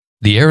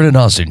The Aaron and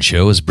Austin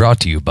Show is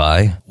brought to you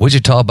by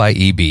Wichita by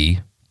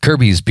EB,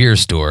 Kirby's Beer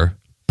Store,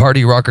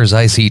 Party Rockers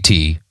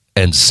ICT,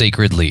 and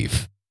Sacred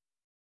Leaf.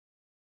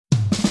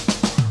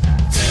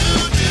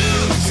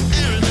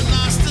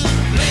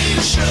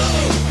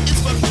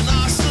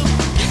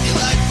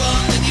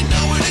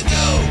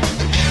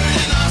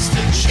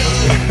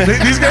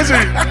 These guys are.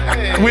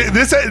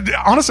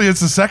 Honestly,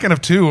 it's the second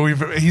of two.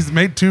 He's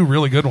made two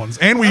really good ones,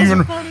 and we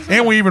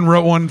even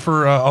wrote one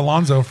for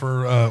Alonzo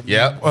for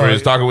for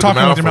his talking with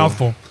the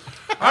mouthful.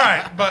 All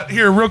right, but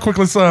here, real quick,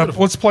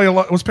 let's pay a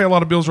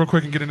lot of bills real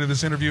quick and get into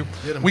this interview.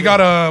 We got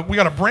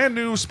a brand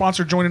new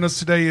sponsor joining us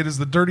today. It is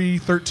the Dirty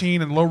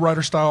 13 and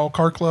Lowrider Style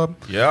Car Club.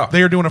 Yeah,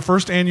 they are doing a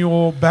first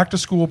annual back to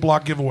school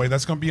block giveaway.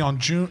 That's going to be on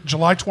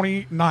July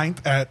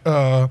 29th at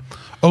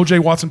O.J.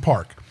 Watson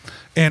Park.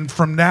 And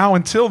from now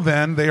until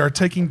then, they are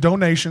taking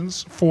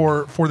donations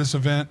for this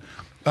event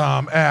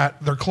at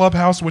their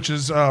clubhouse, which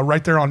is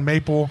right there on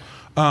Maple,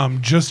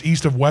 just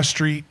east of West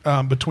Street,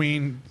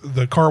 between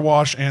the car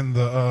wash and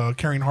the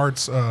Caring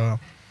Hearts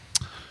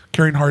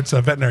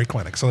veterinary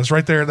clinic. So that's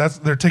right there.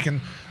 They're taking,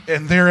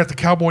 and they're at the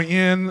Cowboy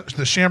Inn,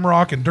 the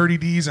Shamrock, and Dirty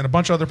D's, and a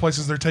bunch of other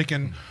places. They're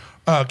taking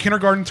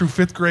kindergarten through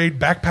fifth grade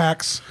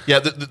backpacks. Yeah,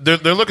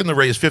 they're looking to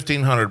raise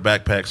 1,500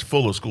 backpacks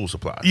full of school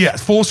supplies. Yeah,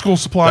 full of school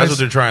supplies. That's what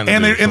they're trying to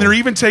do. And they're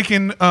even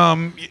taking,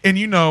 and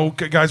you know,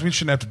 guys, we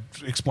shouldn't have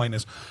to explain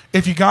this.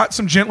 If you got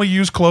some gently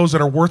used clothes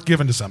that are worth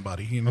giving to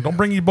somebody, you know, don't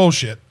bring you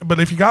bullshit. But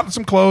if you got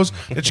some clothes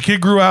that your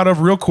kid grew out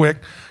of real quick,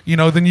 you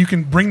know, then you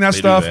can bring that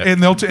stuff,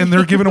 and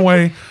they're giving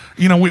away.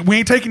 You know, we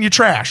ain't taking your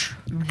trash.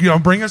 You know,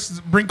 bring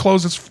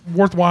clothes that's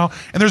worthwhile.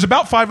 And there's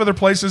about 5 other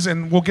places,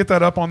 and we'll get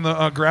that up on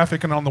the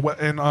graphic and on the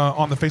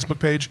on the Facebook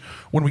page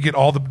when we get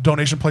all the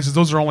donation places.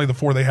 Those are only the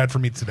 4 they had for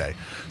me today.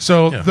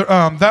 So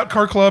that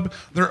car club,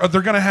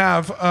 they're gonna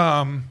have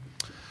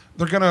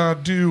they're gonna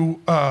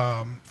do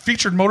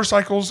featured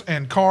motorcycles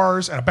and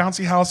cars and a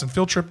bouncy house and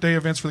field trip day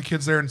events for the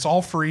kids there, and it's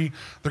all free.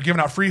 They're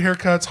giving out free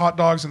haircuts, hot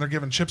dogs, and they're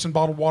giving chips and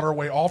bottled water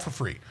away, all for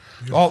free.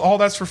 All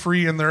that's for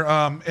free, and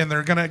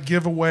they're gonna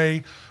give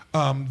away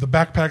the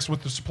backpacks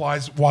with the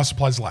supplies while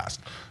supplies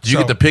last. Do you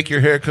get to pick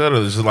your haircut, or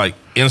is it like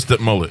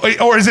instant mullet?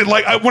 Or is it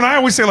like when I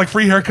always say like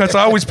free haircuts?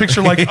 I always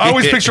picture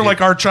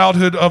like our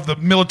childhood of the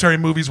military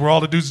movies where all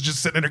the dudes are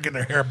just sitting there getting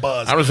their hair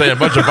buzzed. I was saying a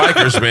bunch of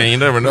bikers, man. You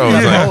never know.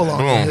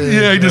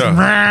 You just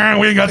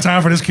we ain't got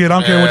time for this kid. I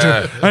don't care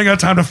what I ain't got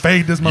time to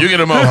fade this. You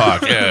get a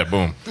mohawk,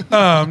 boom.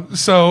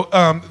 So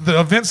the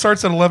event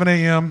starts at 11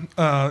 a.m.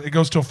 It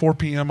goes till 4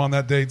 p.m. on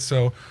that date.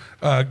 So.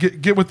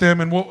 Get with them,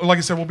 and like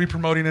I said, we'll be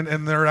promoting it,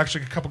 and there are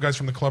actually a couple guys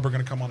from the club are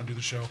going to come on and do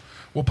the show.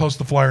 We'll post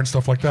the flyer and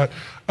stuff like that.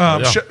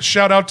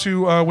 Shout out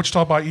to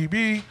Wichita by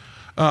EB.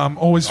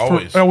 Always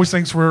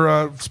thanks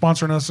for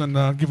sponsoring us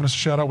and giving us a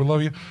shout out. We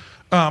love you.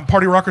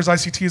 Party Rockers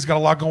ICT has got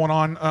a lot going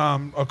on,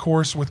 of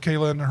course, with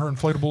Kayla and her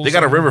inflatables. They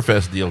got a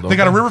Riverfest deal, They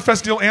got a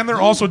Riverfest deal, and they're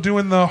also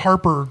doing the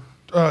Harper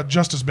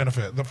Justice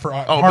benefit for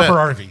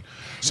Harper RV.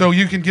 So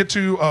you can get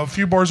to a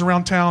few bars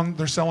around town.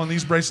 They're selling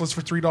these bracelets for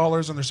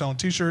 $3, and they're selling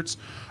T-shirts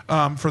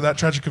for that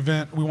tragic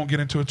event. We won't get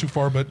into it too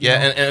far, but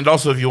and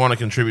also if you want to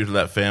contribute to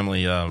that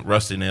family,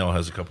 Rusty Nail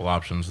has a couple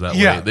options that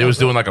way. They was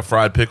doing like a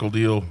fried pickle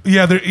deal.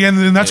 Yeah,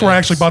 and that's where I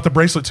actually bought the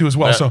bracelet too as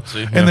well.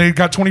 And they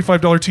got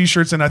 $25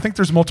 T-shirts, and I think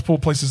there's multiple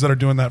places that are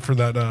doing that for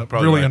that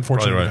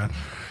unfortunate event.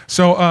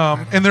 So,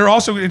 and they're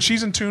also, and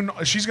she's in tune.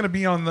 She's going to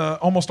be on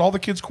almost all the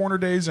kids' corner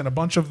days and a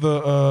bunch of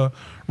the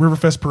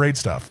Riverfest parade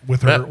stuff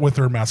with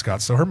her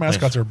mascots. So her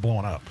mascots are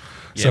blowing up.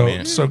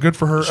 So good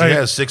for her. She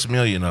has 6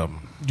 million of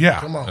them.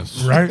 Yeah, come on,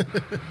 right?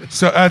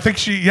 So I think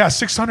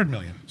 600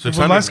 million.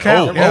 600. Last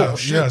count,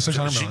 600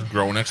 million. She's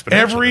growing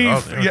exponentially.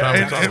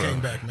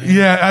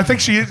 I think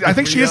she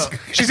is.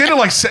 She's into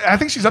like. I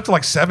think she's up to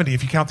like 70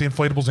 if you count the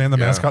inflatables and the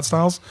mascot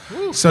styles.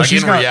 So like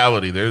she's in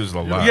reality, there's a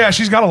lot. Yeah,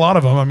 she's got a lot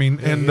of them. I mean,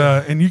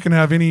 and you can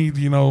have any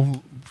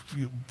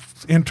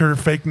enter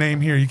fake name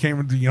here. You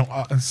can't,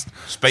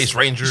 Space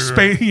Ranger.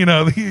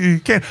 You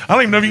can't. I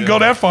don't even know if you can go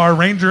that far.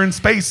 Ranger in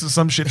space is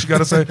some shit you got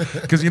to say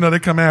because they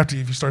come after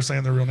you if you start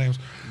saying their real names.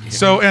 Yeah.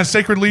 So, and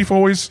Sacred Leaf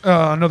always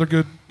another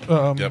good.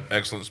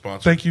 Excellent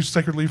sponsor. Thank you,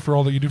 Sacred Leaf, for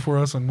all that you do for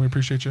us, and we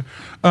appreciate you.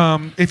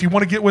 If you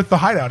want to get with the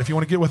Hideout, if you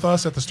want to get with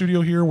us at the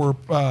studio here, we're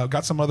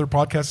got some other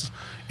podcasts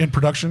in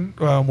production.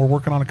 We're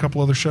working on a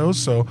couple other shows,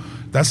 so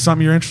that's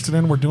something you're interested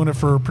in. We're doing it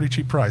for a pretty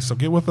cheap price. So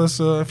get with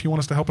us if you want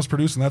us to help us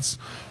produce, and that's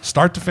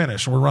start to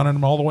finish. We're running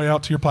them all the way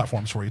out to your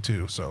platforms for you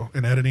too. So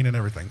in editing and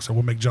everything. So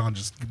we'll make John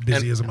just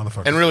busy as a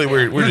motherfucker. And really,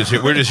 we're just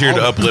here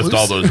to uplift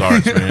all those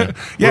arts, man.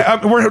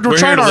 We're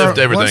trying to lift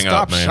everything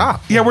up, man.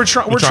 Shop. Yeah, we're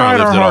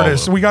trying our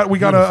hardest. We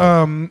got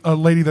a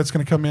lady that's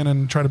going to come in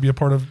and try to be a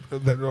part of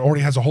that.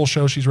 Already has a whole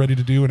show she's ready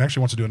to do, and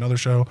actually wants to do another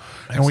show.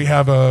 Excellent. And we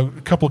have a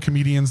couple of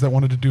comedians that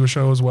wanted to do a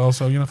show as well.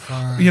 So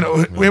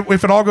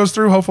if it all goes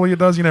through, hopefully it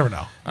does. You never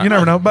know.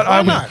 But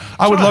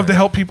I would love to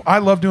help people. I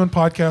love doing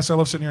podcasts. I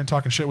love sitting here and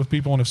talking shit with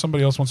people. And if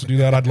somebody else wants to do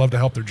that, I'd love to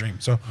help their dream.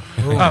 So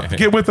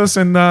get with us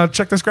and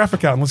check this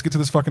graphic out, and let's get to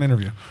this fucking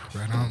interview.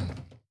 Right on.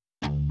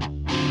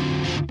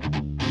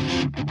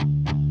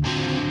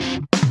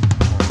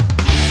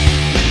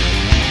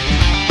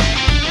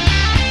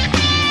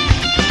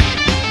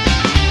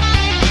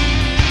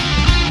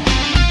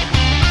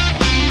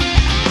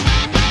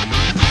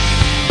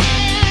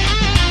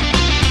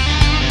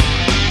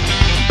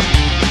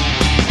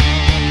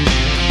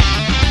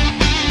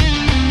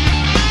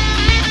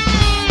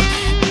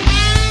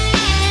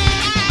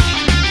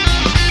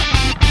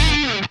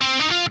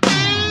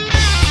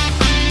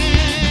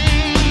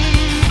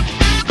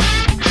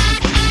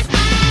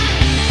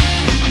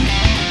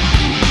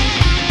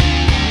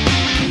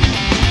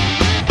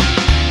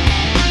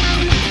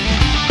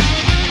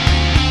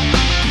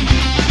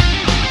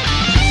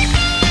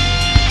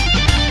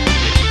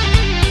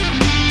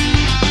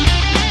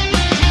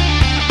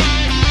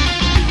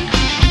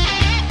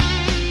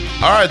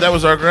 right. That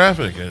was our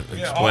graphic. It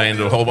explained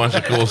a whole bunch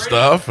of cool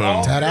stuff.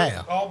 And,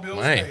 Ta-da. All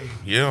bills hey, paid.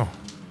 yeah,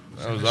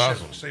 that was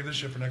awesome. Save this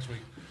shit for next week.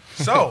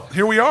 So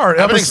here we are.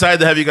 I've been excited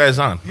to have you guys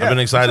on. Yeah, I've been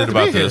excited excited to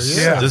about be here, this.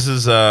 yeah. This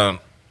is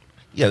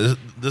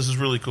this is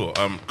really cool.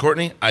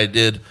 Courtney, I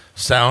did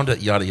sound at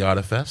Yadda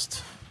Yadda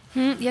Fest.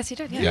 Yes, you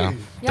did. Yeah,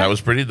 that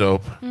was pretty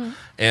dope.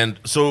 And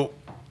so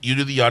you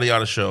do the Yadda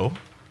Yadda show.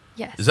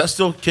 Yes. Is that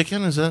still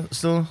kicking? Is that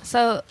still?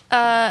 So the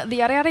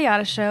Yadda Yadda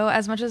Yadda show,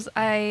 as much as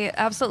I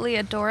absolutely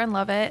adore and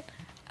love it,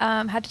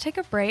 had to take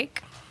a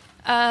break.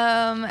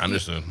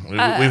 Understood. We've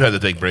had to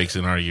take breaks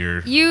in our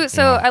year.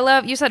 I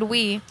love, you said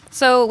we.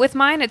 So with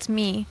mine, it's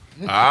me.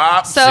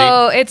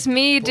 So it's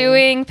me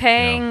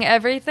paying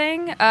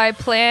everything. I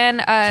plan.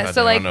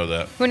 So like, I know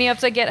that. when you have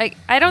to get,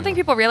 I don't think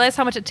people realize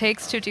how much it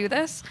takes to do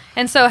this.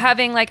 And so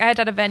having I had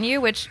at a venue,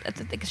 which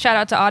shout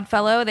out to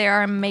Oddfellow, they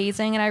are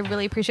amazing, and I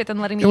really appreciate them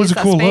letting me. It was use a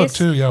that cool space. look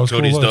too. Yeah, it was a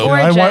Cody's cool look. dope. Yeah,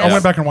 I Gorgeous.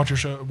 went back and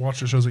watched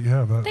the shows that you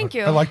have. Thank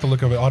you. I like the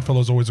look of it.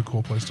 Oddfellow is always a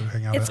cool place to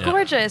hang out. It's at.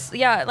 gorgeous.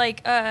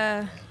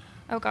 Yeah,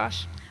 oh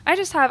gosh. I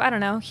just have, I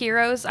don't know,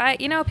 heroes.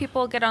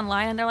 People get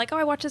online and they're like, oh,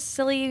 I watch a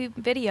silly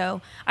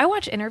video. I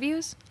watch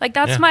interviews.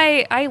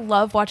 I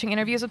love watching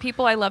interviews with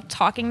people. I love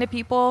talking to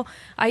people.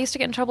 I used to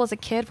get in trouble as a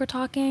kid for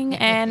talking,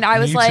 and I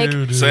was Me like,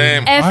 too, dude.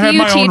 Same. I had F you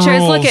my own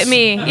teachers, look rules. at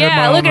me. I had my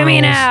Yeah, own look at me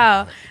rules.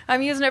 now.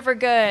 I'm using it for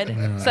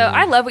good. So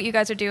I love what you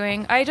guys are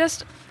doing.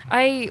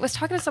 I was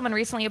talking to someone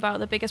recently about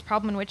the biggest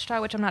problem in Wichita,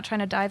 which I'm not trying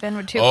to dive in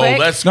too quick.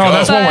 Let's No, go.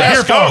 that's what we're here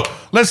Let's go.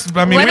 for. Let's.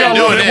 I mean, We've we been all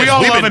doing love it. this. We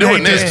all We've love been and hate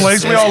doing this this.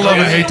 place. We all love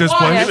and hate this We've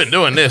place. been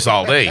doing this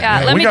all day.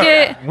 Yeah, we got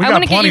get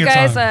you plenty of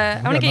guys. time.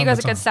 I want to We get you got guys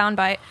a good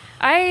soundbite.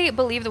 I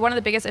believe that one of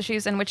the biggest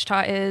issues in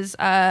Wichita is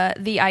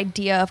the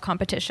idea of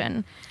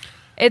competition.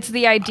 It's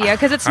the idea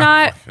because it's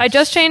not. I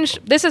just changed.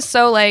 This is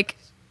so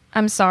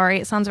I'm sorry.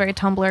 It sounds very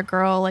Tumblr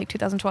girl,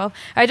 2012.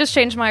 I just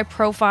changed my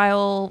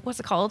profile. What's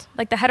it called?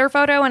 The header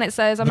photo, and it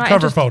says I'm The not cover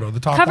interested. photo,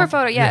 the top cover one?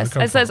 photo. Yeah, Yes, the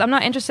cover it says photo. I'm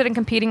not interested in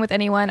competing with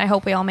anyone. I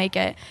hope we all make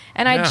it,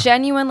 and Yeah. I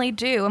genuinely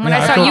do. And when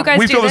Yeah, I saw you guys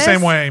we do feel this, the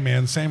same way,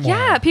 man. Same way.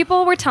 Yeah,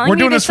 people were telling We're me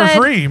doing they this for said,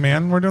 free,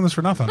 man. We're doing this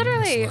for nothing.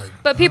 Literally. It's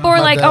But people were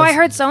my like, oh, I dad's-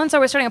 heard so-and-so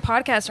was starting a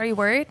podcast. Are you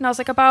worried? And I was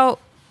like, about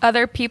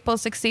other people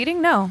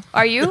succeeding? No.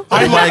 Are you?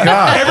 Oh my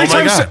god! Every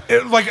Oh my time,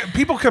 God.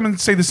 people come and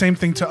say the same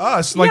thing to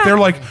us. Yeah. They're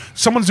like,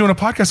 someone's doing a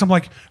podcast. I'm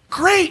like,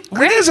 great.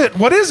 What is it?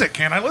 What is it?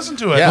 Can I listen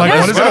to it? Yeah, what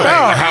let's is it go.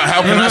 about?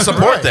 How can I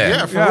support that?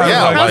 Yeah, for Yeah, real.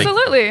 yeah, like-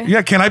 Absolutely.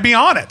 Yeah, can I be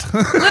on it? My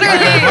Literally.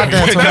 dad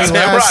told me Goddamn last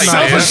right.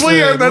 night, Selfishly, he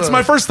said, that's look,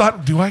 my first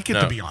thought. Do I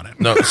get to be on it?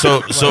 No,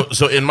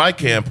 so in my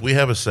camp we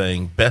have a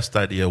saying: best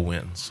idea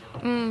wins.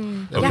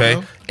 Okay,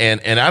 Yeah.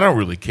 and I don't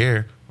really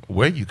care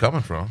where you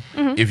coming from.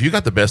 If you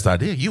got the best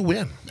idea, you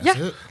win. Yeah.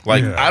 it.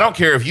 Yeah. I don't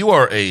care if you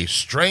are a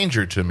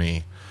stranger to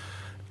me,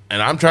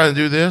 and I'm trying to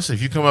do this.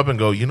 If you come up and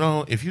go,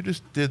 if you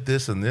just did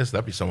this and this,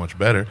 that'd be so much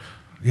better.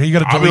 Yeah, you got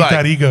to I'll be delete like,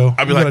 that ego.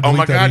 I'll be You like, gotta oh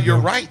my delete that god, ego. you're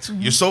right.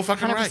 You're so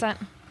fucking 100%. right.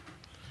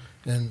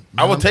 And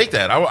I will man, take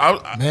that.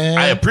 Man.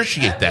 I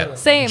appreciate that.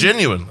 Same.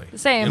 Genuinely.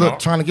 Same. You know? Look,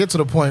 trying to get to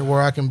the point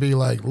where I can be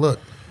like, look,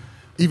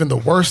 even the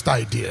worst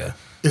idea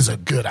is a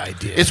good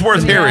idea. It's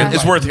worth hearing.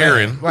 It's worth Yeah.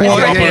 hearing. Right. I'll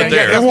Yeah, put yeah, it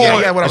there. yeah, well,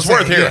 yeah, what I'm it's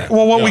worth saying, hearing. yeah.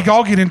 Well, what Yeah. we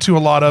all get into a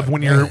lot of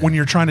when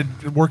you're trying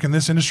to work in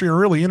this industry or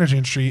really energy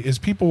industry is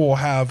people will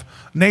have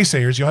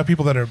naysayers. You'll have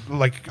people that are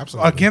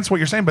Absolutely. against what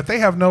you're saying, but they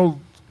have no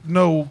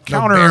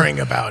counter bearing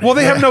about it. Well,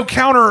 they have Yeah. no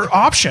counter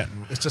option.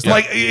 It's just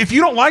if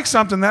you don't like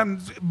something,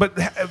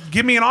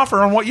 give me an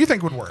offer on what you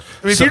think would work.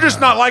 If you're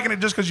just not liking it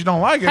just because you don't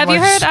like it, Have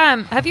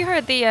you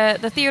heard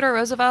the Theodore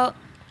Roosevelt?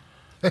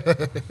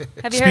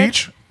 Have you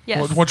speech? heard?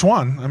 Yes. Which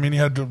one? I mean, you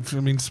had to. I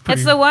mean, it's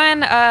pretty. It's the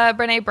one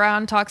Brene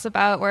Brown talks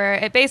about where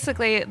it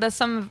basically the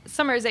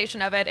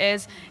summarization of it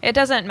is it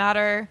doesn't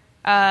matter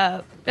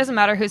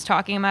who's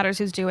talking, it matters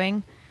who's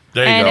doing.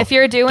 There you and go. if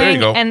you're There you doing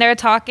go. and they're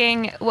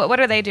talking, what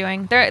are they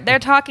doing? They're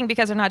talking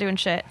because they're not doing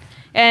shit.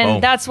 And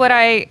Boom. that's what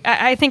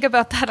I think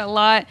about that a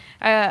lot.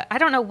 I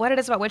don't know what it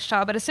is about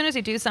Wichita, but as soon as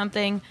you do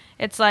something,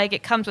 it's like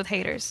it comes with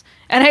haters.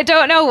 And I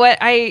don't know what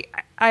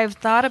I've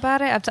thought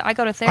about it. I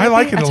go to therapy. I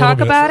like it a I talk little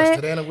bit. about It's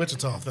it. the Atlanta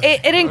Wichita thing.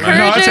 It encourages.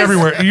 No, it's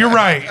everywhere. You're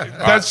right.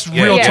 That's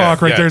Yeah, real yeah,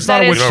 talk right yeah. there. It's not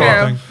That a is Wichita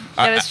true. thing.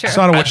 That is true. It's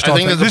not a I Wichita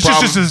think thing. there's a This is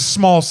just problem- a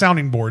small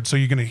sounding board, so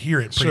you're going to hear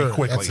it pretty Sure,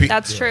 quickly.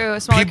 That's true.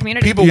 A smaller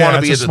community. People Yeah, want to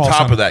it's be a at the small top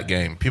summit. of that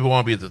game. People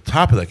want to be at the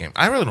top of that game.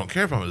 I really don't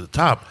care if I'm at the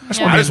top. wanna I just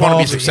be want to be involved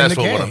in the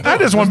successful with what I'm game. doing. I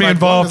just want to be As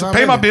involved. long as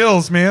Pay I'm my in it.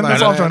 bills, man.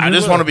 That's all I'm trying to I do.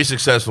 just want to be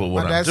successful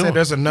with My what dad I'm said doing.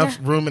 there's enough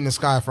room in the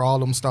sky for all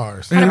them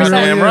stars. Yeah, there 100%.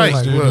 really Damn right.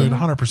 is, dude. Look.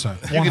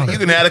 100%. You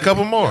can add a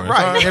couple more.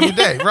 Right, every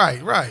day.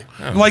 Right.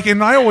 Like,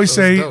 and I always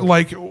say, dope.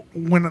 like,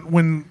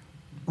 when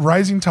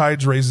rising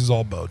tides raises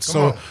all boats.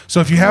 Come on.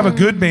 So if you have a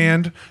good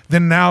band,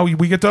 then now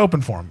we get to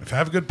open for them. If I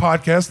have a good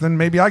podcast, then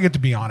maybe I get to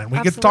be on it. We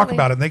get to talk Absolutely.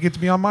 about it, and they get to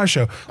be on my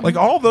show. Like,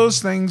 all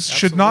those things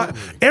should not.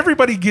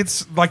 Everybody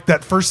gets like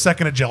that first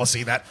second of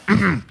jealousy. That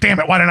damn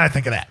it, why didn't I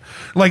think of that?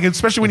 Like,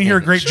 especially when you hear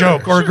a great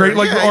joke or a great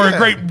a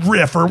great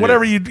riff or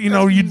whatever you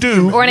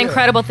do. Or an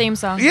incredible theme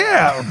song.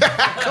 Yeah,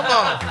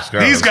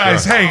 these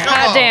guys. Hey,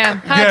 Hot damn.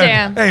 Hot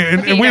damn. Hey, Look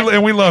at you guys.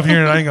 and we love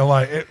hearing it. I ain't gonna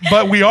lie,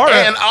 but we are.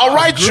 And I'll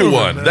write you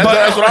one.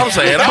 That's what I'm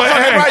saying. I'll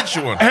fucking hey, write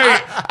you one. hey.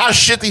 I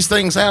shit these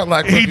things out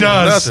like He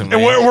does. nothing,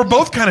 And man. we're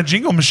both kind of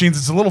jingle machines.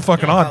 It's a little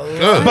fucking odd.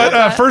 Good.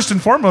 But first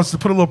and foremost, to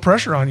put a little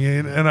pressure on you,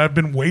 and I've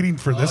been waiting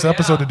for this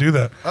episode to do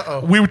that.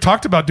 We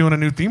talked about doing a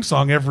new theme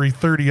song every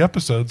 30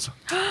 episodes.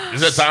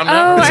 Is that time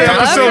now? Oh, Is I that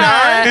love time?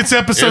 that. It's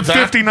episode It's time.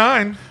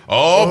 59.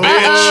 Oh,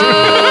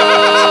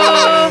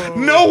 bitch.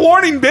 No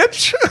warning,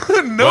 bitch.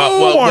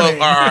 No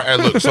warning. All right,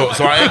 look. So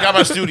I ain't got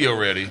my studio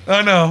ready.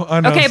 I know.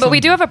 Okay, but So- we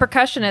do have a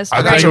percussionist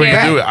I right think we here.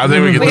 can do it. I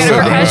think we can We do got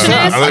a it. percussionist?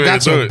 I think we I can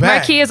got do your it.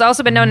 back. Marrque has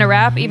also been known to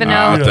rap, even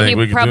I though think he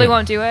we can probably do it.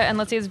 won't do it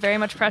unless he's very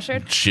much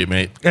pressured. Shit,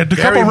 mate. And a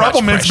Very couple much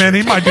rubble mints, man.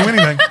 He might do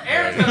anything.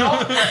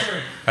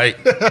 Hey,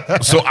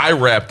 so I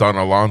rapped on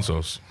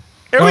Alonso's.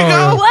 There we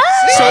go.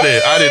 So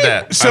I did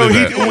that. So I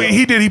did that.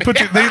 he did. He put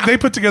they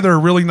put together a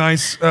really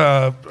nice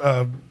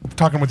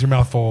talking with your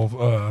mouth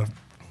full.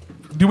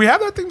 Do we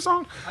have that theme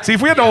song? See,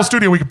 if we had the whole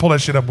studio, we could pull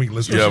that shit up. And we could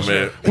listen. Yeah, to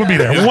man. We'll be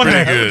there It's one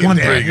pretty day. good. One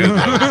It's day.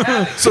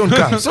 pretty good. Soon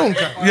come. Soon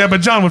come. Yeah,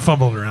 but John would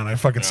fumble it around. I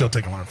fucking still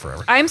take him on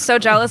forever. I'm so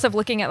jealous of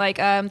looking at like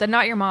the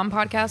Not Your Mom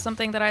podcast,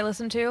 something that I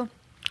listen to.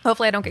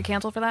 Hopefully, I don't get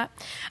canceled for that.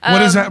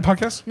 What is that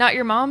podcast? Not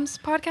Your Mom's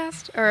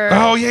podcast or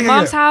Oh yeah,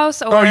 Mom's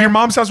House or your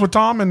mom's house with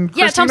Tom and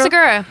Yeah, Tom Christina?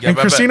 Segura. And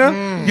but- Christina.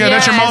 Yeah,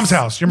 that's your Yes. mom's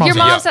house. Your mom's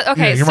Your house. mom's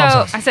okay. Yeah, your So mom's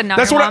house. I said not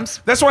that's your what mom's.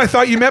 that's what I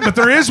thought you meant. But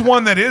there is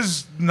one that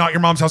is not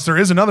your mom's house. There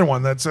is another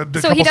one that's a So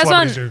couple he does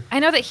one. celebrities do. I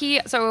know that he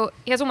has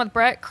one with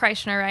Brett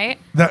Kreischer, right?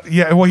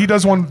 Well, he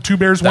does one. Two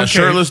bears, one That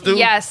cave. shirtless dude?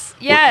 Yes.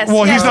 Yes.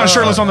 Well, yes. he's not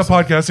shirtless on the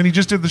podcast, and he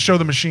just did the show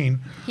The Machine.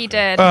 He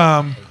did.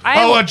 John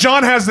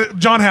has it.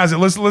 John has it.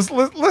 Let's hear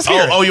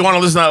it. Oh, you want to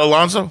listen to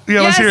Alonso?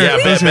 Yeah, let's Yes. hear it. Yeah,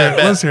 Let's bet, hear bet, it.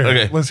 bet. Let's hear it.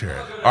 Okay. Let's hear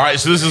it. All right,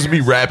 so this is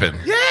me rapping.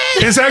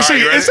 It's actually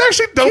Are you ready?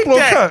 dope little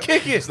cut.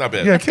 Kick it. It's not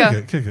bad. Yeah, Let's go.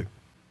 kick it.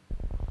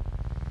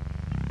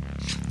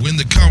 When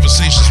the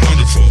conversation's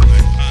wonderful,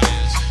 good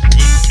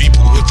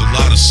people with a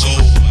lot of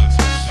soul,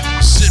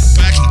 sit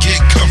back and get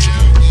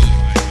comfortable,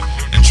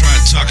 and try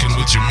talking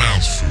with your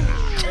mouth.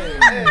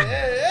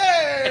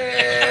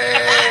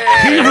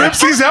 He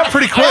rips these out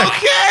pretty quick.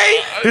 Okay.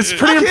 It's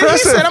pretty He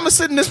impressive. said, "I'm gonna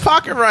sit in this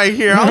pocket right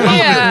here." I'm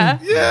Yeah.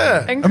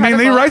 yeah. I Incredible. mean,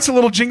 he writes a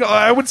little jingle.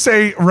 I would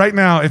say right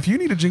now, if you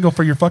need a jingle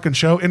for your fucking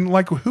show, and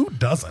like, who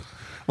doesn't?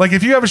 Like,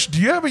 if you have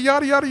do you have a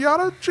yada yada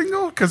yada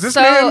jingle? Because this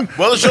So- man,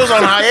 Well, the show's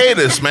on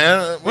hiatus,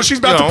 man. well, she's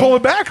about to pull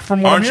it back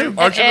from what I'm Aren't hearing. you?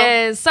 Aren't you? It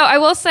though? is. So I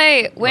will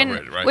say when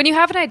ready, right? when you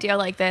have an idea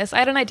like this, I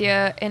had an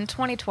idea in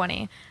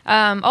 2020.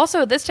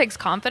 Also, this takes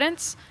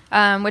confidence,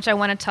 which I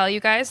want to tell you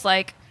guys.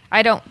 Like,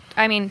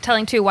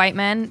 telling two white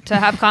men to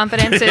have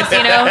confidence is, We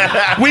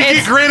get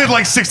it's- granted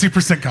like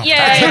 60% confidence.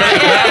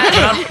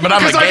 yeah. But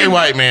I'm a 'Cause I gay can-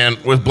 white man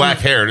with black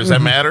hair. Does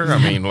that matter? I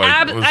mean, like,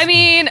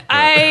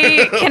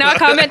 I cannot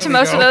comment to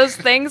most of those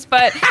things,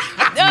 but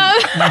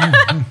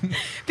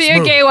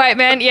being a gay white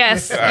man,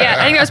 yes, yeah,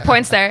 I think there's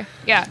points there.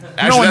 Yeah,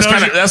 actually, one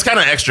knows you- that's kind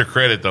of extra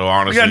credit, though.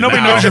 Honestly, Yeah,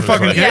 nobody now. knows you're It's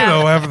fucking like- gay Yeah.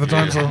 though half of the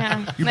time, so Yeah.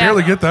 you Yeah.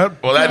 barely get that.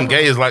 Well, that and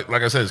gay is like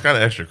I said, it's kind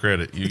of extra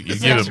credit. You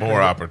give it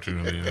more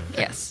opportunity.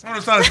 yes. Well,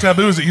 it's not as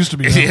taboo as it used to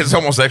be. It's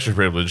almost extra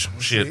privilege.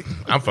 Shit,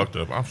 I'm fucked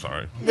up. I'm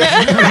sorry.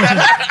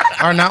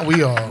 Are not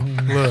we all?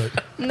 Look.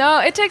 No,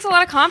 it takes a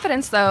lot of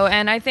confidence though,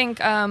 and I think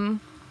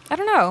I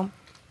don't know.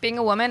 Being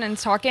a woman and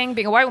talking,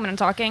 being a white woman and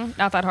talking,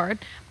 not that hard.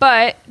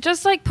 But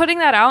just like putting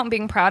that out and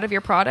being proud of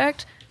your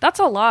product, that's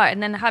a lot.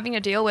 And then having to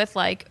deal with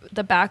like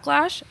the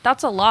backlash,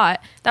 that's a lot.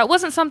 That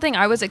wasn't something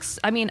I was,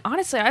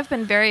 honestly, I've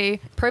been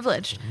very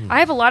privileged. I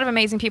have a lot of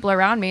amazing people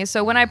around me.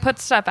 So when I put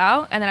stuff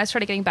out and then I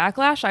started getting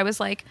backlash, I was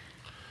like,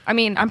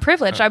 I'm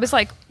privileged. I was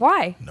like,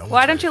 why?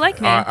 Why don't you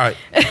like me?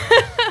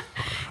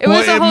 It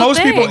was a whole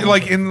most thing. people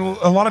like in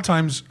a lot of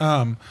times,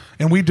 and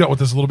we dealt with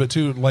this a little bit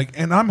too. Like,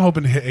 and I'm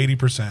hoping to hit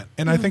 80%,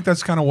 and I think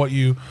that's kind of what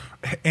you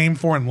aim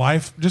for in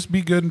life. Just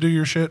be good and do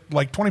your shit.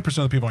 Like 20% of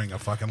the people ain't gonna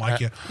fucking like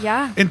you.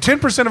 Yeah. And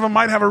 10% of them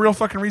might have a real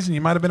fucking reason.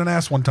 You might have been an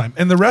ass one time,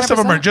 and the rest of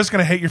them are 100%. just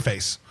gonna hate your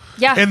face.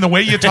 Yeah. And the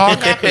way you talk.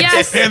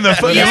 Yes. And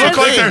Yes. they look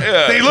like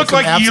Yeah. they look It's an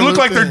like you look absolute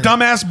like their thing.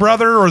 dumbass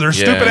brother or their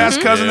stupid ass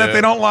Mm-hmm. cousin that Yeah.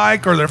 they don't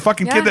like or their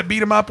fucking Yeah. kid that beat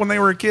them up when they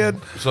were a kid.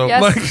 So,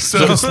 Yes. Like You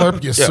so.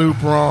 slurp your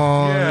soup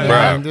wrong. Yeah.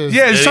 Right. and just-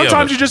 Yeah, Yeah, sometimes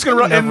but- you're just gonna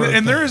run, Never and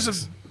think. there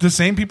is the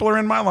same people are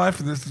in my life.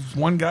 This is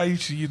one guy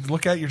you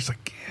look at, you're just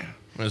like,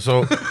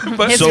 so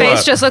His so,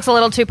 face just looks a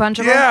little too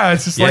punchable. yeah,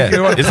 it's just Yeah. like you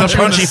know, It's a punch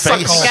you in the punchy suck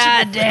face. hole.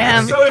 God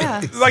damn.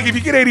 So like if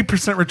you get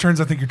 80% returns,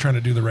 I think you're trying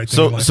to do the right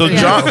thing. in life. So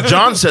Yeah.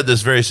 John said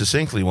this very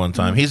succinctly one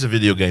time. He's a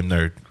video game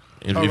nerd.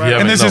 If you right.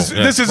 haven't and this is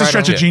known, this is a Right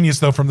stretch on. of genius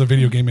though from the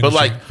video game But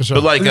industry. like, for sure.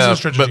 but like, This is a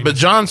stretch of but genius.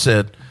 John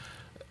said,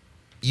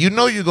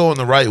 you're going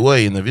the right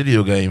way in the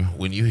video game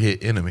when you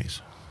hit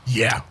enemies.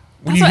 yeah.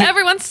 That's what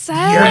everyone says.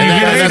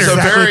 Yeah. That's a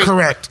Exactly very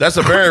correct. That's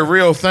a very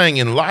real thing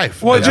in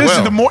life. Well, as just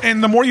well.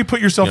 the more you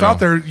put yourself You know. out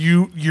there,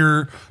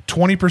 you're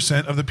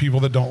 20% of the people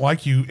that don't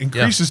like you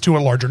increases to a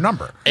larger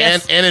number.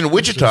 Yes. And in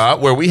Wichita,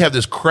 where we have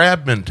this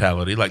crab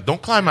mentality, like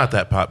don't climb out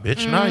that pot,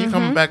 bitch. No, you're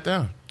coming back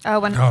down. Oh,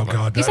 when Oh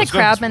God, you say that's-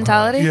 crab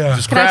mentality. Yeah.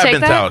 Just Can I crab take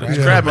that? mentality. It's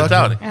Yeah. crab Yeah.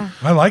 mentality.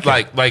 I like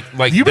it. Like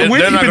You've been, they're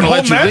you've not been going to let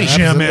holding you that leave.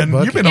 gym, Absolute and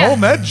bucket. you've been Yeah.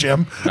 holding that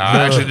gym. I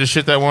actually just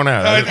shit that one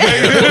out. Dude,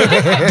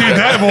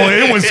 that boy,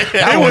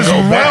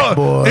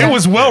 it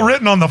was well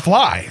written on the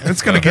fly.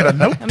 It's gonna get a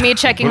note. Me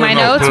checking Put a my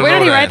note- notes. put a Where did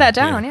note he in. write that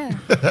down? Yeah.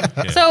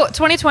 So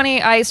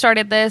 2020, I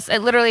started this.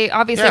 It literally,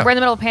 obviously, Yeah. we're in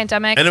the middle of a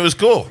pandemic. And it was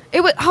cool.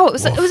 It was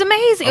it was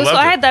amazing. I It was, loved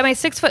I it. had that my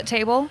 6-foot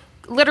table.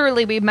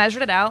 Literally, we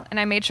measured it out, and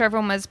I made sure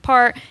everyone was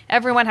apart.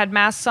 Everyone had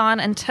masks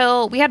on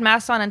until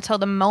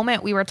the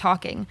moment we were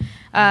talking,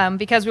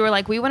 because we were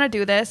like, we want to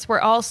do this. We're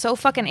all so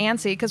fucking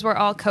antsy because we're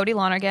all Cody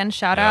Lonergan,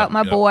 shout Yeah, out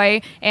my yeah.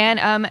 boy,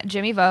 and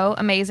Jimmy Vo,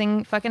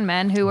 amazing fucking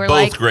men who were Both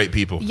like great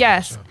people.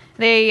 Yes,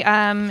 they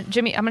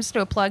Jimmy. I'm just do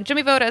a plug.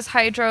 Jimmy Vo does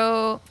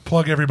hydro.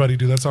 Plug everybody,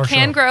 dude. That's our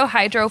Can show. Grow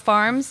Hydro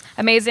Farms.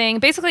 Amazing.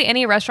 Basically,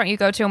 any restaurant you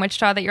go to in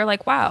Wichita that you're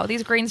like, wow,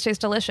 these greens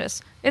taste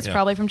delicious. It's Yeah.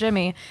 probably from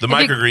Jimmy. The If you-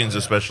 microgreens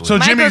especially. So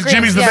Jimmy's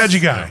Microgreens, the yes.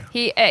 veggie guy.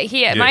 He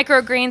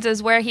microgreens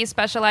is where he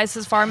specializes.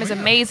 His farm is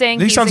amazing.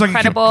 He He's sounds like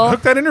incredible. you could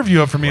hook that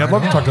interview up for me. I'd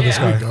love to talk to this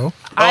guy.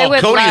 I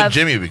would Cody love. and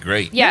Jimmy would be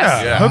great.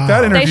 Yes. Yeah, hook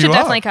that interview They should up.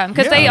 definitely come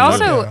because Yeah, they fuck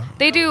also yeah.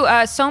 they do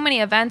so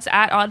many events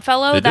at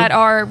Oddfellow They do? that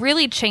are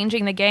really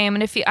changing the game.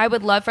 And I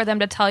would love for them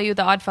to tell you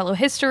the Oddfellow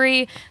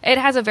history. It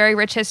has a very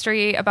rich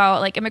history about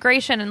like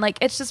immigration and like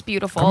it's just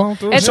beautiful. Come on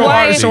through. It's So,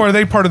 why. so are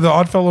they part of the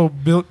Oddfellow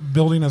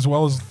building as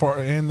well as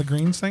in the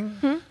greens thing?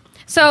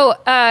 So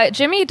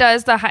Jimmy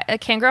does the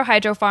Can Grow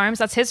Hydro Farms.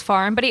 That's his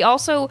farm, but he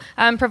also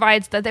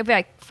provides that they've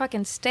like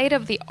fucking state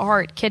of the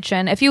art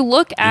kitchen. If you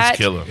look at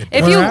killer.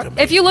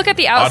 if you look at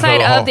the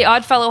outside Oddfellow Hall. of the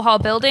Oddfellow Hall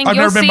building, I've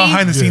you'll never been see,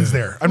 behind the scenes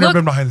there. I've never Look-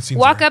 been behind the scenes.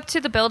 Walk there. up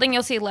to the building,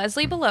 you'll see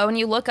Leslie below, and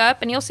you look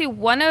up and you'll see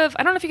one of,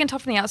 I don't know if you can tell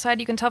from the outside,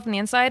 you can tell from the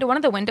inside, one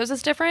of the windows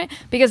is different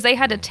because they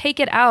had to take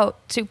it out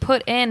to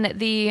put in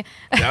the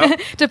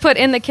to put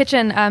in the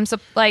kitchen, so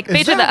like Is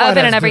basically that the why oven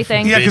that's and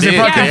everything. Yeah, because they did.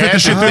 probably couldn't Yeah. fit the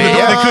shit through the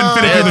door. They couldn't fit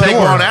it They through had the to take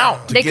door. one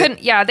out. to They get-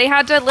 couldn't. Yeah, they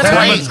had to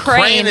literally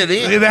crane it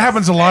in. That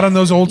happens a lot on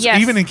those old, Yes.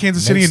 even in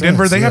Kansas City Makes and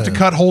Denver. sense, They have to yeah.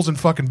 cut holes in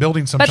fucking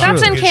buildings But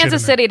sometimes. that's to in get shit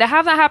Kansas there. City. To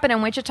have that happen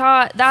in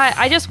Wichita, that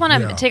I just want to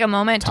Yeah. take a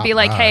moment to Top be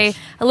like, notch. hey,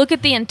 look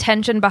at the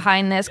intention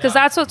behind this, because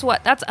that's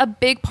that's a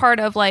big part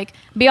of like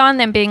beyond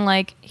them being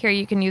like, here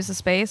you can use the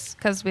space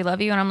because we love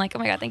you, and I'm like, oh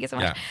my god, thank you so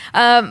much.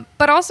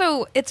 But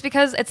also it's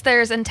because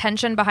there's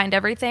intention behind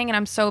everything, and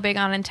I'm so big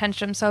on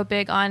intention. I'm so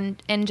big on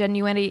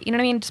ingenuity. You know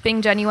what I mean? Just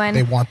being genuine.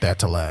 They want that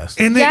to last.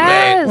 And they,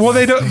 Yes. well,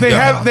 they don't. They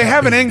Yeah.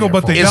 have an angle,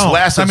 but they It's don't.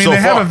 lasted I mean, so they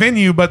have far. a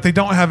venue, but they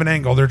don't have an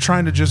angle. They're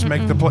trying to just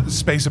make the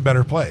space a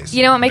better place.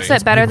 You know what makes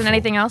It's it better than beautiful.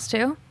 anything else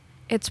too?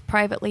 It's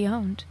privately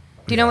owned.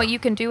 Do you know what you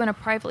can do in a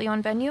privately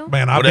owned venue?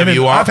 Man, I've Whatever been in,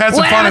 you want. I've had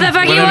some Whatever fun. the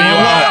fuck you whatever you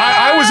want. want.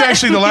 I was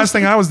actually the last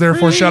thing I was there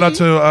for. Shout out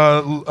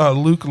to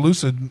Luke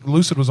Lucid.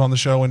 Lucid was on the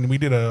show, and he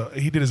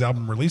did his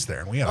album release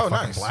there, and we had a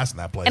fucking nice. blast in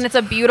that place. And it's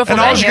a beautiful And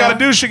all venue. you got to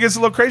do, shit gets a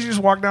little crazy, just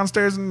walk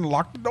downstairs and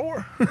lock the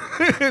door,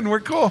 and we're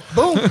cool.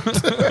 Boom. It's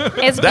That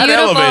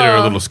beautiful. elevator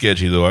a little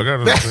sketchy though. I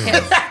gotta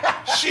say.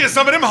 Shit,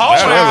 some of them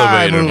hallways.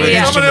 elevator, Moving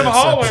Yeah. Some of them instruments.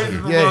 hallways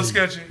are a Yeah, little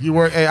sketchy. You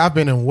work. Hey, I've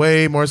been in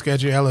way more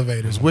sketchy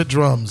elevators with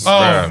drums. Oh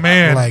Bruh.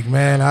 man, Like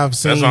man, I've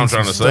seen. what I'm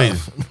some trying to say.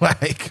 stuff.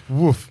 Like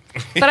woof.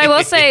 But I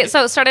will say,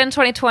 so it started in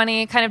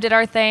 2020, kind of did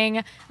our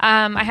thing.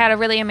 I had a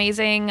really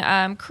amazing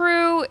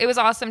crew. It was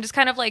awesome. Just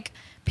kind of like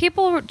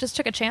people just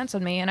took a chance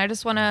on me. And I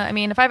just want to, I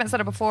mean, if I haven't said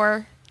it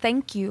before,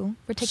 thank you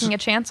for taking a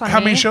chance on me. how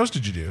many shows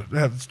did you do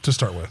to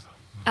start with?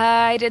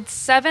 I did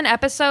 7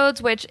 episodes,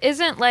 which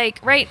isn't like,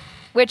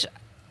 which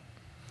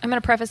I'm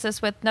going to preface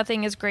this with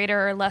nothing is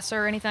greater or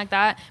lesser or anything like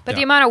that. But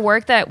the amount of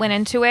work that went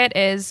into it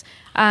is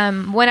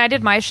when I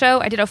did my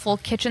show, I did a full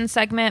kitchen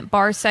segment,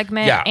 bar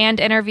segment, Yeah. and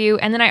interview.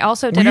 And then I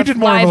also Well, did you a did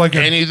more live of like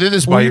a, And you did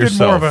this well, by you did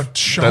more yourself. of a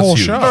That's whole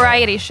huge. show.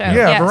 variety show. Yeah,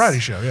 yes. variety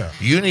show. Yeah.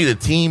 You need a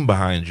team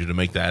behind you to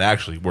make that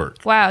actually work.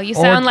 Wow, you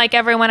Or- sound like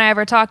everyone I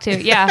ever talked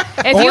to. Yeah.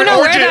 If Or- you know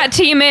or where ju- that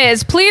team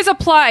is, please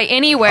apply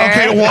anywhere.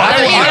 Okay, well,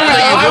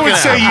 I would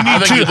say you I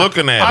need think you're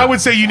looking at I it.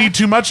 would say you need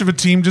too much of a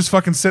team. Just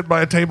fucking sit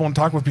by a table and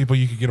talk with people.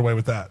 You could get away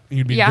with that.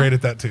 You'd be Yeah. great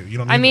at that too. You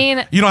don't. Need I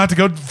mean- you don't have to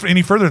go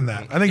any further than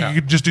that. I think you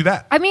could just do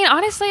that. I mean,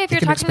 honestly, if you're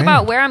can talking expand.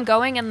 about where I'm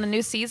going in the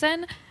new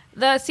season,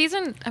 the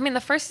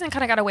first season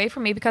kind of got away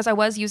from me because I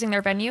was using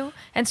their venue.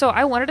 And so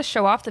I wanted to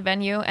show off the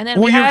venue. And then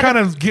Well, we you're had, kind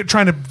of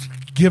trying to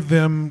give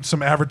them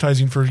some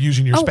advertising for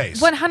using your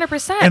space.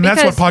 100%. And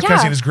that's what because,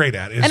 podcasting yeah. is great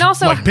at. Is And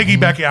also- like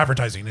piggyback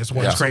advertising is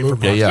what's great for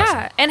podcasting. Yeah.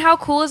 Yeah. And how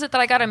cool is it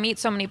that I got to meet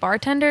so many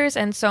bartenders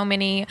and so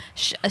many,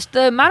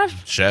 the amount of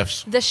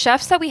Chefs. the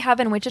chefs that we have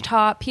in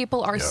Wichita,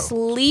 people are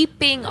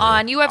sleeping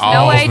on. You have Oh,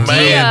 no man,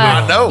 idea.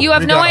 I know. You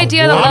have We no got a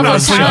idea the lot. I'm level not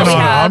of sleeping talent on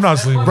we it. have. I'm not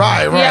sleeping.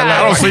 Right. Yeah.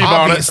 I don't sleep on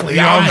it. obviously,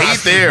 I eat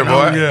there,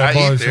 boy. Yeah, I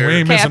boys, eat there. we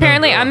ain't Okay, missing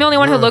apparently out. I'm the only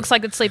one who looks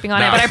like it's sleeping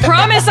on it, but I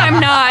promise I'm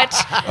not.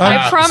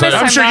 I promise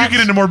I'm I'm sure not. you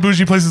get into more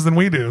bougie places than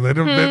we do. They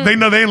don't. They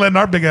know they ain't letting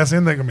our big ass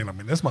in. I mean,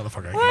 this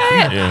motherfucker.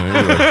 What?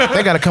 Yeah,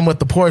 They got to come with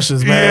the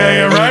Porsches,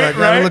 man. Yeah, right, Like,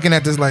 right. I'm looking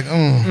at this like,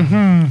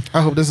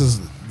 I hope this is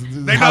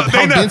They know,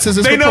 how dense is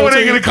this they with know it ain't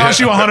protein? going to cost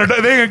you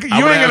 $100. You ain't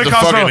gonna going have to to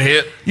cost fucking no.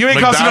 hit You ain't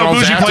costing no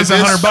McDonald's bougie after place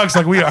this. $100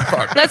 like we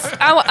are.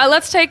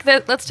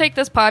 Let's take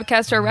this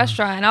podcast to a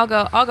restaurant, and I'll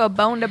go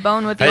bone to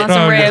bone with you Hey. on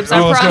some Oh, okay. ribs. Oh, I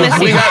let's go. promise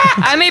We you.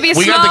 I may be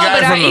We small, got the guy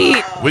but I from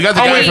eat. we got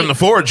the I guy eat. from the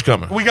Forge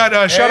coming. We got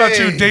shout out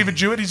to Hey. David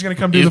Jewett. He's going to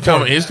come do He's the Forge.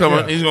 coming. He's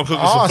coming. He's gonna cook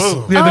us some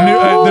Awesome. food. Yeah,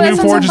 Oh, the that new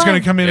sounds Forge so is going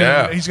fun. to come in.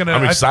 Yeah. And he's going to.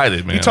 I'm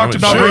excited, man. He talked I'm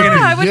about excited. bringing in.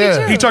 Yeah, I would be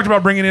Yeah. too. He talked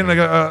about bringing in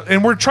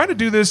and we're trying to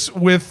do this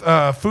with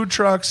food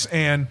trucks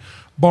and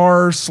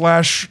bars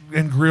 /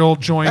 and grill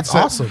joints.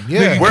 That's awesome.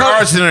 Yeah. We're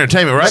arts and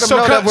entertainment, right? Let them So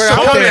know come- that we're so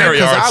out come there in.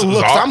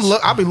 because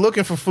I'll be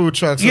looking for food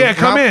trucks. Yeah,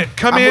 come in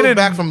I moved and-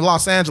 back from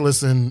Los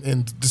Angeles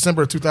in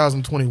December of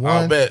 2021.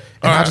 I'll bet.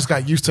 And All I right. just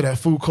got used to that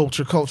food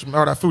culture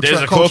or that food There's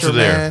truck a culture culture,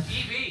 there. man.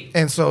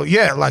 And so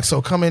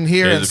so come in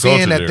here There's and a seeing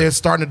culture that there. they're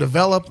starting to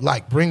develop,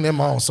 like bring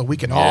them on so we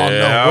can all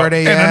Yeah. know where they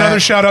And at. another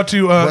shout out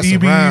to what's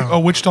EB,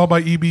 around. Wichita by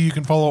EB. You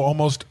can follow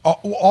almost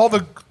all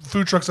the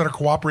food trucks that are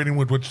cooperating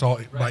with Wichita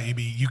by EB.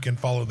 You can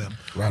follow them.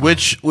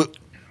 Which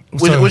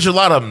So- a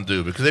lot of them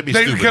do because they'd be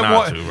They stupid get not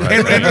what- to,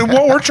 right? and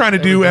what we're trying to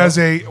do as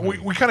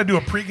we kind of do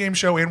a pregame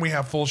show and we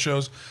have full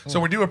shows. So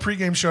we do a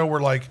pregame show where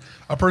like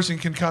a person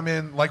can come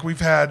in, like we've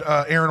had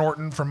Aaron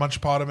Orton from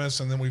Munchpotamus,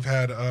 and then we've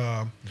had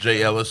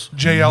Jay Ellis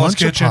Jay Ellis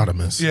Kitchen.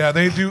 Munchpotamus. Yeah,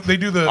 they do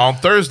the on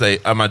Thursday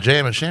at my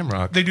jam at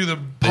Shamrock. they do the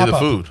do pop the up.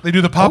 food. They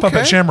do the pop up Okay.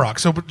 at Shamrock.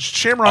 So but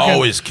Shamrock had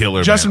Always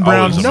killer. Justin man.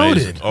 Brown's Always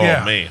amazing. noted. Oh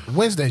Yeah. man.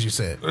 Wednesdays, you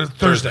said.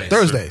 Thursdays.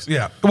 Thursdays.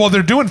 Yeah. Well,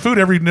 they're doing food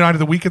every night of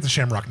the week at the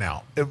Shamrock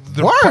now.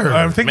 Word.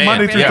 I think Man,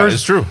 Monday through yeah, Thursday.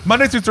 it's true.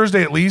 Monday through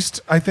Thursday at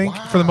least, I think,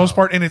 for the most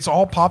part. And it's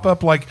all pop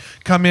up, like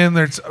come in.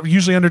 There's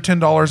usually under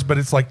 $10, but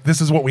it's like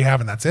this is what we have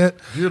and that's it.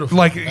 Beautiful.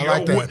 Like, I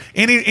like that.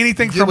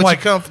 anything Get from what you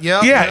like come-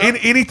 yeah, yeah, yeah.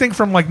 anything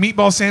from like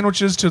meatball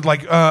sandwiches to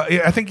like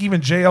I think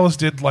even Jay Ellis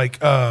did like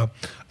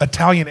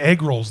Italian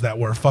egg rolls that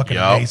were fucking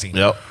Yep, amazing.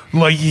 yep.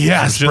 Like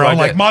yes, Some shit bro. like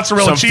Like that.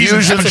 mozzarella Some cheese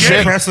fusion and shit. spaghetti.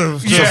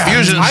 Impressive. Some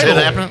fusion shit Title.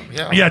 happening.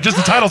 Yeah, just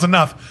the title's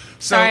enough.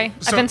 So, Sorry,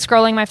 I've been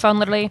scrolling my phone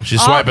literally.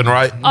 She's swiping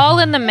right. All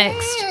in the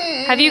mixed.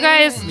 Have you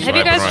guys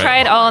Swiping right.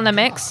 tried all in the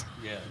mix?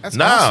 That's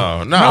No,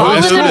 awesome. no. All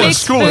Let's in do the this.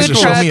 mixed School food is Show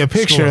truck. me a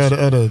picture of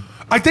the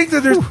I think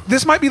that there's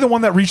this might be the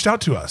one that reached out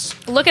to us.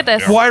 Look at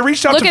this. Well, I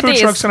reached out Look to at food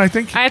these. trucks, and I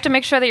think I have to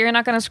make sure that you're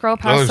not going to scroll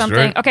That past looks something.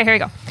 great. Okay, here you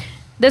go.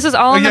 This is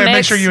all in the yeah, mix.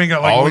 make sure you ain't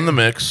got like All in the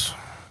mix.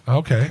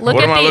 okay. Look What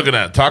at am I the- looking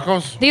at?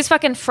 Tacos? These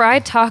fucking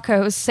fried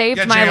tacos saved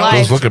Yeah, my Jay Ellis. life.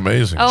 Those look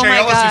amazing. Oh Jay my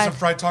Ellis did god! some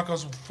fried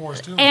tacos for us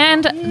too.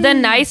 And the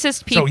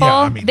nicest people. yeah,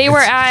 I mean, they were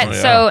it's- at Oh,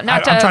 yeah. so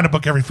not I'm to. trying to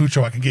book every food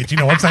show I can get. You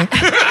know what I'm saying?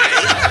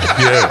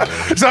 Yeah.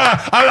 So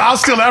I'll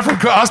steal that from.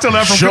 I'll steal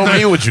that from. Show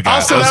me what you got.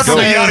 I'll steal that Let's from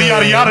go. the yada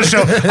yada yada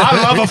show.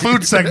 I love a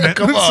food segment.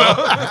 Come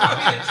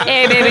on.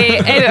 Hey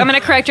baby, hey, I'm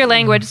gonna correct your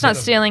language. It's not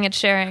stealing, it's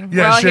sharing.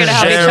 Yeah, We're all here to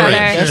help each sharing,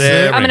 other.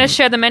 sharing. I'm gonna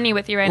share the menu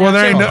with you right Well, now.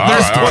 there ain't no, All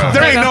there's, right, all right.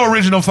 there ain't There you no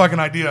original fucking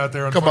idea out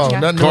there. come on. Yeah.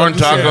 nothing Corn to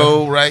say.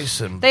 taco,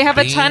 rice, and They have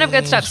a ton of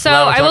good stuff. So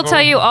flour I will taco.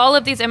 tell you, all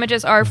of these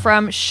images are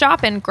from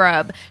Shop and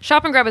Grub.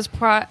 Shop and Grub is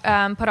put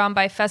on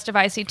by Festive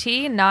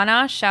ICT.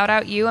 Nana, shout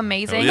out you,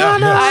 amazing. Oh,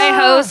 yeah. I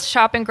host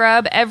Shop and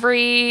Grub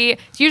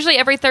it's usually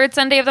every third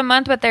Sunday of the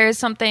month, but there's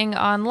something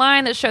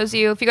online that shows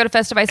you if you go to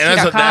And that's at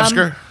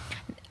festiveict.com.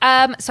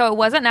 NASCAR? So it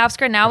was at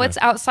NASCAR. Now it's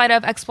outside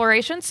of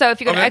Exploration. So if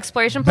you go to Okay.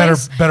 Exploration Better-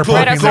 Place, better right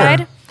parking outside.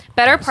 there.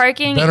 Better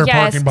parking, Better yes,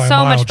 parking by a so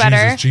mile. much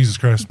better. Jesus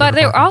Christ. But better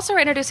they were parking. also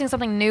introducing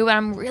something new, and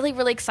I'm really,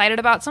 really excited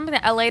about something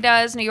that LA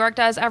does, New York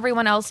does,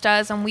 everyone else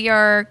does, and we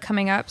are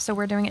coming up, so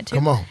we're doing it too.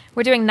 Come on.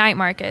 We're doing night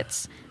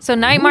markets. So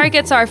night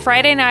markets are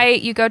Friday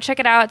night. You go check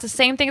it out. It's the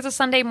same thing as a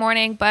Sunday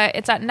morning, but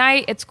it's at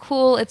night. It's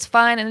cool. It's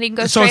fun, and then you can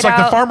go So straight it's like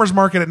out. the farmers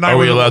market at night. Are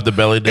we where- allowed to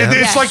belly down?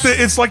 It's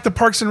Yes. like the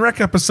Parks and Rec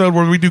episode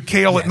where we do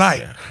kale at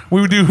night. We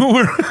would do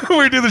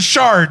we do the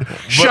shard.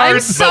 I'm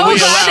Shard. so But we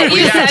glad allow- that we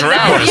you have said to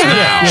that. hours now.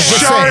 Yes.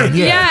 Just Shard. saying,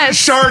 yeah. Yes.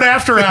 Shard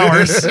after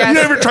hours. Yes.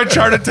 You ever tried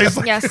chard? It tastes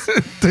like Yes.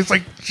 tastes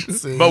like.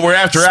 But we're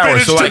after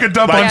hours, Spinach so took like, a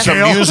dump like on some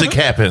kale. music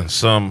happens.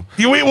 Some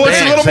Well,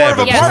 it's a bands little more of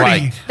a happen.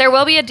 party. Like, There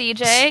will be a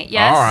DJ.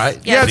 Yes. All right.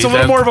 Yes. Yeah, it's a See,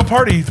 little that- more of a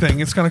party thing.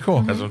 It's kind of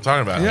cool. that's what I'm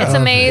talking about. Yeah. It's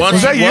amazing. Once,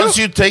 Was that you? once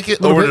you take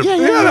it over to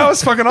Yeah, that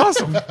was fucking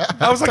awesome.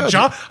 I was like,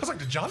 John. I was like,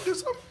 did John do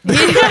something?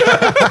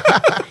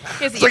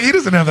 It's like he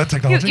doesn't have that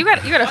technology, you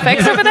got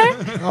effects over there?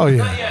 Oh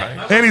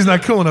yeah, and he's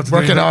not cool enough to do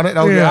working that. on it.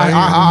 Oh yeah,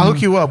 I'll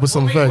hook you up with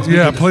some effects.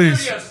 Yeah,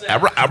 please.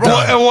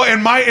 Well,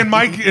 And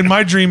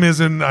my dream is,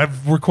 and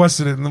I've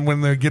requested it, and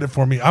when they get it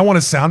for me, I want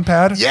a sound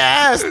pad.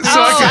 Yes.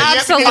 Oh,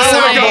 absolutely.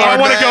 I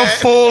want to go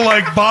full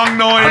like bong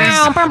noise.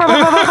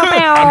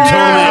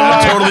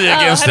 I'm totally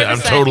against it. I'm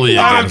 100%. totally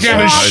I don't against give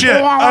it. a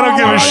shit. I don't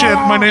give a shit.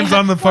 My name's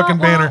on the fucking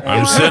banner.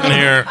 I'm sitting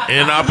here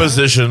in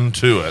opposition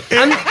to it.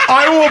 And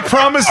I will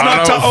promise I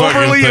not to don't fucking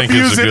overly think it's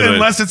abuse a it good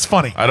unless it's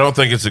funny. I don't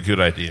think it's a good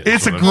idea.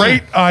 It's a That's what I'm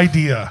great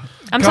idea.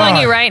 I'm telling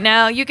God. you right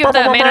now, you give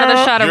that man another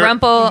shot of You're-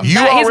 Rumple, You he's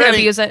going to already,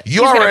 abuse it. You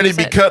He's gonna already abuse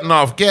be it. cutting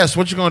off guests.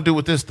 What you going to do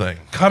with this thing?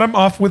 Cut him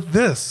off with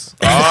this.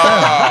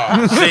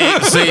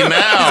 See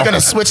now.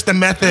 Gonna switch the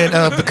method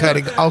of the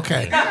cutting.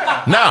 Okay.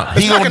 No,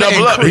 he not gonna gonna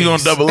double up. He gonna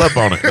increase. double up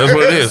on it. That's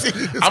what it is.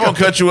 I'm gonna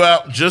cut you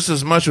out just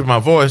as much with my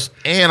voice,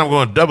 and I'm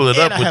gonna double it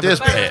up with this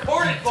pad.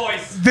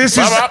 This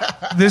is true.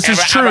 This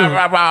is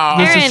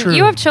Aaron, true.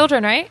 you have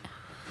children, right?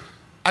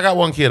 I got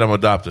one kid I'm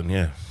adopting,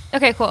 yeah.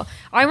 Okay, cool.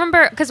 I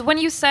remember because when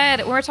we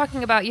were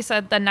talking about, you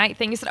said the night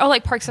thing. You said, "Oh,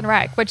 like Parks and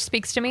Rec," which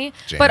speaks to me.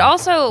 Jam. But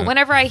also,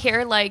 whenever I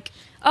hear like,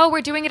 "Oh, we're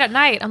doing it at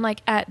night," I'm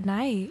like, "At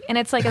night," and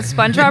it's like a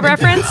SpongeBob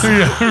reference,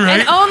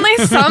 and only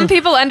some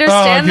people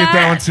understand I get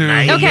that one too.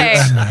 Okay,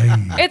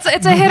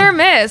 it's a hit or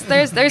miss.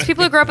 There's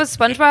people who grew up as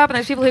SpongeBob, and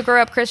there's people who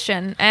grew up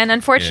Christian, and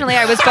unfortunately,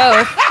 I was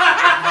both.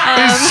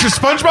 Is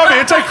SpongeBob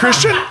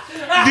anti-Christian?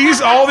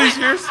 All these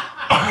years?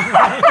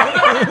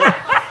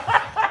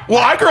 Well,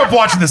 I grew up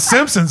watching The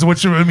Simpsons,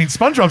 which, I mean,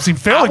 SpongeBob seemed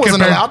fairly I wasn't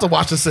compared. allowed to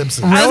watch The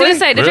Simpsons. I was going to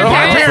say, did your My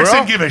parents? parents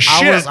didn't give a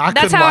shit.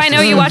 That's how I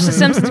know you watched The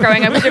Simpsons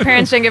growing up, because your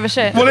parents didn't give a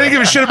shit. Well, they didn't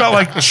give a shit about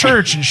like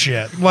church and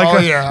shit. Like,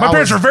 my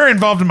parents were very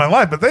involved in my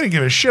life, but they didn't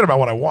give a shit about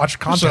what I watched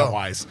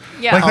content-wise.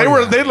 Yeah.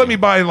 Like they'd let me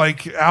buy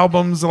like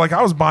albums. Like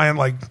I was buying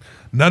like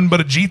None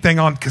But a G Thing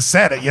on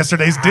cassette at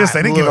Yesterday's Disc.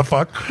 They didn't give a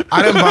fuck.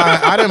 I didn't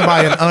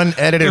buy an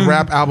unedited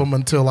rap album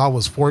until I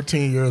was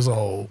 14 years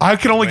old. I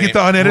could only get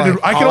the unedited.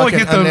 Like, I could only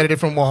get the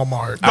unedited from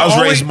Walmart. I was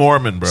raised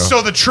Mormon, bro.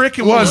 So the trick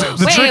was Wait,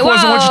 in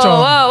Wichita.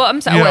 whoa,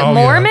 I'm sorry. Yeah, Wait,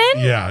 Mormon?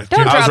 Yeah.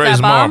 Don't I was drop that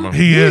raised bomb. Mormon.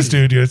 He is,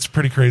 dude. It's a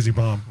pretty crazy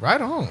bomb. Right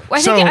on. Well,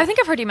 I think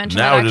I've heard you mention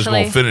Now that we're just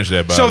actually. gonna finish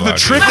that. So the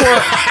trick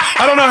was,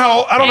 I don't know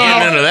how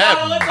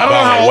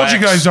old you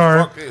guys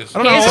are.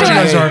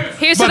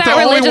 Here's to that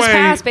religious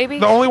past, baby.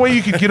 The only way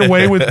you could get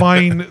away with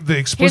buying the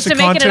explicit Here's to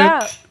making it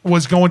content out.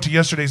 was going to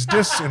Yesterday's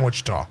Discs in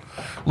Wichita.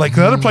 Like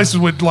the other places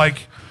would look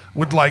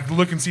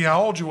and see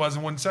how old you was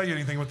and wouldn't tell you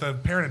anything with the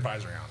parent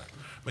advisory on it.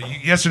 But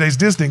Yesterday's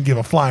Discs didn't give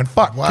a flying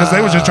fuck because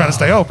they was just trying to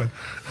stay open.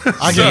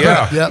 I get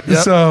that. Yep.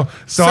 So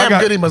Sam I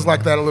got Goody was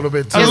like that a little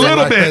bit too. a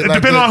little bit,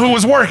 depending on who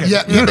was working.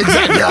 Yeah,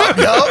 exactly.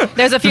 Yep.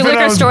 There's a few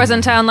liquor stores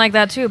in town like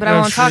that too, but I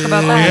won't talk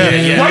about that.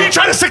 Why are you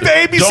trying to stick the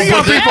ABC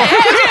on people?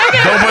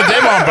 Don't put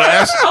them on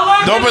blast.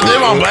 Don't put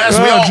them on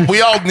blast.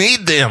 We all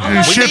need them. We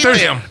need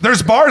them.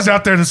 There's bars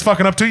out there that's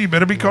fucking up too. You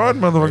better be caught,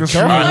 motherfuckers.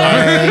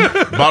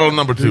 Bottle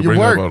number 2. Bring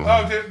that bottle.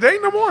 Oh, they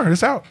ain't no more.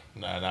 It's out.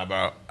 Nah,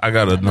 bro. I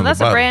got another Well, that's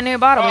bottle. a brand new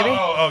bottle, baby.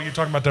 Oh, you're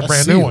talking about that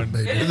brand new one.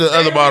 Baby. The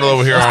other bottle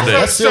over here on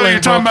deck. So you're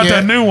talking about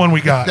that new one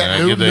we got.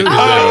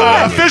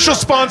 Official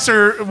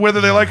sponsor,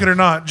 whether they like it or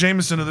not,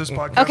 Jameson of this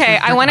podcast. Okay,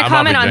 I want to I'm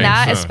comment Bobby on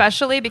that, James, son.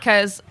 especially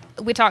because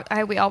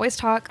we always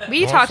talk. We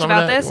Want talked some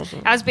about of that? this Want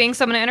some? as being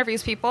someone who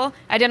interviews people.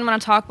 I didn't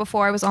want to talk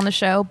before I was on the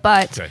show,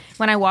 but Okay.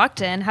 when I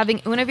walked in,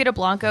 having Una Vida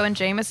Blanco and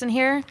Jameson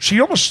here,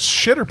 She almost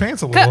shit her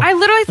pants a little. I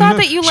literally thought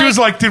that you She was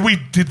like,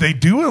 did they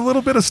do a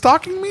little bit of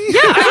stalking me? Yeah,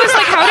 I was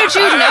like, how did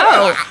you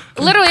know?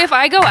 Literally, if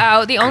I go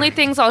out, the only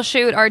things I'll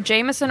shoot are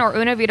Jameson or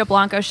Una Vida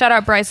Blanco. Shout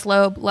out Bryce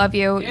Loeb. Love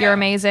you. You're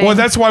amazing. Well,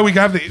 that's why we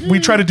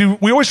always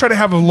try to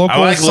have a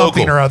local I like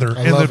something local. or other in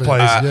the love it.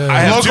 place. I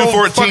have Local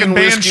 214 fucking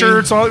band whiskey.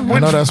 shirts. I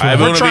know that's I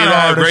have right. Una trying Vida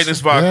our hardest. Greatness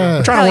Vodka. Yeah.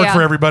 We're trying to Hell work yeah.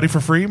 for everybody for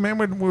free, man.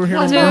 We're here.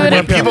 Dude. to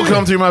When people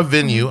come through my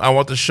venue, I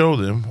want to show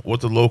them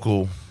what the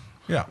local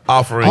Yeah.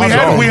 offerings We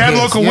had are.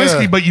 local Yeah.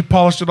 whiskey, but you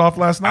polished it off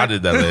last night. I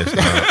did that last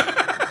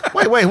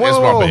night. Wait, It's my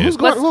whoa. bad. Who's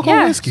got local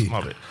Yeah. whiskey?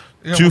 My bad.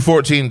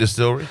 214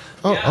 Distillery.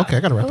 Oh, okay. I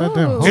gotta write that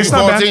down. It's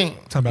not bad. 214.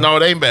 It's not bad. No,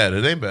 it ain't bad.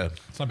 It ain't bad.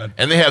 It's not bad.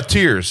 And they have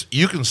tiers.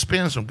 You can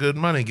spend some good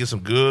money and get some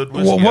good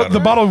whiskey. Well, out what of the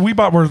it. bottle we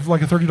bought was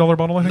like a $30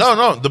 bottle, I think.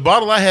 No. The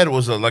bottle I had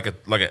was like an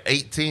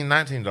 $18,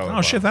 $19.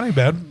 Oh shit, that ain't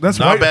bad. That's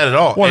Not way- bad at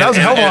all. Well, that was a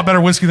And- hell of a lot and-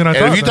 better whiskey than I And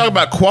thought. if you talk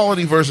about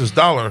quality versus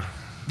dollar,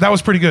 that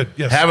was pretty good.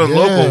 Yes. having Yeah.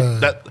 local,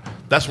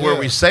 that's where Yeah.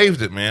 we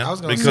saved it, man. I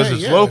was gonna because say,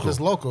 it's yeah, local. It's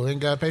local. Ain't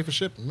gotta pay for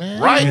shipping,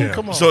 man. Right. Yeah.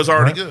 Come on. So it's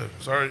already Right. good.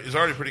 It's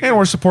already pretty good. And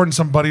we're supporting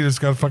somebody that's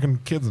got fucking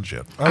kids and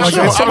shit. I like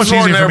sure. it. It's so I'm much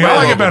supporting easier for me. I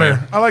like it everybody better.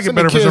 local, I like it Send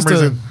better the for kids some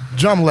reason. to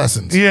drum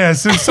lessons.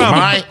 Yes, it's some.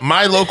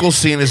 my local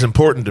scene is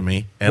important to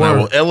me, and I Word.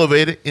 will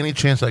elevate it any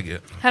chance I get. You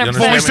 100%. understand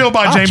Well, we me? still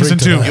buy I'll Jameson drink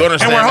to too, that. You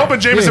understand and we're me? hoping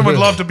Jameson would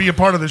Yeah. love to be a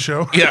part of the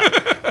show. Yeah,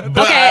 but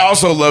Okay. I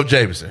also love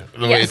Jameson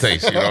the way it Yes.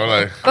 tastes. You know,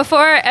 like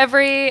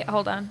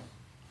hold on.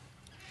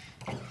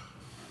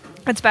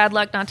 It's bad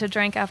luck not to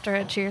drink after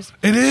it. Cheers.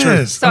 It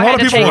is. So a I lot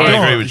had of to people take are it. I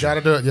agree doing. with You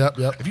gotta do it.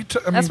 Yep. If you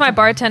That's my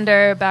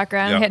bartender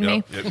background hitting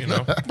me. You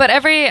know. But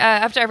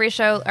after every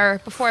show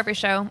or before every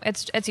show,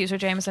 it's user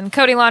Jameson.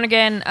 Cody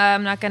Lonergan.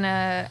 I'm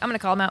gonna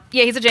call him out.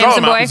 Yeah, he's a Call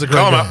Jameson him out. boy. He's a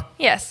Call him out.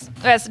 Yes.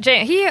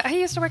 He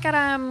used to work at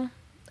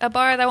a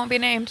bar that won't be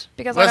named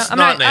because Let's I'm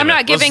not not name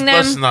it. giving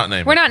Let's them. not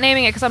name we're it. not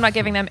naming it because I'm not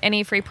giving them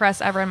any free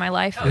press ever in my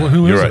life.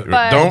 Who You're is right. it?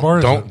 But- Don't. bar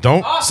is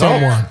it?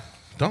 Someone.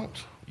 Don't.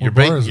 You're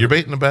bar is it? You're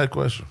baiting a bad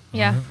question.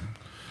 Yeah.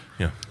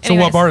 Yeah. So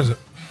what Anyways. bar is it?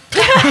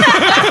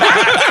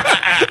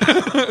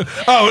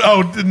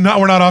 No,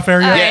 we're not off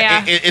air yet.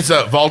 Yeah. It's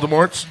a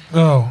Voldemort's.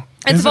 Oh,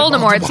 It's Is it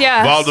Voldemort's,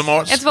 yeah.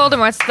 Voldemort's? It's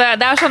Voldemort's.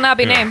 Thou shall not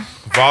be named.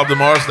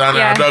 Voldemort's down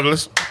there in Yeah.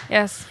 Douglas.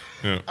 Yes.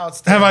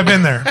 Have I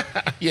been there?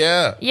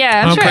 Yeah.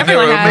 Yeah, I'm sure Okay.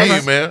 everyone With me,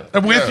 has. man.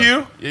 With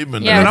you? You've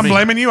been Yeah. there And with I'm me.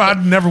 blaming you. I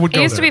never would It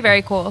go used to there. be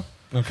very cool.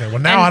 Okay, well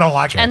now I don't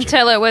like it.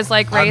 Until it was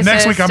like racist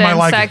next week I might and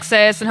like it.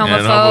 sexist and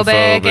And homophobic.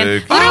 And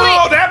homophobic. literally,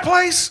 Oh, that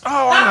place?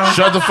 Oh, I know.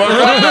 Shut the fuck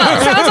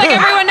up. sounds like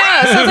everyone knows.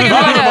 Sounds like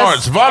everyone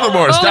knows.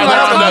 Voldemort's down there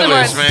on the Voldemort's.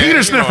 list, man. Peter You know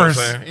what I'm Sniffers.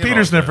 saying? You know what Peter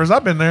I'm Sniffers.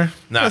 I've been there. saying?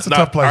 That's a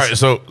tough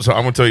place. All right, so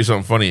I'm gonna tell you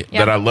something funny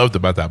Yeah. that I loved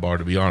about that bar.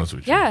 To be honest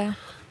with you, Yeah.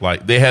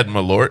 like they had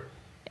Malort.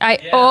 Okay.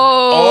 Okay.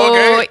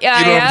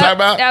 You know what I'm talking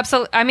about?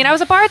 Absolutely. I mean, I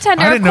was a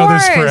bartender. I didn't of know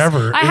this course.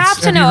 forever. I It's- have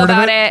to have you know heard of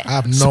about it? it. I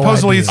have no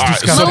Supposedly idea. it's All right,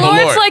 disgusting. so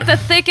Malort's Malort. like the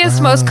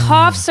thickest, most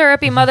cough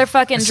syrupy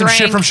motherfucking Some drink.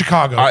 shit from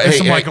Chicago. All right, It's hey,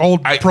 some hey, like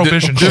old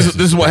prohibition This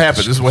shit. is what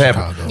happened. This is what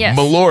happened. Yes.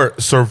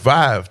 Malort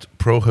survived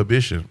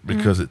prohibition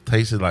because it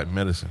tasted like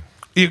medicine.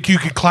 You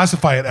could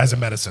classify it as a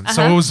medicine.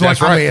 So Uh-huh. it was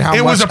That's like right. I mean, how it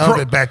much was a of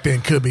it back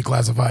then could be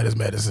classified as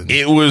medicine?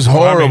 It was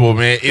horrible,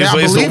 man. Yeah, I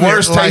It's the believe it.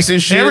 worst Like, tasting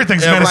shit.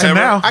 everything's ever, medicine ever.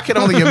 now. I can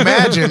only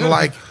imagine,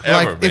 like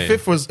Ever,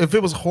 if man.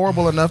 it was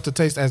horrible enough to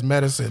taste as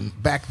medicine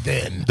back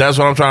then. That's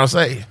what I'm trying to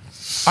say.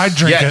 I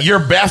drink Yeah, it. your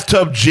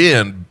bathtub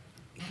gin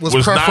was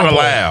not preferable.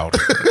 allowed,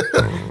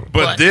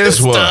 but this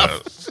was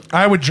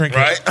I would drink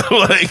right. it.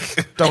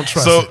 Like Don't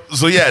trust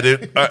So yeah,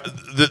 dude.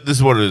 This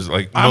is what it is.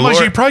 Like Unless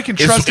Malort, you probably can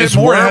trust it's it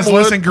more. It has less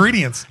wormwood.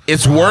 ingredients.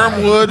 It's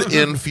wormwood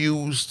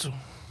infused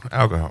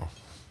alcohol.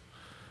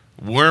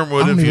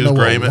 Wormwood I don't even infused know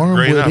grain. what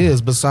wormwood grain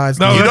is besides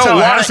No, You that's don't how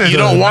want acid- it. You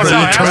don't want it in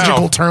that's your how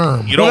liturgical mouth.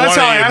 term. You don't Well, that's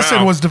want how it in your acid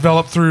mouth. was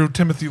developed through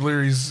Timothy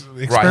Leary's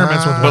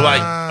experiments with But wormwood.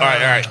 like, all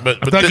right.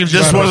 But that gives you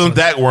this bad wasn't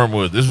taste. that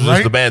wormwood. This was Right?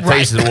 just the bad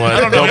tasting one.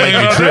 don't know Don't make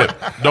anything you about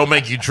trip. Don't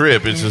make you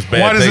trip. It's just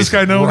bad. Why does this guy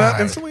tasting. know that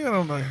Right. instantly? I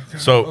don't know.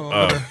 So,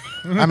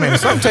 I mean,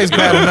 if something tastes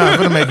bad enough,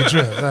 it'll make a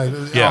trip. Like,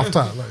 Yeah. off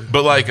top. Like,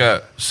 but like,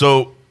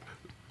 so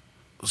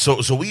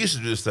we used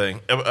to do this thing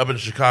up in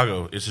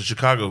Chicago. It's a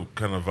Chicago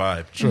kind of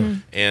vibe. Sure.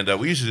 And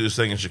we used to do this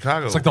thing in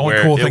Chicago. It's like the only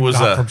where cool it thing was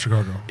not from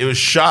Chicago. It was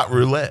shot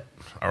roulette.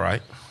 All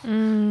right.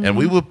 And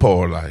we would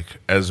pour like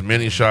as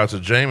many shots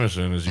of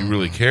Jameson as you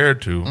really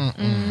cared to,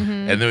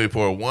 and then we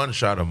pour one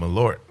shot of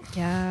Malort,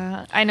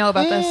 Yeah, I know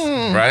about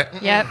this. right?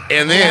 Yep.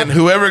 And then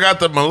whoever got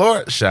the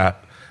Malort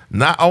shot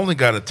not only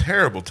got a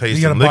terrible gotta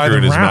tasting buy liquor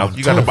in the his round, mouth,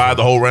 you got to buy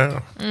the whole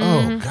round.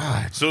 oh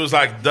God, So it was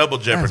like double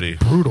jeopardy.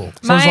 brutal.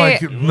 Sounds My-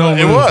 like no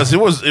It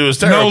lube. was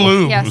terrible. No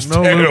lube. Yes. It was No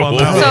lube terrible. on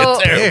that. So-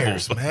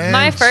 Terrible. Man,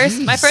 My first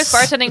jeez.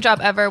 bartending job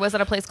ever was at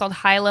a place called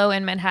Hilo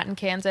in Manhattan,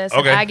 Kansas,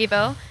 Okay. in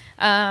Aggieville.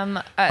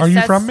 Are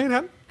you from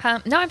Manhattan?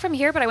 No, I'm from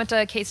here, but I went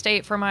to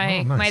K-State for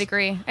my nice. my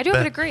degree. I do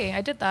have a Bet. degree. I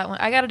did that one.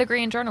 I got a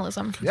degree in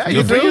journalism. Yeah, Good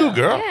you for do. you,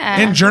 girl.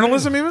 Yeah. In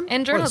journalism, even?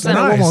 In Say journalism. that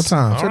one more Nice.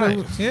 time. All Say that-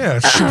 right.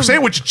 Yeah. Say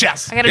it with your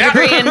chest. I got a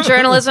degree in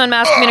journalism and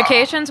mass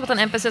communications with an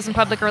emphasis in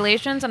public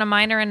relations and a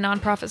minor in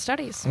nonprofit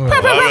studies.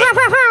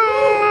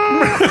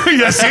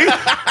 Yeah, see?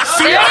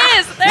 There it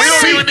is. There We it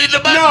don't is. even need the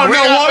button. No, We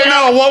no, got what,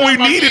 that. no. What we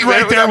Marquee, needed man.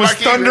 right We there got was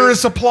Marquee,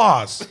 thunderous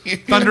applause.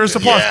 Thunderous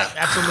applause. Yeah.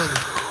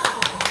 Absolutely.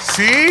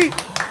 See?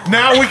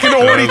 Now we can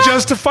already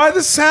justify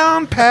the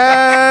sound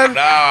pad.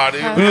 Nah,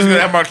 dude. We're just going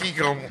to have Marquee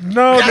come.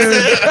 No, dude.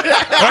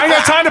 I ain't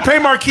got time to pay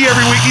Marquis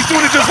every week. He's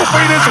doing it just for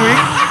free this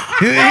week.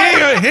 He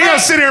ain't gonna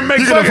sit here and make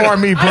You can fucking- afford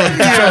me, bro.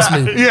 Trust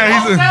me.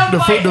 Yeah, he's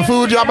The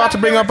food y'all about to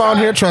bring up on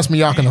here, trust me,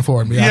 y'all can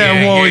afford me. if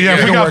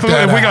we got food,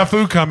 that if we out. got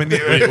food coming.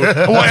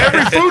 Well,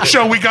 every food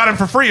show we got him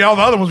for free. All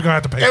the other ones we're gonna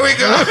have to pay. There we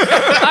go.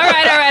 All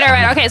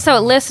right. Okay, so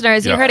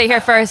listeners, you Yeah. heard it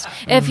here first.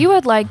 If you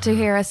would like to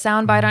hear a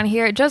soundbite on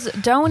here,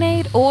 just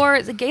donate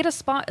or get a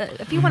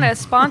if you want to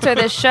sponsor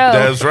this show,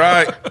 That's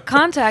right.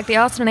 contact the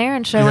Austin and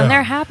Aaron Show, Yeah. and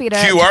they're happy to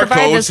QR provide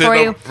code this for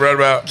sitting you. up right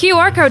about.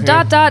 QR code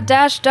dot dot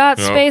dash dot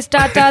Yeah. space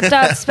dot dot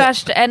dot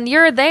spash, and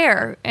you're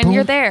there, and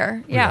you're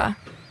there. Yeah.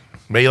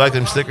 May you like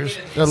them stickers?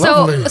 They're So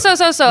lovely. I This logo is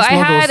had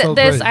so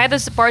this great. I had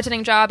this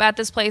bartending job at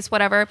this place,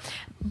 whatever.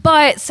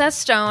 But Seth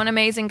Stone,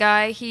 amazing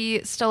guy,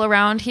 he's still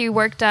around. He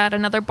worked at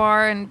another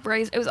bar and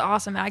it was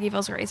awesome.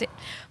 Aggieville's crazy.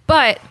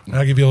 But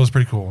Aggieville is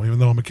pretty cool, even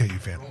though I'm a KU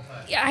fan.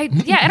 I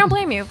don't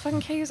blame you.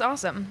 Fucking KU's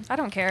awesome. I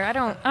don't care.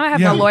 I have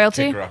Yeah. no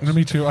loyalty. Kick rocks.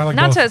 Me too. I like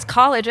Not both. to his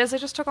colleges. They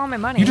just took all my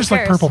money. You Who just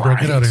like cares? purple, bro.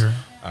 Get out of here.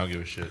 I don't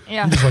give a shit.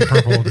 Yeah. You just like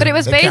purple. dude. But it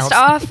was That based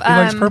counts. off. He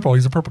likes purple.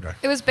 He's a purple guy.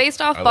 It was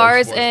based off I love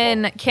bars sports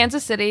in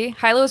Kansas City.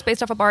 Hilo was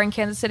based off a bar in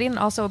Kansas City and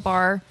also a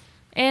bar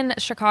in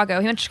Chicago.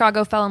 He went to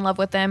Chicago, fell in love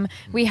with them.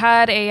 We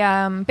had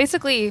a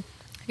basically.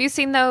 Have you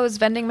seen those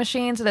vending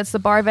machines? That's the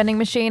bar vending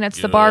machine.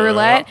 It's the bar Yeah.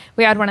 roulette.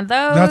 We had one of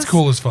those. That's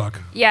cool as fuck.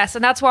 Yes,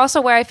 and that's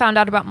also where I found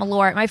out about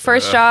Malort. My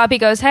first job, he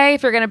goes, "Hey,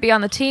 if you're going to be on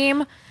the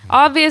team."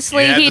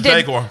 Obviously, You had he to did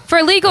take one.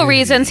 for legal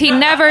reasons. He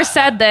never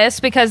said this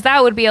because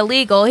that would be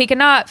illegal. He could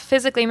not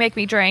physically make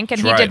me drink, and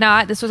he Right. did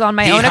not. This was on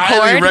my He own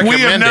highly accord. We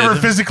have recommended. never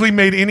physically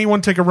made anyone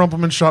take a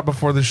Rumpelman shot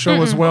before this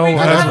show as well.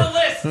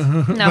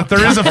 No, But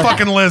there is a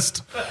fucking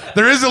list.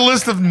 There is a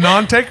list of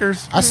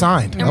non-takers. I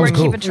signed. and That we're was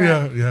cool. keeping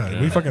track.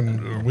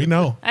 Yeah. We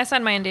know. I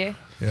signed my NDA.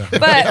 Yeah.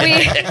 But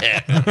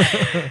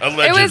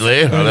Allegedly.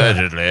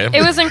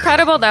 it was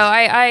incredible though.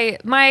 I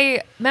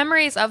my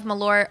memories of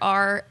Malort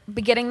are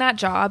getting that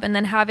job and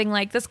then having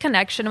like this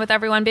connection with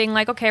everyone, being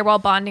like, okay, we're all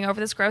bonding over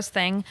this gross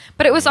thing.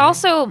 But it was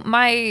also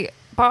my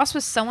boss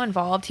was so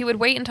involved. He would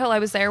wait until I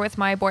was there with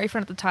my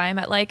boyfriend at the time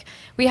at like,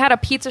 we had a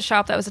pizza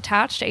shop that was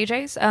attached to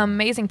AJ's,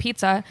 amazing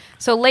pizza.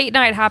 So late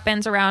night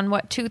happens around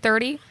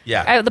 2:30.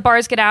 Yeah. The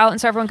bars get out and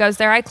so everyone goes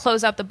there. I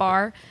close up the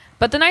bar.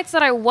 But the nights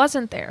that I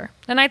wasn't there,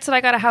 the nights that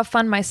I got to have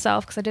fun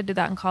myself, because I did do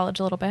that in college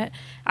a little bit,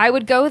 I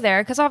would go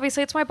there because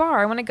obviously it's my bar.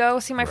 I want to go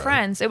see my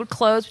friends. It would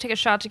close, we'd take a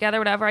shot together,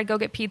 whatever. I'd go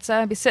get pizza.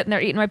 I'd be sitting there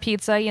eating my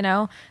pizza, you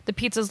know. The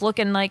pizza's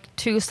looking like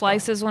 2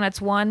 slices when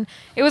it's 1.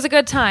 It was a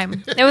good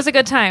time. It was a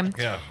good time.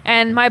 Yeah.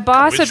 And my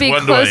boss would be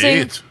one do I closing.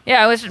 eat?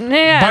 Yeah, it was.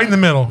 Yeah. Bite in the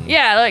middle.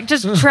 Yeah, like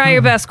just try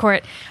your best,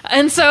 Court.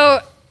 And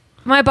so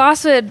my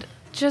boss would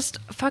just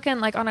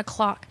fucking like on a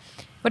clock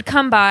would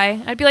come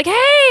by. I'd be like,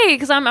 hey,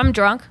 because I'm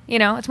drunk. You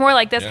know, it's more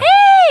like this. Hey,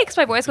 because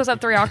my voice goes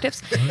up 3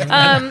 octaves.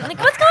 Like,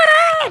 what's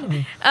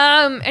going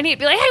on? And he'd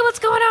be like, hey, what's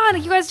going on? Are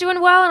you guys doing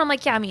well? And I'm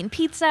like, yeah, I'm eating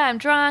pizza. I'm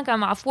drunk.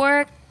 I'm off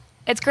work.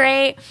 It's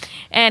great.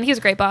 And he was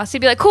a great boss.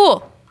 He'd be like,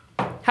 cool.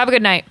 Have a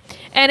good night.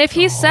 And if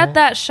he set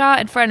that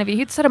shot in front of you,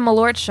 he'd set a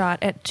Malort shot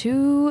at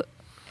 1:59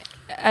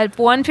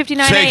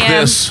 Take a.m.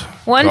 this.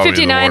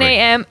 1:59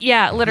 a.m.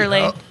 Yeah,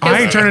 literally.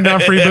 I ain't turning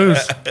down free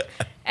booze.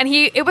 And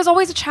it was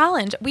always a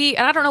challenge. And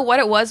I don't know what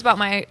it was about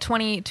my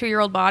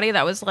 22-year-old body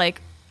that was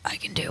like, I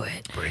can do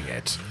it. Bring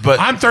it. But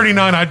I'm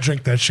 39. I'd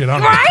drink that shit. I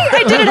don't know. Right?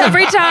 I did it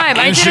every time.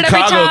 in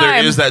Chicago,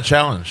 there is that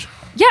challenge.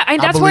 Yeah,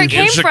 and that's where it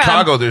came In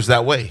Chicago, from. there's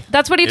that way.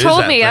 That's what he It is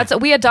told that me. thing.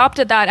 We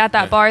adopted that at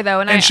that bar,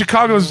 though. And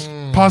Chicago's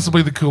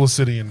possibly the coolest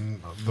city in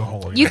the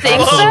whole. You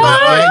think so?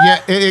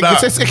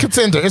 It's a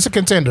contender. It's a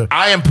contender.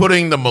 I am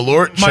putting the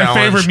Malort My challenge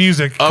favorite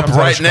music up comes out of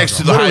right next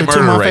to the Chicago. high Literally, 2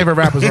 of murder my rate. favorite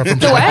rappers are from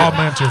The what? Oh,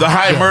 man, too. The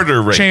high murder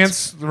rate.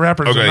 Chance, the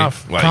rapper's Okay,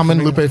 enough. like-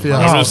 Common, Lupe I was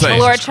Fiasco. gonna say,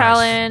 Lord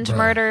Challenge,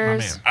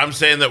 murders. I'm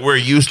saying that we're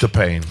used to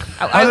pain.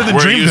 Other than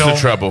We're used to Dreamville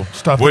trouble.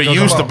 stuff that We're goes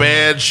used to on.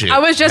 bad shit. I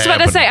was just about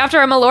to happening. say,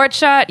 after a Malort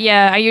shot,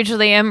 I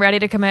usually am ready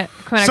to commit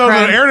a So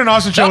crime. the Aaron and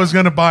Austin show Yep. is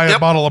going to buy a Yep.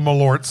 bottle of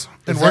Malorts,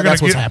 and we're going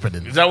That's to what's get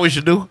happening. Is that what we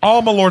should do?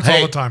 all Malorts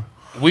Hey, all the time.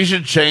 We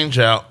should change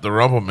out the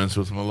Rumplemans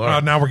with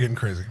Malort. Now we're getting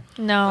crazy.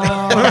 No.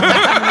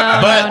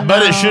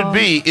 but it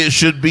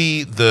should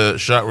be the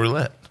shot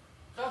roulette.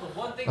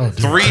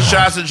 3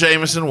 shots of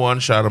Jameson, 1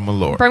 shot of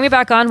Malort. Bring me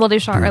back on. We'll do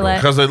shot roulette.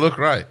 Because they look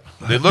right.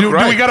 They look Do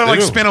right. we got to They like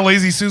do. spin a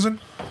lazy Susan?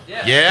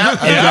 Yeah. You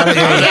gotta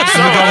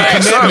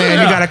commit, man.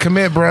 You gotta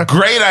commit, bro.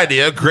 Great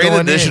idea. Great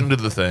Going addition in. to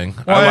the thing.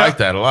 I like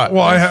that a lot.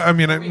 Well, I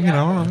mean, you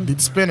know, Need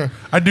the spinner.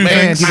 I do Man,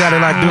 things. you gotta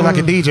like do it like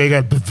a DJ. You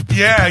gotta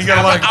Yeah, you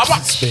got to like,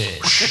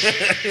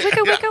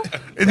 Wicko, wicko.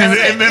 and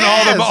then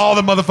all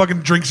the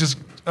motherfucking drinks just.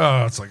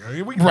 It's like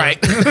we right.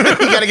 You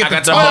gotta get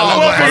got the the We'll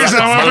ball. figure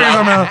something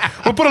out.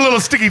 We'll put a little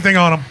sticky thing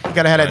on them. You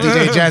gotta have that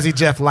DJ Jazzy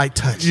Jeff light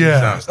touch.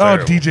 Yeah. Sounds Oh,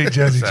 terrible. DJ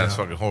Jazzy Sounds Jeff.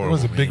 fucking horrible, He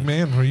was a big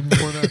man. man even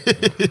before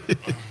that.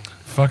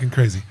 Fucking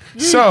crazy.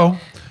 So,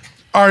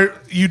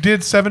 you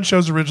did 7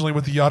 shows originally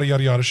with the Yadda Yadda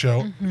Yadda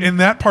show, and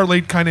that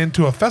parlayed kind of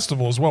into a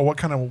festival as well. What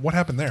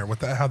happened there?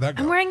 How'd that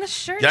go? I'm wearing the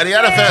shirt. Yada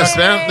Yada Fest,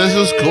 man. This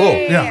was cool.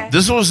 Yeah.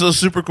 This was a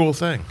super cool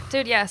thing.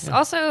 Dude, yes.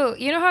 Also,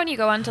 you know how when you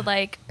go onto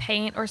like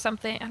paint or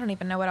something, I don't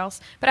even know what else,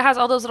 but it has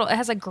all those it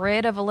has a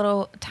grid of a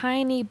little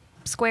tiny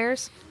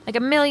squares, like a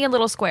million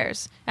little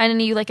squares, and then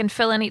you like can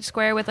fill in each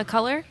square with a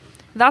color.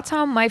 That's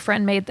how my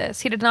friend made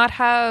this. He did not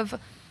have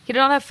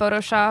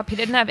Photoshop. He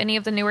didn't have any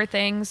of the newer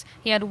things.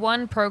 He had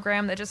one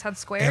program that just had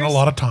squares. And a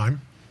lot of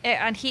time.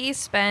 And he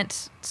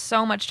spent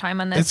so much time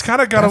on this. It's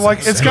kind of got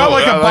it's got Cool.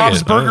 like I a like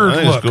Bob's it. Burger I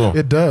think it's look. cool.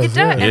 It does. It does,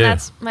 Yeah. and Yeah.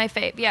 that's my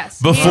fave.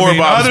 Yes. Before I mean,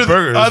 Bob's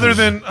Burgers. other was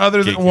than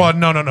geeky. well,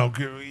 no,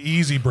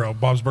 easy, bro.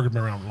 Bob's Burger's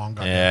been around a long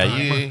time. Yeah,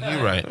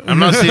 you're right. I'm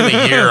not seeing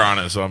a year on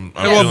it, so I'm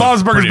Well, feeling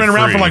Bob's Burger's pretty been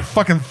around for free. like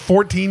fucking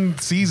 14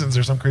 seasons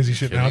or some crazy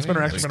shit now. It's been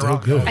actually been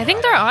around. good. I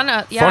think they're on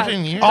a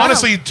 14 years.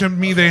 Honestly, to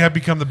me, they have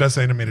become the best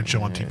animated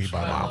show on TV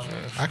by a mile.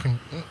 I can.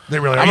 They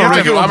really are. I'm You a have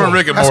Rick, to- I'm a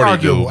Rick and That's Morty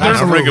arguable. dude. I'm a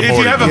Rick Absolutely. and If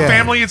Morty you have a dude.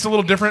 family, it's a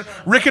little different.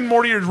 Rick and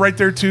Morty is right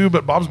there too,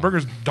 but Bob's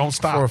Burgers don't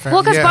stop. For a family.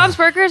 Well, because Yeah. Bob's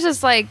Burgers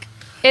is like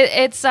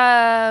it's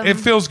It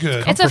feels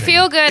good. it's a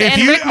feel good, If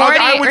and you- Rick Morty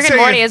I would Rick say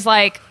and Morty if- is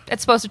like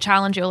it's supposed to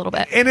challenge you a little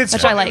bit, And it's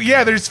which fun. I like.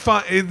 Yeah, there's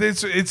fun.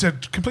 It's a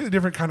completely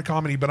different kind of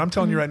comedy. But I'm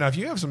telling you right now, if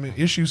you have some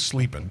issues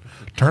sleeping,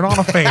 turn on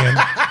a fan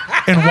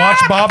and watch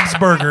Bob's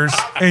Burgers,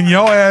 and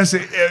your ass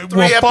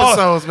will fall.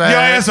 episodes, man. Your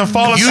ass will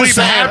fall You asleep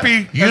saying,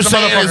 happy. you as a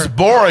saying it's motherfucker.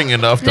 boring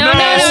enough to No,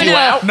 pass you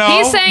out? No,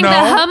 He's saying no, the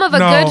hum of a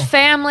no. good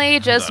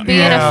family, just being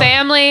Yeah. a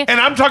family. And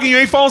I'm talking, you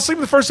ain't falling asleep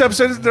in the first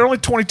episode. They're only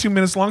 22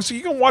 minutes long, so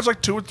you can watch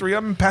like 2 or 3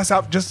 of them and pass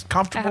out just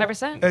comfortable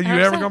 100%, as you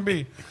ever 100%. gonna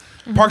be.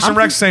 Parks and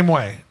Rec, same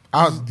way.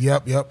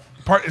 Yep.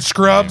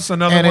 Scrubs,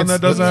 another And one it's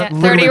that does that. Yeah.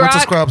 literally 30 went to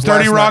Rock. Scrubs.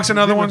 30 last Rock's night.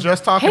 another We were one.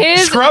 Just talking.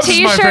 His Scrubs is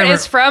my T-shirt favorite.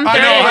 is from I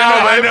 30 know.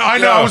 Rock. I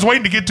know. I was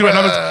waiting to get to it.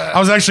 I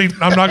was actually.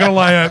 I'm not gonna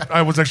lie.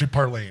 I was actually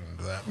parlaying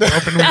into that. We're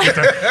hoping we get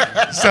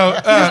there. So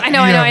I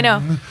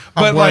know.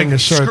 But I'm wearing like a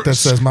shirt that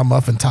says "My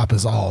muffin top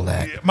is all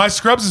that." my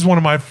Scrubs is one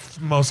of my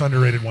most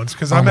underrated ones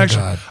because I'm my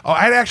actually. God.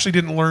 I actually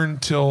didn't learn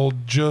till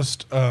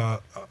just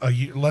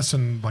less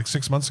than like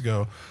 6 months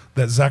ago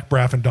that Zach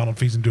Braff and Donald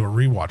Faison do a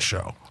rewatch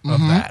show of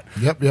that.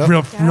 Yep.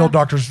 Real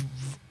doctors.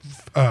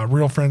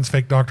 Real Friends,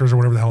 Fake Doctors, or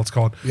whatever the hell it's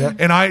called. Yeah.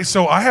 And I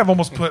have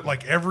almost put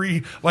like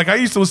I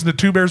used to listen to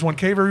Two Bears, One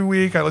Cave every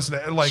week. I listen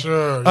to like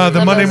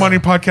the Monday Morning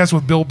podcast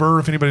with Bill Burr.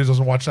 If anybody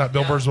doesn't watch that,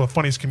 Bill Burr's the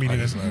funniest comedian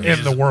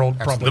in the world,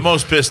 probably. The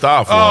most pissed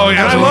off. Oh, one.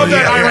 yeah. I love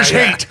that Irish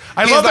hate.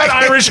 I love that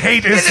Irish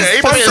hate. It's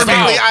fun for me.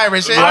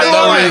 Irish.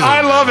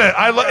 I love it.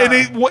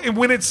 And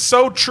when it's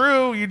so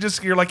true,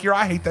 you're like,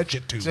 I hate that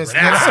shit too. Just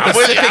Right?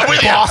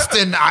 specific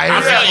Boston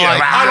Irish.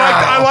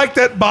 I like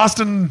that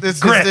Boston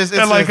grit.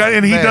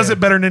 And he does it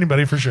better than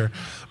anybody for sure.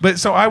 But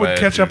so I would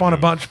catch up on a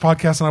bunch of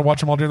podcasts and I watch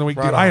them all during the week.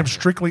 Dude, I am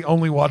strictly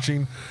only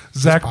watching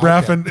Zach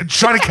Braff and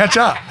trying to catch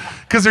up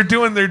because they're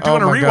doing a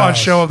rewatch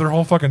show of their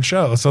whole fucking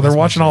show. So they're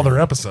watching all their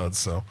episodes.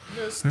 So.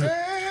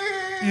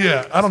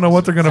 Yeah, I don't know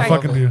what they're gonna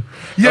fucking do.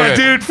 Yeah,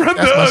 dude, from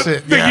the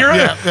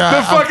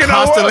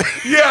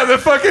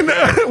fucking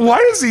why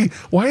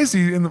is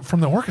he from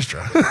the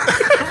orchestra?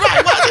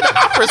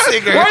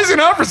 Why is he an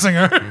opera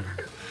singer?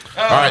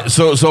 All right,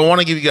 so I want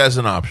to give you guys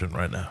an option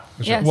right now.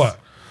 Yes. What?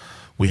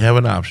 We have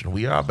an option.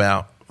 We are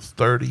about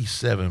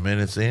 37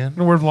 minutes in.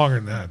 No, we're longer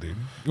than that, dude.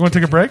 You want to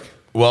take a break?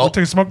 Well, We'll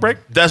take a smoke break.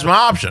 That's my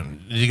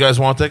option. You guys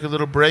want to take a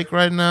little break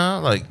right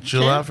now? Like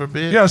chill out for a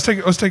bit? Yeah, let's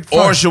take 5.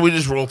 Or should we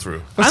just roll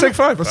through? Let's take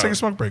 5. Let's take a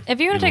smoke break. If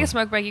you want to take a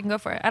smoke break, you can go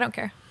for it. I don't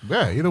care.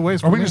 Yeah, either way.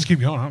 Or we can just keep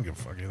going. I don't give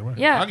a fuck either way.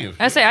 Yeah,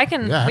 I say I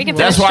can. Yeah, we can.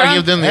 That's finish why I strong.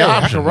 give them the Hey, I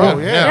option. can roll,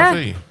 bro. yeah.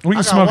 see. We can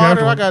I smoke got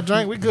water. after. I got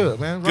drink. We good,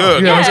 man.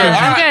 Good. Yeah, Let's go. I'm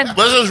All right, good.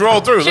 let's just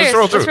roll through. Cheers. Let's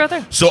roll Let's through. roll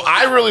through. So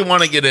I really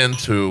want to get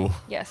into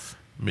Yes,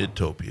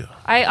 Midtopia.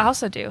 I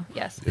also do.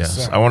 Yes.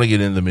 Yes, I want to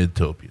get into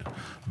Midtopia.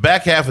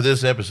 Back half of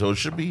this episode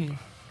should be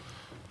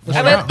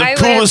I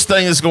coolest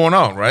thing that's going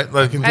on, right?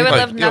 Like, I would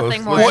love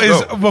nothing more.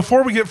 Well,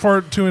 before we get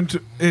far too into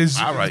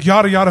All right.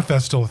 Yadda Yadda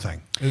Fest still a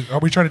thing? Are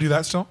we trying to do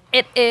that still?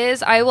 It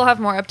is. I will have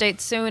more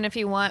updates soon. If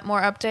you want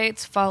more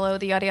updates, follow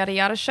the Yadda Yadda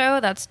Yadda Show.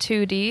 That's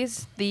 2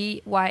 Ds.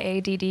 The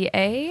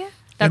YADDA.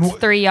 That's And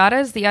 3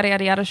 Yaddas. The Yadda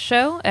Yadda Yadda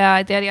Show. The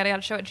Yadda Yadda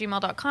Yadda Show at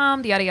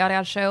gmail.com. The Yadda Yadda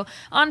Yadda Show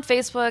on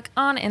Facebook,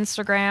 on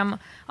Instagram,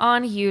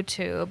 on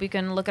YouTube. You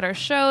can look at our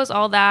shows,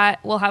 all that.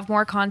 We'll have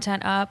more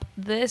content up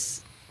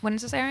when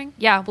is this airing?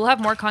 Yeah, we'll have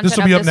more content This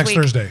will be up this next week.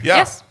 Thursday. Yeah.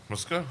 Yes.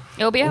 Let's go.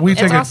 It'll be up. We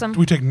It's take awesome.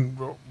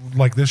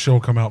 like this show will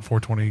come out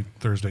 4/20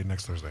 Thursday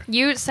next Thursday.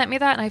 You sent me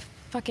that and I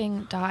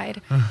fucking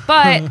died.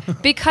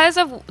 But because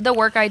of the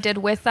work I did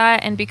with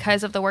that and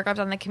because of the work I've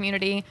done in the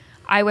community,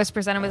 I was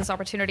presented with this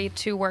opportunity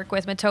to work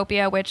with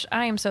Midtopia, which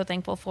I am so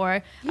thankful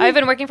for. I've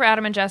been working for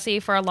Adam and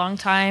Jesse for a long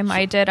time.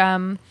 I did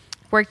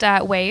worked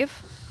at Wave,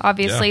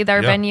 obviously, Yeah,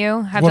 their yeah.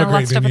 venue. Have What a done a lot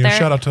great of stuff venue! with there.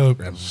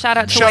 Shout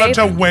out to Shout out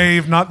to Wave.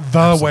 Wave, not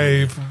the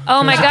Wave.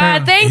 Oh my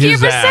God! Thank you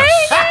His for ass.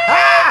 saying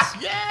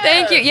that.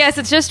 Thank you. Yes,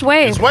 it's just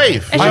Wave. It's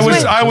Wave. It's just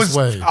Wave. I was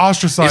Wave.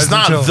 ostracized. It's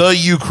not until, the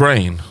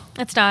Ukraine.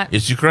 It's not.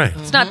 It's Ukraine.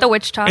 It's not the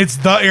Wichita. It's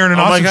the Aaron and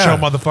Oh my Austin show,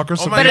 God. motherfuckers.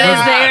 Oh my but it is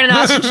God. the Aaron and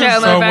Austin show,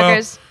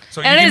 motherfuckers.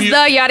 so and you it is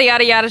can the Yadda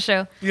Yadda Yadda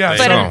Show. Yeah,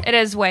 but so- it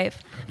is Wave.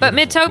 But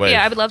Midtopia, Wave.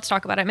 I would love to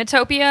talk about it.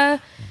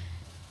 Midtopia,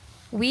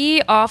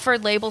 we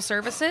offered label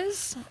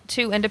services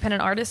to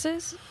independent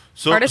artists.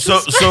 So Artists?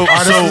 nailed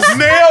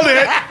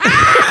it.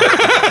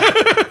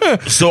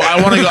 So I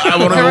want to go. I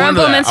want to The go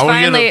into that.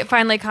 Rumpleman's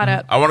finally caught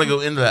up. I want to go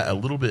into that a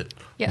little bit.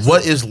 Yes.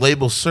 What is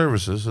label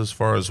services as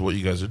far as what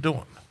you guys are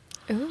doing?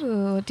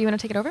 Ooh, do you want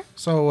to take it over?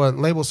 So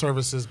label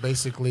services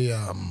basically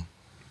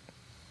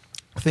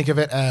think of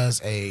it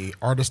as a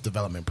artist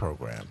development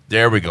program,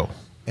 There we go.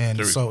 and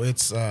There we so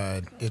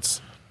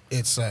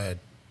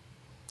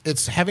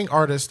it's having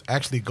artists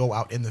actually go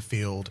out in the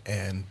field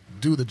and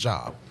do the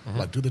job,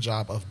 like do the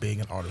job of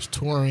being an artist,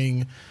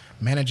 touring,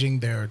 managing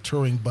their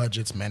touring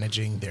budgets,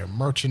 managing their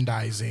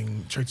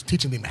merchandising,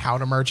 teaching them how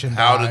to merchandise,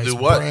 How to do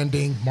what?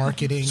 branding,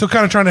 marketing. So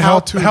kind of trying to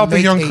how help the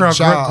make young a crowd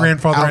job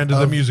grandfather out into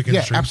the of- music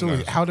industry. Yeah,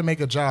 absolutely. How to make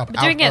a job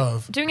But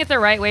doing it the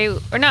right way,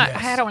 or not?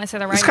 Yes. I don't want to say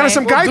the right It's way. kind of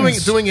some Well,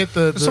 guidance. doing it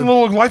the some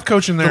little life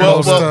coaching there. Well, a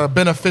little bit. most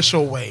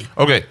beneficial way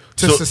Okay.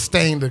 to So,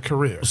 sustain the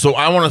career. so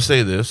I want to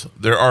say this: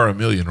 there are a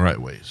million right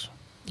ways.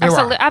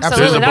 Absolutely, There are.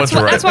 absolutely. There's a That's,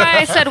 bunch of that's why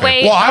I said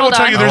wait. Well, I will hold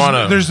tell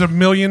on. you, there's a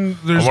million.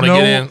 There's wanna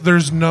get in.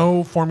 there's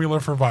no formula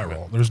for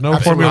viral. There's no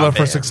Absolutely. formula for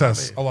Yeah,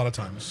 success. A lot of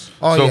times,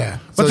 Oh So- yeah,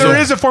 but So, there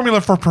is a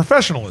formula for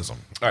professionalism.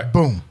 All right.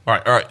 boom. All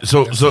right.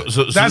 So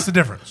That's the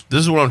difference.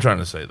 This is what I'm trying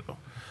to say though,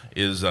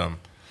 is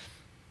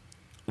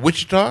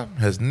Wichita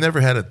has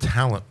never had a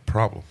talent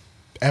problem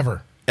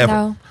Ever. ever.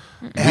 No.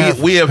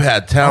 We have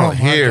had talent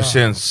Oh, my here God.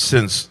 since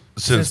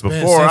Since been,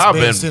 before since I've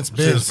been, been since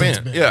been, since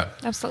been. Yeah,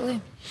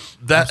 Absolutely.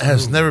 that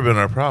has never been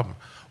our problem.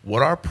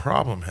 What our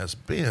problem has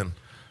been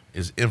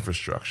is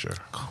infrastructure.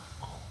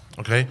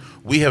 Okay,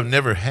 we have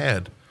never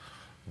had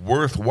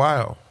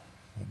worthwhile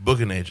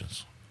booking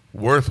agents,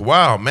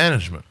 worthwhile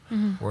management.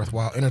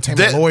 Worthwhile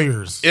entertainment That-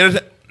 lawyers.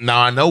 Now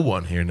I know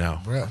one here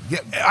now. Yeah. Yeah.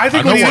 I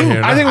think I know we one need.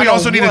 here. I think I we know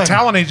also need a one.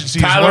 talent agency.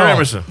 as Tyler well.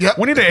 Emerson. Yep.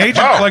 We need an agent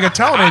like a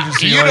talent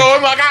agency. You like, know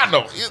him like I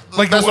know.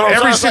 like That's what I'm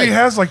every trying to city say.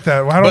 has like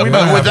that. How do we But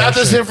not have without that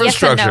this shit?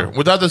 infrastructure, no.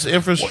 without this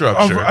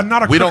infrastructure,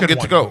 Not a we don't crooked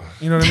get to one. go.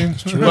 You know what I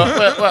mean?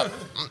 well,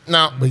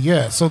 now But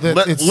yeah, so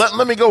that it's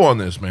let me go on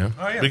this, man,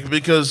 Oh, yeah.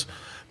 because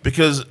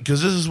because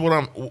this is what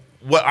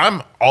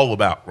I'm all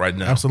about right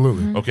now.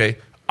 Absolutely. Okay,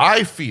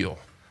 I feel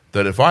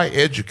that if I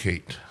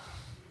educate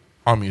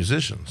our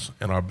musicians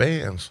and our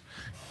bands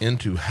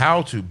into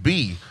how to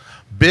be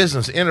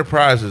business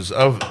enterprises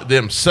of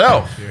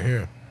themselves,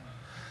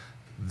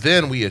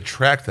 then we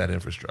attract that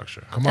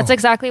infrastructure. Come on. That's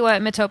exactly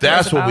what Metopia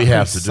That's is about. what we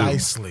have to do.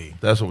 Precisely.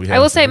 That's what we have. I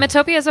will to say do.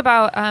 Metopia is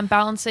about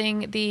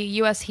balancing the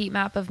U.S. heat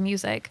map of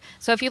music.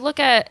 So if you look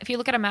at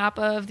a map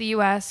of the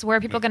U.S., where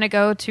are people going to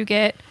go to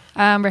get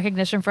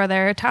recognition for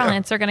their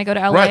talents? They're going to go to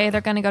L.A. Right.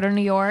 They're going to go to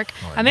New York,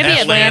 maybe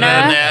Atlanta,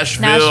 Atlanta,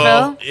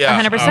 Nashville.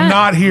 Yeah. 100%.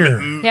 Not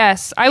here.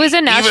 Yes, I was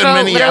in Even Nashville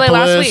literally last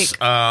Minneapolis, week.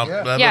 blah,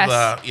 blah, Yes.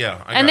 blah.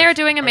 Yeah, And they're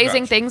doing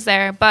amazing things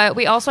there, but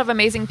we also have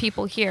amazing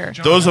people here.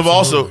 Those have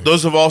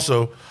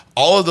also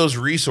all of those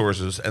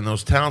resources and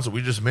those towns that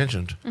we just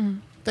mentioned.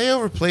 They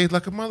overplayed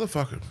like a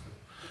motherfucker.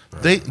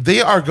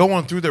 They are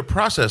going through their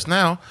process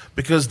now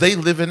because they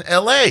live in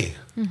L.A.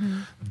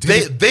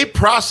 They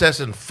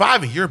processing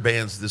 5 of your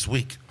bands this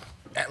week,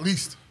 at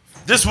least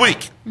this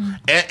week,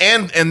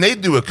 and they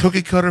do a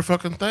cookie cutter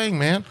fucking thing,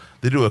 man.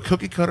 They do a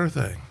cookie cutter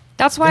thing.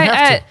 That's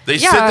why They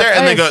sit there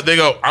and they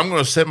go. I'm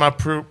going to set my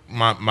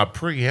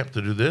preamp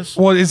to do this.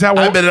 Well, is that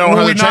what I bet I don't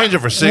have to change it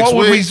for 6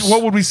 weeks.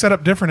 What would we set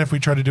up different if we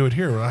tried to do it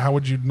here? How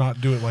would you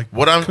not do it like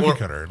cookie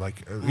cutter?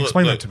 Like,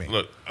 explain that to me.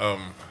 Look, all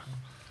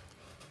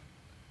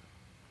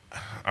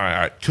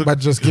right. But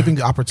just giving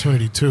the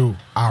opportunity to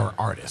our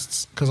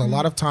artists, because a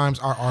lot of times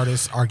our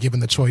artists are given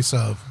the choice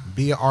of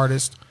be an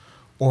artist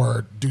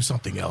or do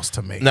something else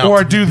to make No.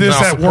 Or do this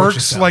No. that works.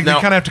 yourself. Like, you Now,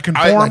 kind of have to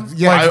I- conform.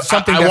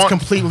 something I that's want-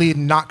 completely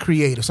not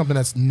creative, something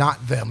that's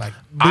not them. Like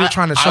we're I-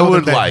 trying to I show them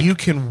would that like- you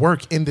can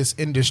work in this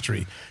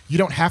industry. You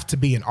don't have to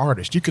be an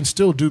artist. You can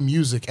still do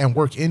music and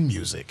work in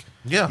music.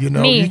 Yeah. You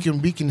know, Me.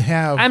 we can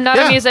have. I'm not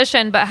Yeah. a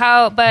musician, but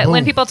when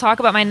Boom. people talk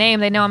about my name,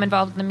 they know I'm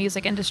involved in the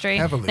music industry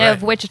Heavily.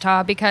 of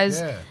Wichita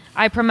because Yeah.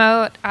 I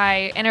promote,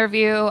 I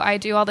interview, I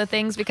do all the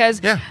things because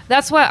Yeah.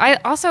 that's what I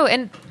also,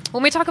 and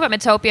when we talk about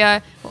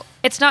Metopia,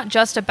 it's not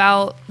just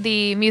about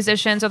the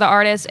musicians or the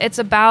artists. It's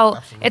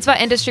about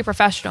industry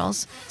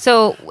professionals.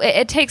 So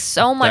it takes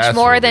so much That's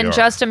more what we than are.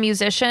 just a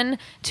musician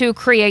to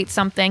create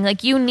something.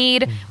 Like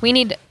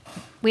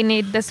we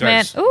need this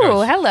Guys, man. Ooh,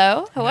 guys.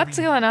 hello. What's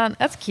going on?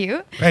 That's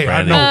cute. Hey,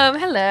 I Right know.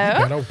 Hello.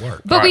 That'll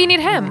work. But All we right. need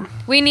him.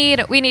 We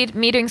need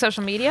me doing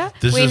social media.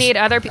 This We is- need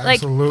other people. Like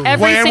Absolutely.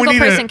 every Well, and we single need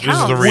person to- this is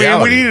counts. the we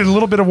reality. needed a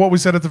little bit of what we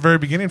said at the very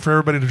beginning for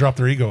everybody to drop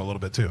their ego a little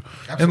bit too.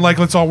 And like,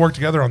 let's all work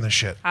together on this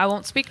shit. I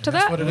won't speak to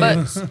that, what it but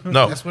is.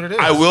 No, That's what it is.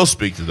 I will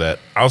speak to that.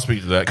 I'll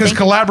speak to that Because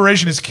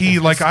collaboration is key.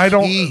 Like, I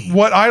don't. key.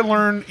 What I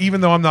learned,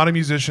 even though I'm not a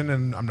musician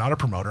and I'm not a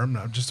promoter, I'm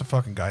just a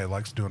fucking guy who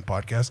likes doing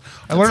podcasts.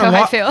 I learn how a I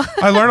lot. feel.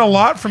 I learn a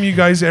lot from you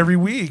guys every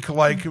week.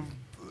 Like,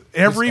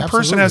 every Yes,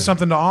 person has absolutely.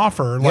 something to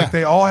offer. Like, Yeah.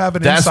 they all have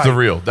an That's insight. the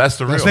real. That's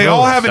the real. They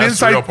all have an That's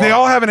the real insight. They part.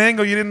 all have an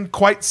angle you didn't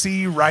quite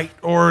see right,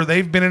 or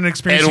they've been in an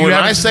experience. And you when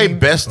haven't I say seen.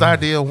 best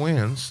idea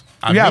wins,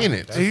 I Yeah, mean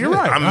it. You're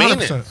right. I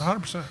mean it.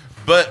 100%.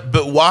 But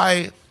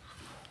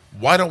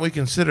why don't we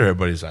consider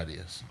everybody's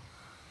ideas?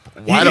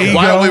 Why Ego.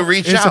 don't we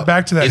reach It's out?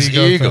 back to that It's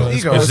ego ego. thing.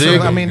 Ego. It's So,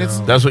 ego. I mean, it's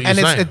That's what you're and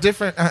saying. it's a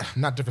different,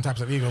 not different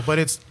types of ego, but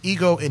it's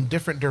ego in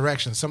different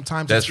directions.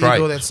 Sometimes That's it's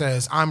ego right. that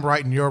says I'm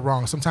right and you're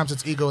wrong. Sometimes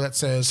it's ego that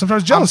says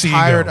Sometimes jealousy I'm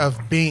tired ego.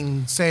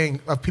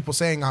 of people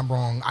saying I'm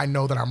wrong. I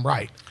know that I'm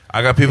right.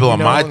 I got people You on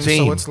know, my and so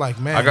team. it's like,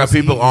 man, I got it's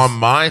people easy. on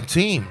my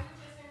team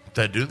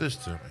that do this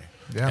to me.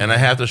 Yeah, and man. I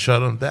have to shut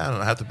them down.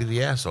 And I have to be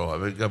the asshole.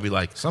 I gotta be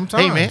like,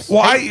 Sometimes. hey man,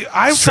 Well, hey,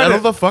 I've tried settle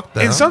to- the fuck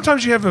down. And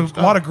sometimes you have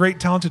a lot of great,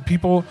 talented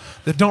people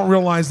that don't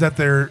realize that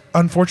they're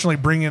unfortunately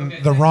bringing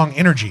the wrong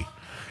energy.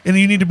 And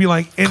you need to be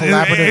like, and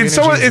Collaborative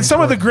some energy is of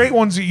the important. great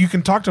ones that you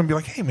can talk to them and be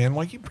like, hey man,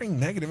 like, you bring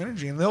negative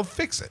energy and they'll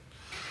fix it.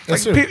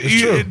 That's Like, true.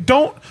 It's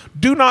true.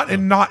 do not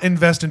and not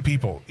invest in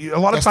people. A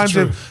lot of That's the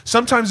times, truth.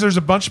 sometimes there's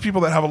a bunch of people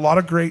that have a lot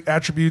of great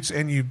attributes,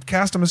 and you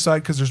cast them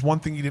aside because there's one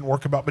thing you didn't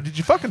work about. But did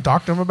you fucking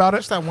talk to them about it?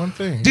 Just that one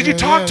thing. Did you Yeah,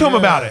 talk yeah, to them yeah.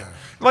 about it?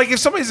 Like, if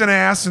somebody's an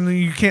ass and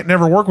you can't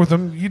never work with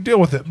them, you deal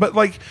with it. But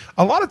like,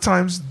 a lot of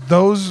times,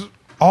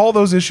 all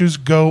those issues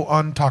go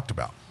untalked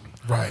about.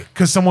 Right.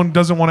 Because someone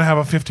doesn't want to have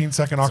a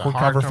 15-second awkward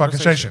hard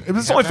conversation. conversation.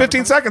 It's You only have to have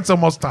 15 a- seconds, so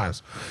most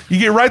times. You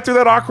get right through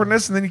that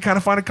awkwardness, and then you kind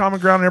of find a common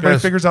ground, and everybody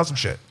Guys. figures out some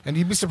shit. And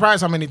you'd be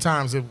surprised how many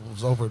times it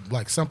was over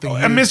like something. A you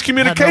had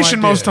miscommunication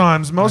no most idea.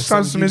 times. Most Like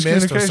times something it's you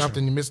missed or miscommunication.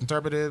 something you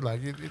misinterpreted.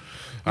 Like, you're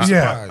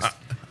Yeah. surprised.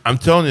 I'm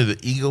telling you, the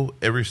ego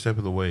every step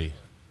of the way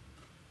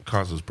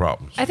causes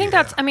problems. I think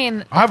that's. I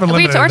mean, I've we're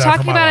eliminated that talking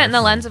from my about it life. in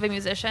the lens of a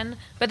musician,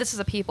 but this is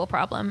a people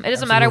problem. It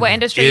doesn't matter what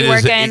industry It you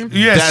is work a- in.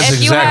 Yes. That's If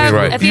you exactly have-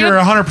 right. if you You're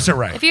have- 100%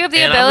 right. If you have the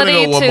And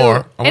ability I'm gonna go to, one more.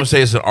 I'm if- gonna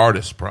say it's an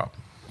artist problem.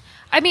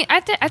 I mean,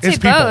 I'd say It's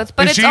people. both,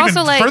 but it's even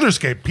also like further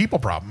escape people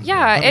problem. Yeah,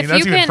 I mean, if that's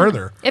you even can,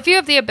 further. if you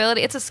have the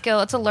ability, it's a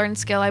skill. It's a learned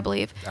skill, I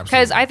believe.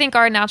 Because I think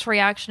our natural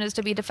reaction is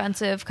to be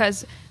defensive.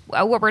 Because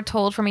what we're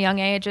told from a young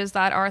age is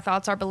that our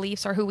thoughts, our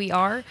beliefs, are who we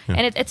are,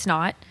 and it's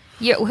not.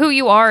 Who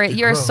you are,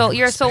 you're a soul.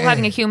 You're a soul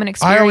having a human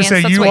experience. I always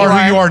say That's you what are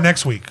who you are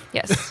next week.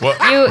 Yes. What,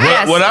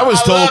 yes. what I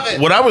was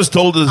told, what I was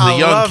told as a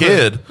young love it.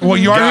 kid. Well,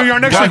 you are who you are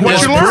next got week.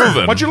 What you learn?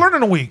 disproven. What you learn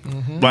in a week?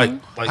 like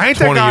I ain't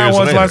 20 that guy I years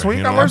was later, last week.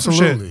 you I know? learned some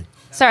shit. Absolutely.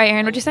 Sorry,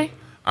 Aaron. What'd you say?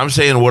 I'm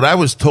saying what I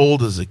was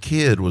told as a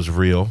kid was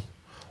real,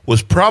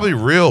 was probably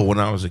real when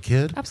I was a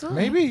kid.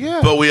 Absolutely. Maybe,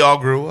 yeah. But we all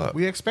grew up.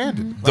 we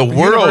expanded. The Like,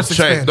 world universe changed.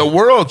 expanded. The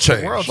world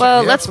changed.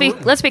 Well, Yeah,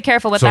 let's be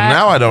careful with So that.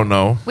 now I don't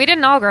know. We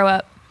didn't all grow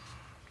up.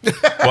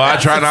 Well, I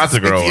try not to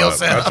grow deal, up.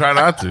 Sam. I try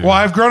not to. Well,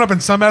 I've grown up in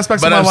some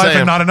aspects But of my I'm life saying-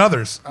 and not in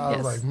others. I was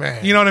Yes. like,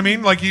 man. You know what I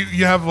mean? Like you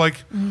have like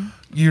Mm-hmm.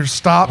 you're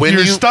stopped. When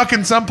You're you- stuck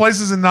in some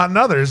places and not in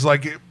others.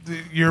 Like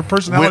your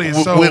personality when,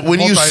 is so.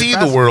 when you see the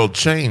multifaceted. world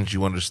change,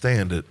 you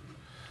understand it.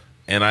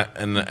 And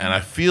I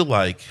feel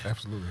like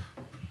Absolutely.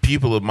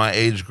 people of my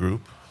age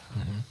group,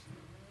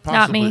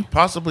 Not me.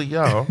 possibly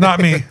y'all. Not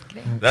me.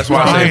 That's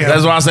why I am.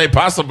 that's why I say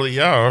possibly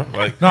y'all.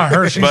 Like Not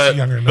her. She's But-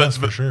 younger than but- us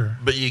for sure.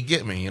 But you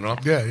get me, you know.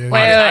 Yeah, yeah.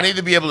 Wait, I need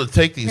to be able to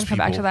take these Can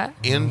people we come back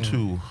to that?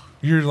 into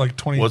You're like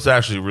 20. what's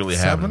actually really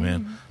happening,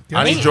 man.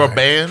 I need Maybe. your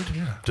band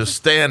to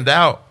stand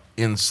out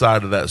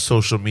inside of that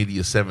social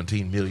media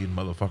 17 million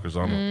motherfuckers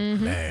on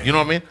Mm-hmm. it. You know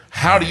what I mean?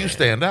 How do you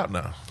stand out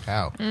now?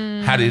 How?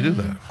 How do you do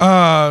that?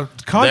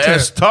 Content.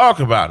 Let's talk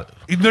about it.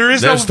 There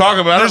is Let's no. talk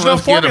about there's it. no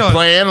Let's get a formula.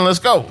 plan and let's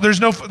go. There's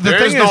no. The There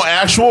thing is no is,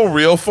 actual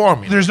real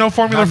formula. there's no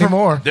formula Not for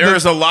anymore. There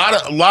is a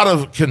lot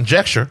of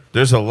conjecture.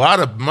 There's a lot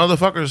of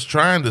motherfuckers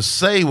trying to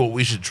say what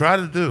we should try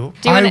to do.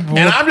 Do you I want will-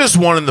 And I'm just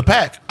one in the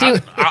pack. Do-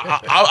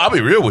 I'll be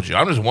real with you.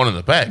 I'm just one in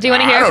the pack. to I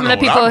hear don't from the know what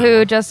people I'm who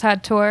doing. just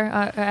had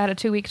had a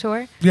 2-week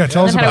tour? Yeah,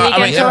 tell us And then had a about.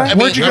 weekend yeah, tour. I mean,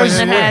 Where'd you guys?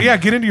 And then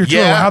had- Get into your tour.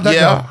 Yeah, How'd that yeah,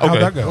 go? How'd okay.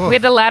 that go? We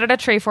had the Ladder to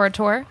Tree for a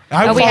tour.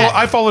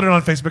 I followed it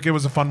on Facebook. It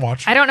was a fun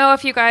watch. I don't know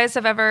if you guys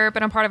have ever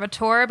been a part of a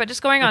tour, but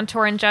just going on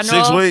tour in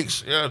general. 6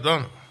 weeks. Yeah,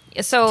 done.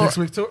 So 6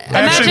 week tour?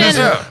 Actually,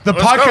 imagine, the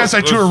Let's podcast go.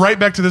 I tour right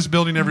back to this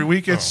building every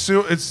week. It's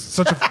such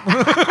a.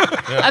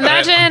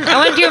 imagine. I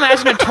want you to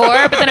imagine a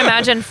tour, but then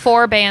imagine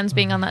 4 bands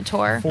being on that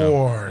tour.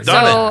 Four. Done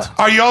So it.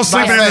 Are you all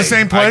sleeping in the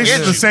same place? I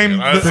get The you.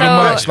 same. I- the- Pretty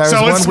much. Like, it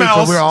so was it 1 week where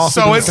smells. we were all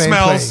So sleeping in it the same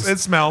smells. place. It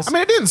smells. I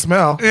mean, it didn't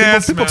smell. Yeah,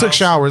 it People took smells.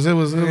 showers. It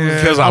was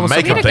Because I I was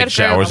make We them had a take good group.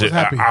 showers. I was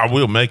happy. I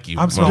will make you.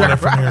 I'm smelling it motherfucker.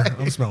 from here.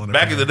 I'm smelling it.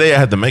 Back from in the here. day, I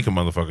had to make a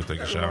motherfucker take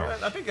a shower.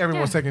 I think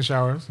everyone was taking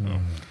showers.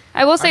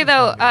 I will say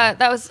though, that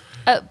was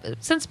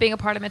since being a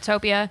part of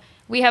Metopia,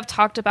 we have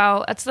talked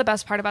about. That's the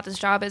best part about this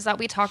job is that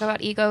we talk about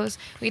egos,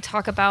 we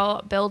talk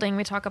about building,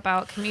 we talk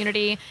about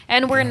community,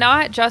 and we're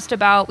not just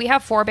about. We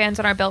have 4 bands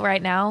on our bill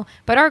right now,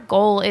 but our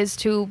goal is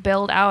to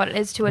build out,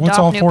 is to What's adopt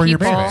all new 4 of your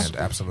people. bands?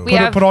 Absolutely. We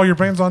have Put all your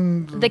bands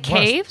on the West.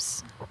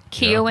 Caves,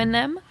 Keo in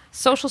them,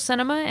 Social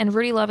Cinema, and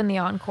Rudy Love in the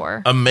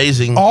Encore.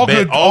 Amazing. All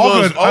band. good,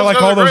 all good. I like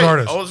guys all are those great.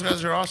 artists. All those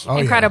guys are awesome. Oh,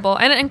 yeah. Incredible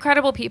and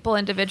incredible people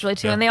individually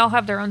too, Yeah. and they all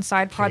have their own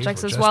side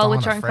projects were as just well, on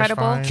which a are Fresh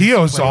incredible. Finds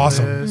Keo's playlist.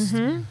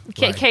 awesome.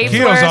 Caves Keo's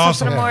were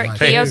awesome. some more. Yeah, like-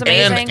 Keo's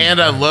amazing. And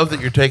I love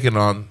that you're taking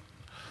on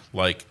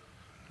like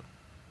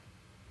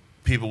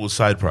people with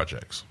side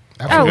projects.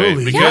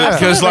 Absolutely. Because, Yeah,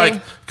 because absolutely.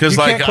 like, because You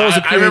like, can't close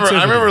the I remember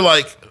creativity.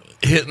 like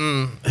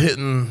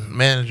hitting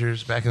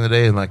managers back in the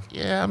day and like,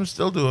 yeah, I'm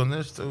still doing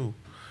this too,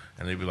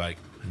 and they'd be like,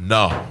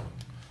 no,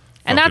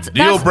 And Fucking that's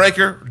deal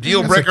breaker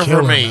for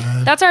killer, me.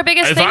 man. That's our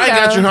biggest If thing, I ain't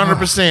got though. you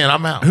 100%,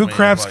 I'm out. Who man.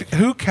 caps? Like,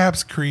 Who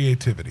caps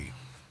creativity?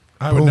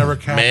 I would never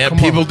cap. man, Come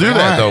people on, do that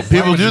why? though. Why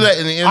People would do you- that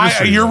in the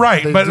industry. You're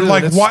right, They but do.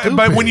 like, It's why, but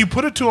stupid. when you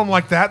put it to them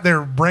like that,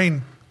 their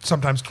brain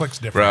sometimes clicks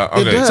different. Bro,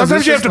 okay. It does. Sometimes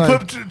It's you have to just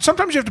like- put.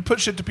 Sometimes you have to put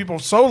shit to people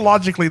so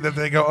logically that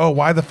they go, "Oh,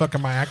 why the fuck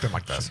am I acting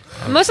like this?"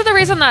 Most of the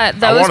reason that I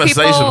those want to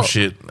people say some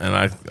shit, and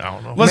I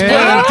don't know. Let's Man, put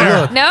it out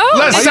there. look. No,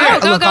 Let's go, say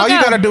it. go, Look, go, all you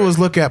go. got to do is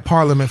look at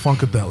Parliament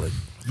Funkadelic.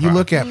 You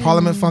look at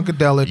Parliament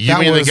Funkadelic. You that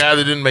mean the was, guy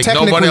that didn't make no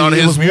technically, money on it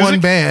his was one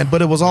music? band,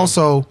 but it was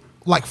also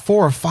like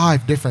 4 or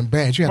 5 different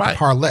bands. You had Right. the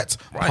Parlettes.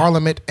 Right.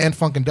 Parliament and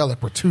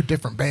Funkadelic were 2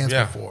 different bands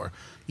Yeah. before.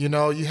 You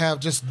know, you have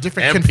just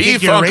different And P-Funk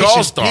configurations.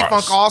 All-Stars.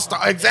 P-Funk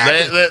All-Star,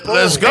 exactly.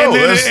 Let's Boom. go. And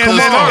then- Let's and talk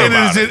then- about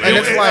and is it. it- And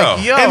it's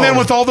like, yo. And then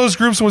with all those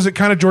groups, was it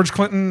kind of George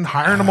Clinton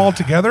hiring them all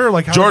together?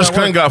 Like how did George that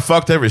Clinton work? got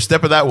fucked every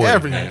step of that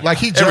way. Like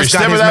he Every just got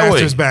step his of that way.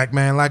 masters back,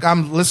 man. Like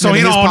I'm listening So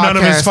he to his don't own none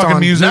of his podcast fucking on-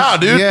 music? Nah,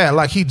 dude. Yeah,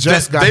 like he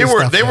just got his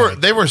stuff back.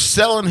 They were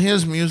selling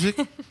his music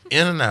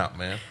in and out,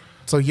 man.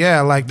 So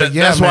yeah, like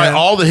That's why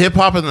all the hip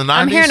hop in the 90s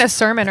I'm hearing a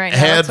sermon right now.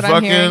 had That's what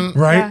I'm hearing.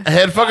 fucking Right. Yeah.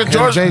 had fucking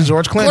George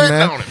Clinton,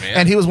 man. on it, man.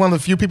 And he was one of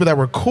the few people that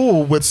were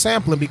cool with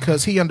sampling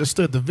because he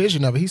understood the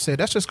vision of it. He said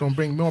that's just going to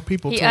bring more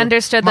people. He to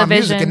understood my the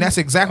music, vision. and that's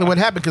exactly what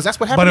happened because that's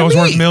what But happened. it was to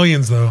worth me.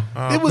 millions, though.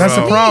 It was That's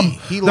the me. problem.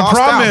 He The lost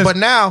problem out, is- but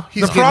now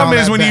he's the getting problem all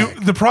is that when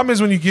back. the problem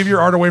is when you give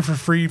your art away for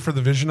free for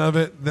the vision of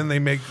it, then they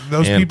make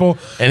those and, people.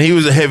 and he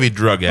was a heavy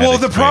drug addict. Well,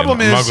 the problem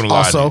man. I'm is not gonna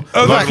lie to also, you.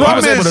 Oh, the like, he problem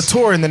was able is- to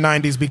tour in the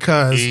 '90s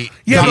because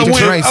Yeah, Dr. but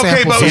when- Dre okay,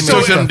 sampled but some so-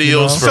 of his stuff,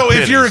 deals you for know? So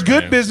if you're a pennies,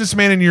 good man.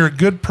 businessman and you're a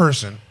good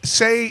person,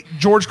 say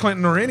George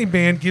Clinton or any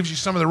band gives you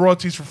some of the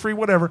royalties for free,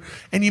 whatever,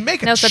 and you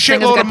make a No such thing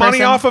as a shitload good of money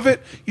person. off of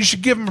it, you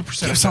should give them a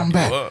percentage. Give something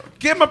back.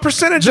 Give them a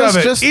percentage Just,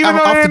 of it, just even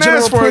though off they the didn't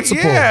general ask for it.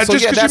 principle. Yeah, so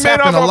just yeah, because that's you made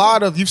happened off a of.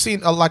 lot of. You've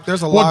seen like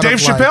there's a Well, lot. Dave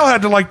of, like, Chappelle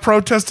had to like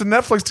protest to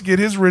Netflix to get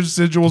his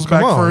residuals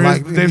back Come on, for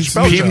his like, Dave you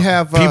Chappelle show.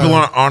 have People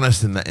aren't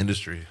honest in that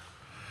industry.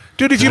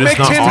 Dude, if you They're make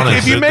just not honest.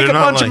 if you make They're a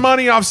not bunch of like-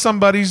 money off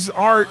somebody's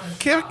art,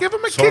 give them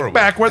a horrible.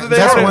 kickback. Whether they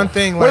That's had one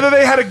thing, like- whether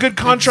they had a good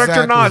contract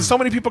or not. Exactly. So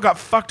many people got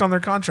fucked on their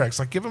contracts.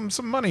 Like, give them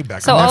some money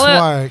back. So that's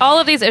why- all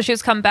of these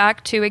issues come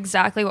back to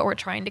exactly what we're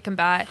trying to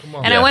combat.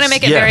 And I want to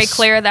make it Yes. very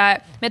clear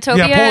that Mitopia...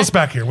 Yeah, pull us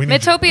back here. We need you.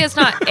 Mitopia is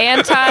not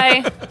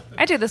anti...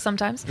 I do this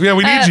sometimes. Yeah,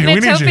 we need you. We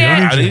need you. We need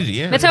I you. need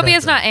you. Yeah. Mitopia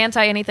is not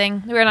anti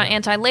anything. We are not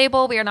anti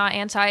label. We are not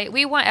anti.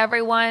 We want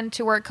everyone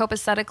to work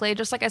copacetically.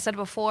 Just like I said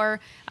before,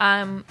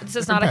 this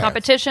is not a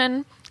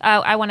competition.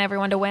 I want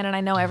everyone to win, and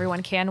I know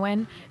everyone can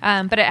win.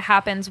 But it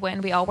happens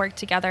when we all work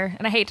together.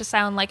 And I hate to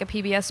sound like a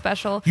PBS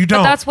special. You don't.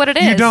 But that's what it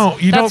is. You don't.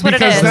 You that's don't what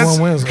because it is. that's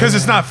Everyone wins, because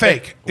it's not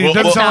fake. It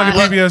doesn't sound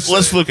like a PBS.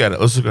 Let's look at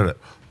it.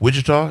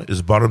 Wichita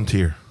is bottom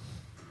tier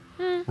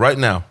right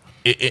now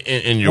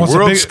in your Well, it's a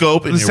world big-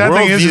 scope, in the your sad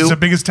thing is, worldview. it's the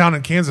biggest town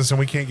in Kansas, and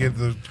we can't get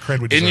the cred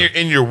we deserve.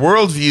 In your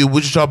worldview,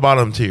 Wichita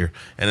bottom tier,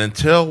 and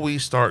until we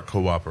start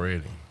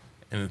cooperating,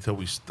 and until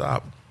we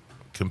stop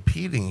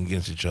competing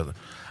against each other,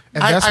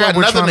 And that's why got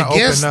we're nothing trying to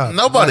against open up.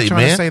 nobody, We're trying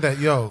to man. say that,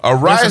 yo, a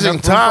there's rising enough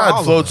room for all tide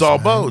of floats us, all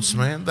man. boats,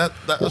 man. That's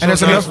And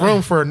there's enough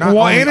room for not Well,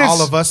 only and it's-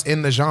 all of us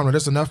in the genre.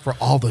 There's enough for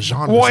all the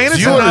genres. Well, and it's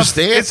Do you enough,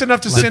 understand it's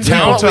enough to the send people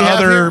talent to we have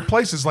other here?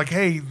 places. Like,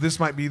 hey, this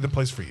might be the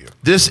place for you.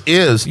 This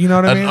is You know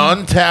what I an mean?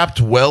 untapped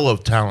well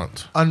of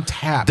talent.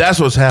 untapped. That's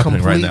what's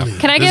happening right now. Completely.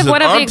 Can I This give is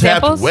one an of the untapped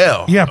examples?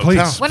 Well Yeah, of please.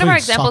 talent. One of our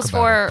Please talk examples about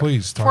it. for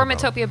Please talk for about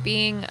Mitopia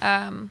being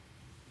I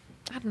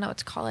don't know what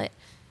to call it.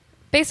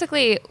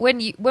 Basically, when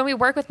we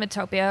work with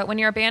Mitopia, when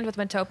you're a band with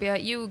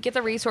Mitopia, you get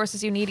the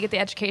resources you need, you get the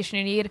education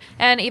you need,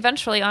 and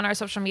eventually on our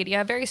social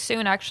media, very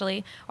soon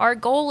actually, our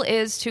goal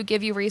is to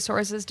give you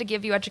resources, to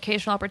give you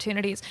educational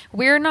opportunities.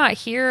 We're not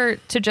here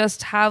to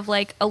just have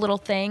like a little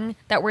thing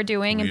that we're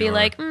doing and We be are.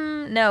 like,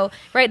 no.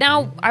 Right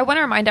now, I want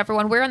to remind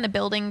everyone, we're in the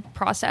building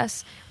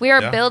process. We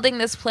are Yeah. building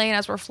this plane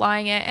as we're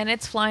flying it, and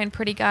it's flying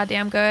pretty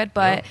goddamn good,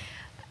 but...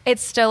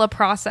 It's still a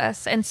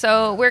process, and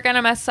so we're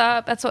gonna mess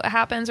up. That's what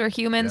happens. We're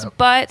humans,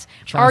 but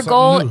Trying our something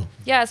goal, new.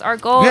 yes, our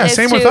goal Yeah, is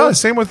same to, with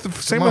us. Same with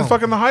on.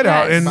 fucking the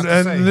hideout Yes. and, About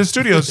to say. and the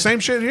studios. Same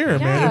shit here,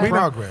 man. Yeah. We know-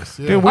 Progress.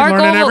 Yeah. Dude, we Our learn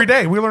it goal- every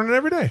day. We learn it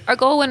every day. Our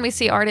goal when we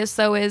see artists,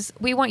 though, is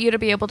we want you to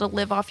be able to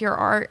live off your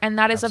art, and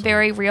that is a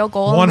very real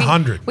goal.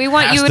 100. We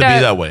want Has you to be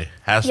that way.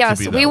 Has Yes,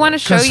 to be that we way. want to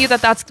show 'Cause- you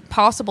that that's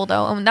possible,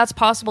 though, and that's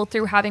possible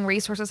through having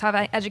resources,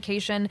 having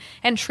education,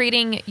 and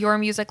treating your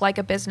music like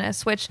a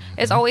business, which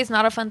is always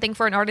not a fun thing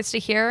for an artist to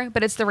hear,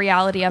 but it's the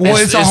reality of Well,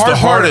 it. it's a It's hard the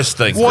part. hardest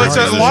thing Well, for it's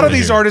an a artist lot of to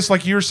these hear. artists,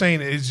 like you're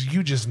saying, is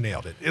you just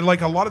nailed it.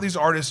 Like a lot of these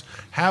artists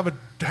have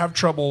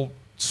trouble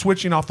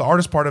switching off the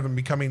artist part of it and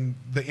becoming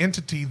the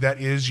entity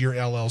that is your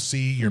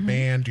LLC, your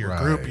band, your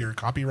group, your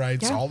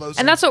copyrights, Yeah. all those.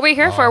 And that's what we're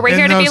here for. We're And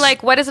here to be those-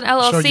 like, what is an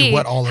LLC? you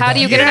what all of How that do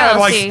you is. get an yeah,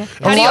 LLC?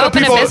 like How do you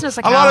open a business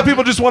account? A lot of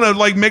people just want to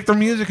like make their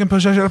music and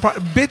push that shit.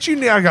 Bitch, you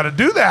now got to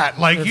do that.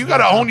 Like you got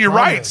to own your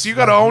rights. You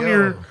got to own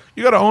your.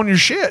 You got to own your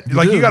shit.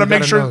 Like you got to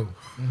make sure. know.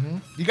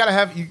 You gotta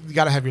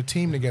have your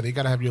team together. You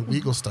gotta have your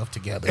legal stuff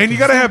together. And you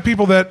got to have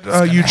people that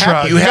you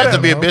trust. You have gotta-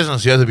 to be a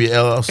business. You have to be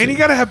LLC. And you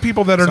got to have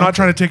people that are not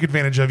trying to take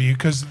advantage of you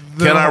because.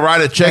 Can I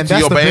write a check and to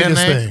that's your the band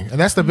biggest name? thing. And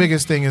that's the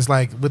biggest thing is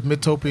like with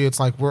Mitopia, it's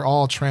like we're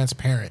all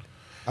transparent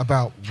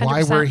about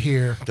why 100%. we're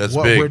here. That's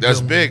what big. we're That's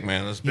doing. big,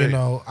 man. That's big. You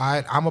know,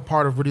 I'm a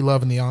part of Rudy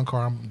Love and the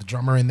Encore. I'm the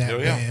drummer in that Hell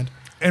yeah. band.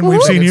 And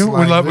we've seen It's you.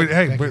 like- we love.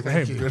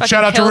 thank you. Hey, Fucking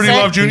shout out to kills Rudy it.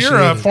 Love Jr.,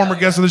 Appreciate it. former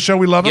guest of the show.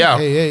 We love him. Yeah.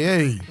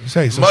 Hey.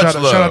 Hey, so Much shout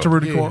out love. to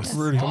Rudy. Yes.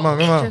 Rudy. Come on.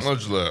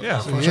 Much love.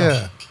 Yeah.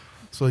 Yeah.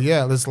 So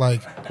yeah, it's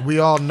like we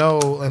all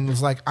know, and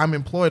it's like I'm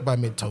employed by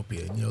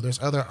Mitopia. You know,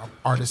 there's other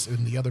artists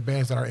in the other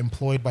bands that are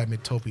employed by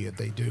Mitopia.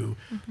 They do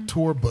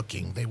tour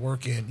booking. They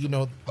work in. You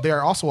know,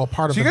 they're also a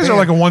part of. So you the guys are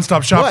band. like a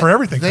one-stop shop But for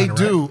everything. They kinda,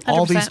 do right?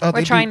 all these. 100%. They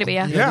We're do- trying to be,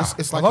 yeah. you know, Yeah,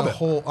 it's I like love a it.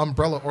 whole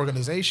umbrella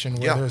organization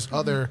where Yeah. there's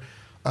other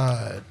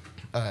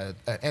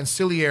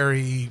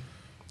ancillary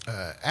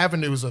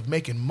avenues of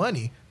making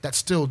money that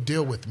still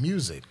deal with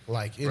music.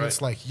 Like, and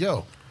it's like,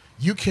 yo,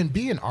 you can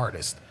be an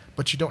artist,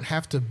 but you don't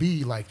have to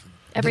be like.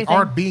 Everything. The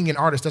art, being an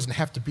artist doesn't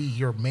have to be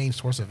your main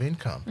source of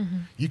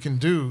income. You can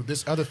do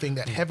this other thing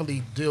that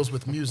heavily deals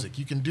with music.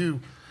 You can do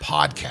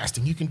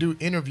podcasting. You can do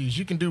interviews.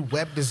 You can do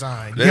web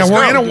design. Let's Yeah,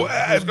 we're go. in a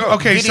Let's go.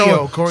 okay.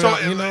 Video, so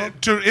you know?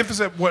 to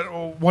emphasize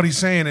what he's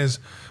saying is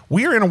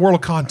we are in a world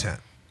of content.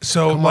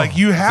 So like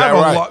you have that a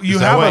right? lot. You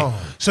Is that have right?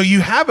 so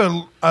you have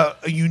a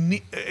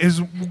unique as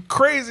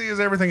crazy as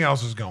everything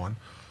else is going.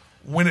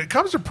 When it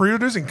comes to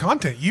producing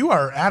content, you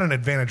are at an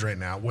advantage right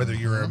now. Whether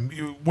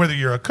whether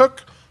you're a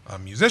cook, a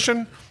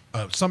musician,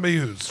 somebody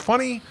who's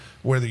funny,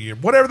 whether you're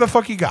whatever the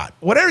fuck you got,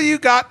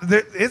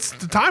 it's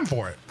the time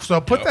for it.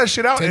 So put that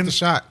shit out Take and the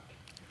shot.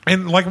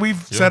 and like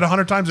we've said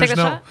 100 times, Take there's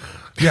a no. shot?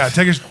 Yeah,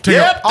 take a Yep, take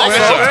a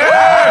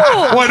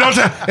shot. Well,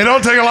 it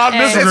don't take a lot in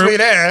this Hey. group.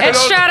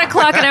 It's shot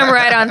o'clock and I'm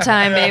right on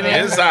time, baby.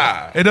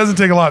 Inside. It doesn't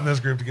take a lot in this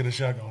group to get a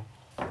shot going.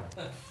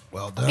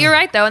 Well done. You're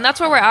right though, and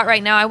that's where we're at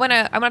right now. I want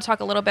to talk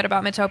a little bit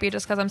about Mitopia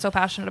just because I'm so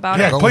passionate about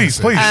Yeah, it. please.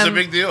 It's a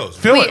big deal.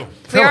 Feel we, it. we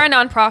Feel are a it.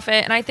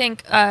 nonprofit, and I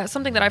think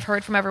something that I've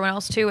heard from everyone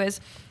else too is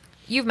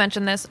you've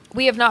mentioned this.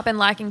 We have not been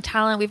lacking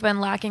talent. We've been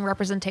lacking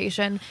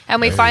representation,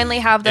 and we finally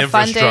have the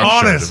funding.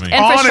 Honest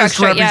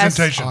Infrastructure, yes.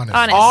 representation.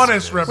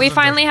 Honest. representation. We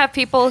finally have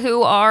people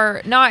who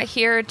are not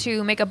here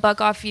to make a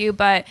buck off you,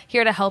 but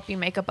here to help you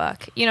make a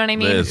buck. You know what I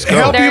mean? Let's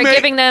go. They're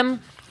giving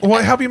them.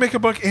 Well, help you make a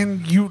buck,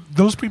 and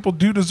those people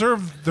do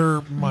deserve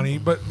their money,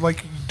 but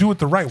like do it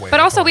the right way. But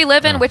also, we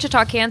live in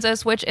Wichita,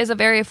 Kansas, which is a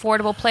very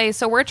affordable place.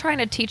 So we're trying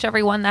to teach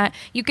everyone that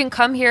you can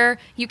come here,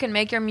 you can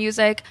make your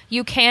music,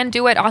 you can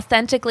do it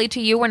authentically to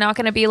you. We're not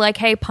going to be like,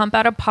 hey, pump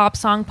out a pop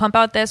song, pump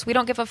out this. We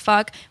don't give a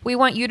fuck. We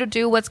want you to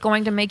do what's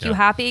going to make you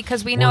happy,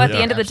 because we know at the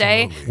end of the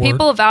day,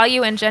 people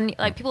value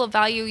people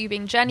value you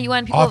being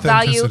genuine. People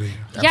value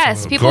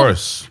people. Of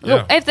course.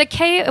 Yeah.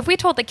 If we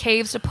told the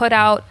Caves to put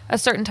out a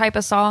certain type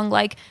of song,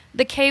 like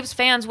the Caves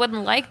fans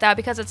wouldn't like that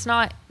because it's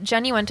not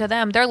genuine to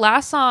them. Their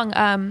last song,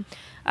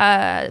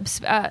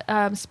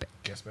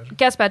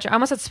 Guest Bedroom. I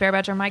almost said Spare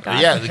Bedroom. My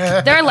God.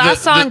 Yeah. Their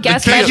last song,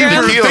 Guest Bedroom.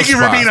 Thank you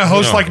for being a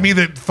host like me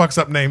that fucks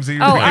up names.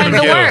 I'm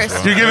the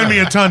worst. You're giving me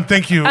a ton.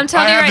 Thank you. I'm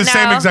telling you right now. I have the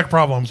same exact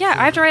problem. Yeah,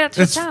 I have to write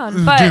that shit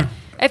down. But dude.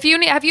 if you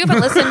haven't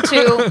listened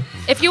to,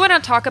 if you want to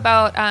talk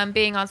about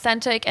being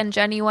authentic and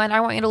genuine,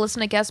 I want you to listen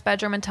to Guest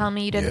Bedroom and tell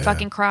me you didn't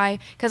fucking cry,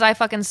 because I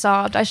fucking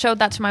sobbed. I showed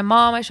that to my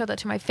mom. I showed that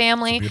to my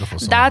family.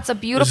 That's a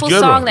beautiful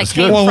song that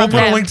came Well, from we'll put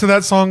them. a link to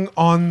that song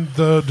on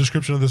the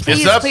description of this.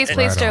 Please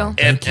do.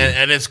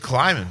 And it's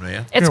climbing,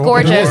 man. It's Yeah,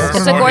 gorgeous. we'll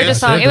It's a gorgeous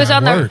song. It was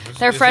on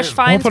their Fresh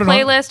Finds We'll put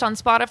it on. playlist on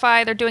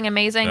Spotify. They're doing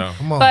amazing. Yeah.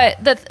 Come on.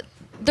 But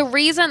the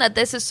reason that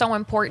this is so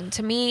important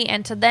to me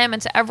and to them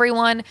and to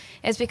everyone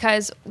is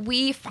because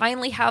we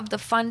finally have the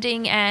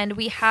funding and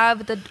we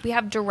have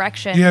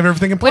direction. You have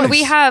everything in place.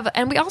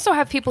 And we also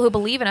have people who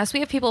believe in us. We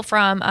have people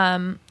from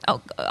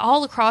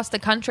all across the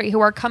country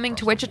who are coming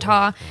to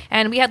Wichita,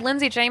 and we had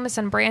Lindsey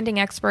Jameson, branding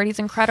expert. He's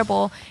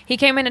incredible. He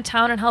came into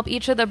town and helped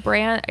each of the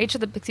brands. He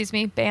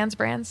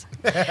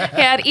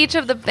had each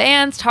of the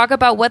bands talk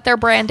about what their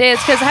brand is.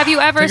 Because have you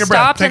ever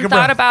stopped and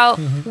thought about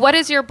what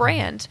is your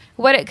brand?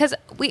 What are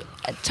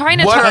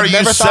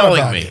you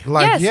selling me?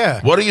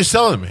 Yes. What are you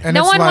selling me? And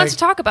no it's one like- wants to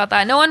talk about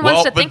that. No one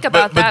wants to think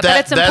about that, but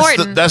it's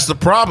important. That's the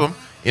problem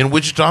in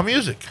Wichita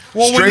music.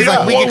 Well, Straight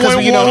like we- because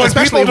we, you know,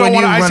 especially when you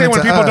run when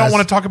into people don't us.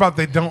 want to talk about,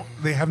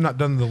 they have not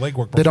done the legwork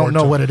before. They don't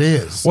know what it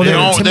is. Well, They They're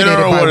don't intimidated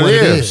know by what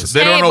it is.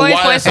 They don't know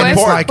why it's And it's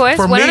important. like, boys,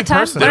 for one me at a time.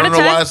 personally, They One don't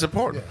at know a why time. it's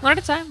important. One at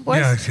a time, boys.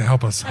 Yeah,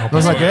 help us. I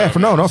was like, for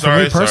me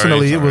Sorry.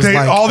 it was They,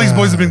 like all these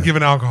boys have been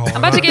given alcohol. I'm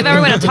about to give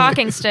everyone a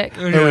talking stick.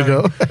 There we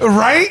go.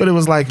 Right? But it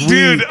was like,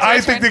 Dude, I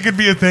think that could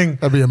be a thing.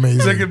 that'd be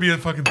amazing. That could be a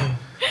fucking thing.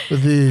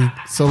 Did Did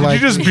you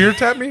just beer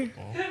tap me?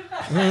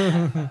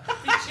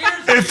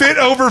 If it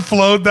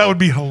overflowed, that would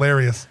be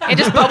hilarious. It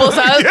just bubbles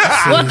out.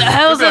 What the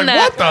hell's in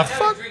What that? the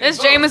fuck? This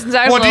Jameson's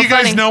actually Well, do you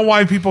guys funny. know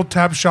why people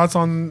tap shots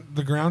on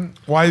the ground?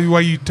 Why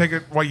you take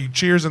it? Why you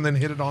cheers and then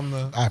hit it on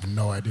the? I have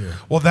no idea.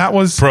 Well, that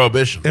was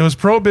Prohibition. It was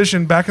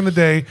prohibition back in the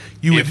day.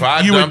 If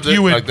I dumped it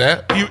like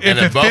that if and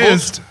it it bubbled,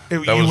 fizzed,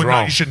 that you was would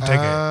wrong. not. You shouldn't take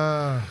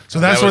it. So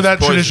that's That where was that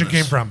tradition poisonous.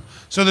 came from.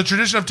 So the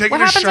tradition of taking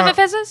What a happens shot. if it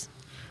fizzes?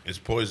 It's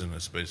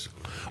poisonous,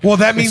 basically. Well,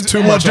 that means It's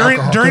too much during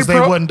alcohol, during 'cause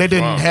they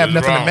didn't Wrong. have It's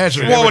nothing wrong. to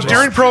measure. Well, They were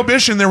during just-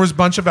 Prohibition, there was a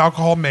bunch of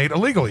alcohol made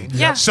illegally.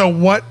 Yeah. So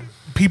what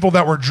people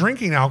that were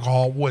drinking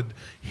alcohol would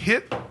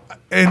hit,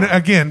 and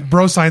again,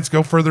 bro science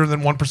go further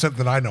than 1%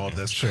 that I know of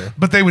this. Sure.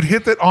 But they would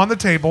hit that on the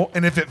table,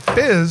 and if it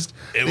fizzed,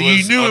 It you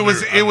was knew it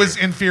was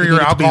under. inferior It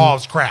needed to be- alcohol.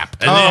 It's crap.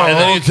 And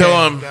then you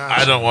tell them,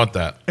 Gotcha. I don't want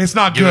that. It's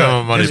not Give good.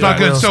 them money It's not back.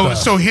 good. Real So stuff.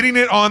 so hitting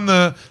it on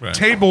the Right.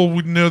 table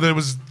would know that it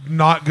was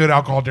not good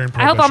alcohol during I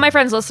Prohibition. hope all my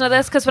friends listen to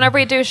this, because whenever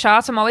we do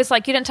shots, I'm always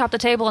like, you didn't top the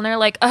table. And they're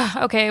like,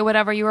 okay,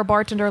 whatever. You were a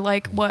bartender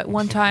like, what,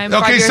 one time,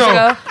 5 Okay, years so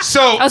ago?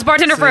 so I was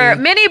bartender for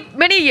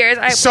many years.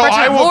 So bartended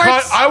I at will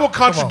Mort's. I will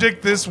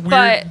contradict this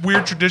But-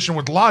 weird tradition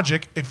with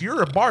logic. If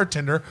you're a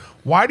bartender,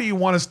 why do you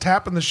want us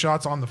tapping the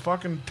shots on the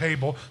fucking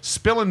table,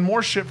 spilling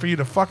more shit for you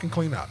to fucking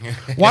clean up?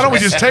 Why don't we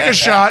just take a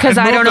shot? Because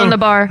and I move don't own the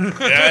bar.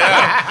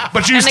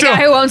 But you And the still.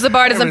 guy who owns the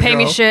bar doesn't we pay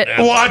me go. shit.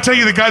 Well, I tell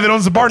you, the guy that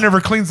owns the bar never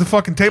cleans the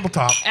fucking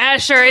tabletop.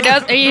 Sure he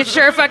does. He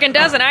sure fucking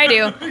doesn't. I do.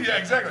 Yeah,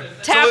 exactly.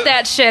 Tap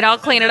that shit. I'll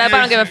clean it up. I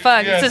don't give a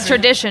fuck. Yeah, It's a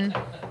tradition.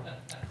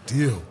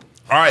 Deal.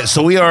 All right,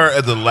 so we are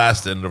at the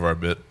last end of our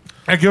bit.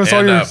 Hey, give us all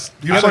And, your uh,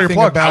 give us all your thing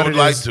plugs. about I would it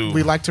like is to-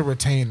 we like to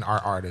retain our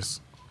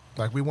artists.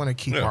 Like, we want to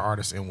keep Yeah. our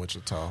artists in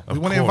Wichita. We Of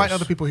want to invite course.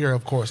 other people here,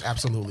 of course,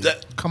 absolutely.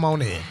 That- Come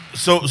on in.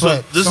 So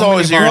But this so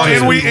always many Well,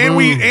 irritates and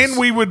me.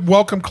 we would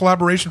welcome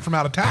collaboration from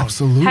out of town.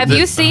 Absolutely. Have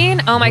you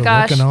seen? Oh my We're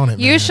gosh. working on it,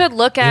 You man. should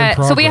look In at.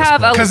 So we progress,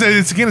 have but- a. Because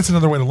it's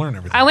another way to learn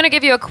everything. I want to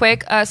give you a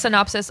quick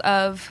synopsis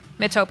of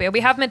Midtopia. We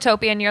have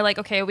Midtopia, and you're like,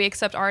 okay, we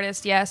accept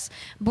artists, yes.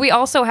 But we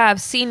also have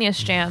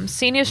Senius Jams.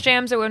 Senius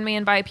Jams are when we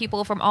invite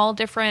people from all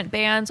different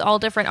bands, all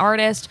different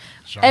artists,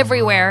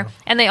 everywhere,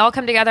 and they all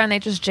come together and they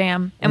just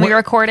jam, and we What-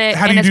 record it.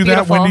 How do and you it's do that?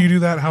 beautiful. When do you do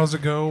that? How does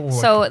it go? What-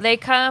 So they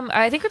come.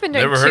 I think we've been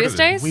doing Never heard of it.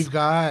 Tuesdays We've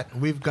got.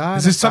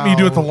 is this something you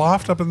do at the about-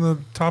 loft up in the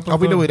top of Oh,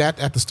 we the... do it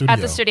at the studio. at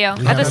the studio. We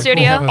At the have a-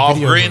 studio. we have a Off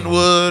video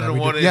Greenwood, that or we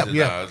what do. is Yep, it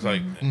yep. now? It's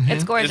like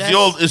It's gorgeous.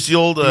 it's the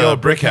old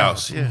brick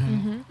house. Yeah.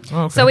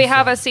 Oh, okay. So we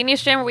have a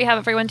Senius Jam where we have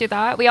everyone do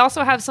that. We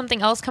also have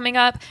something else coming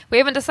up. We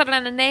haven't decided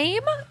on a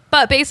name,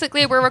 but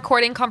basically we're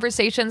recording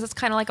conversations. It's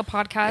kind of like a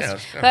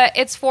podcast, but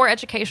it's for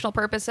educational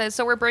purposes.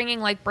 So we're bringing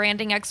like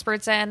branding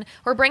experts in.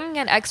 We're bringing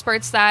in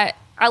experts that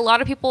a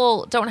lot of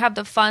people don't have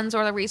the funds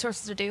or the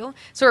resources to do.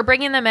 So we're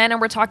bringing them in and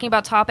we're talking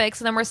about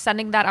topics, and then we're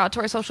sending that out to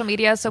our social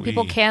media so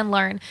people can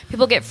learn.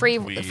 People get free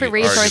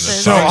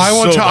resources. So I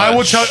will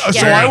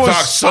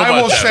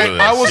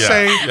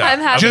say, I'm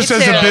happy just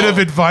as a bit of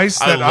advice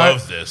that I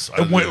love this.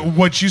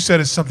 What you said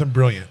is something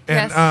brilliant.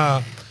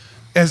 And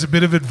as a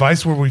bit of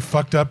advice where we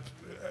fucked up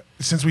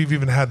since we've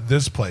even had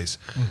this place.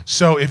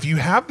 So if you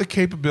have the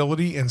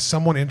capability and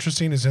someone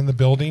interesting is in the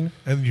building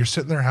and you're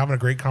sitting there having a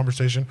great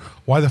conversation,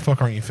 why the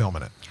fuck aren't you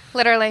filming it?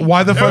 Literally.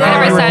 Why the fuck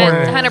aren't you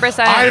recording it?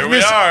 100%.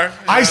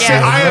 I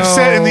have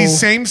sat in these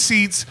same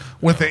seats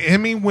with the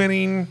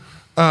Emmy-winning.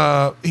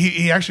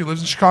 He actually lives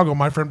in Chicago.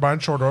 My friend Brian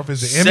Shortdorf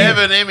is an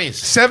Emmy.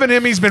 7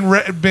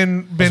 Emmys.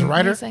 Been He's a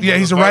writer? Yeah,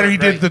 he's a writer. He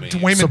did the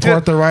Wayman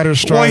Support the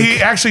writer's strike. Well,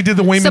 he actually did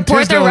the Wayman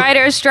Support the Tisdale.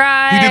 writer's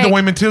strike. He did the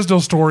Wayman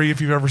Tisdale story.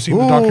 If you've ever seen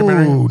the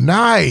documentary, Ooh,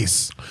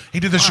 nice. he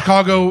did the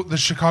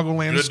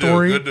Chicagoland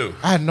story. Good dude.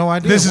 I had no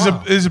idea. This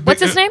Wow. is a big,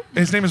 What's his name?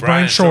 His name is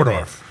Brian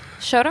Shortdorf.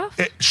 Shortdorf?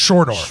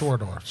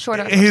 Shortdorf.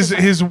 Shortdorf.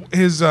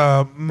 His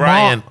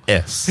Brian mom,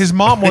 S. His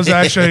mom was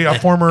actually a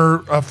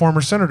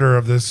former senator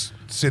of this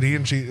city,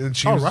 and she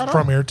was right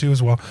from on. here too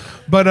as well.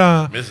 But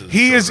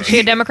he is She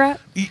a Democrat?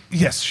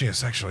 Yes, she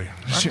is actually.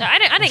 I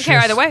didn't care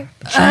either way.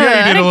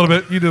 Yeah, you did a little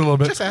bit. You did a little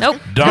bit. Nope.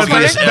 Don't But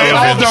get they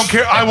all evidence. don't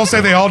care. I will say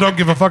they all don't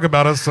give a fuck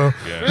about us. So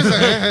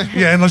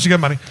yeah, unless you got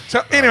money.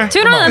 So anyway,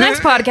 Tune in on the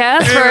next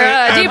podcast for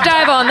a deep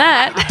dive on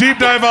that. deep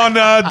dive on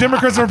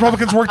Democrats and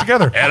Republicans work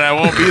together. And I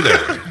won't be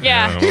there.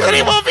 Yeah.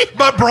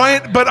 But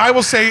Brian, I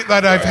will say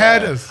that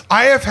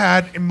I have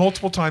had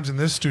multiple times in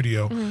this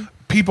studio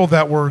people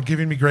that were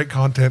giving me great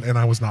content and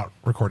I was not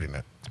recording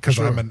it because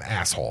I'm an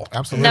asshole.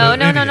 Absolutely.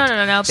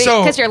 No.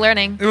 So- Because you're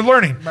learning. You're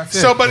learning.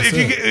 So, but if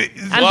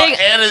you I'm Well, big.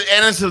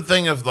 and it's a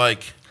thing of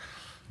like,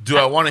 do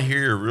I want to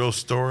hear your real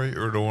story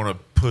or do I want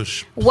to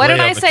push? What did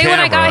play I on the say when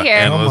I got camera here?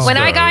 and let's When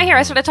I go? got here,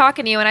 I started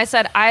talking to you, and I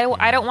said,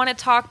 I don't want to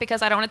talk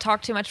because I don't want to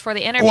talk too much for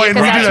the interview Well, and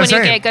because we do that's that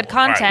when you same. get good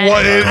content.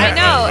 Well, I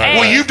know. Hey.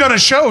 Well, you've done a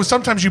show.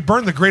 Sometimes you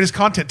burn the greatest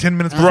content 10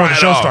 minutes before the Right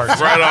show off,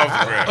 starts. right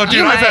off. the Oh,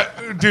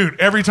 rip. dude, dude,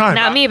 every time.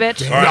 Not me,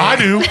 bitch. I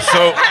do.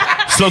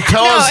 So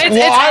tell No, us. it's-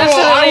 Well, I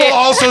absolutely- will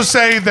also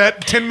say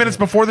that 10 minutes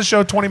before the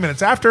show, 20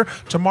 minutes after,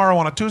 tomorrow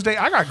on a Tuesday,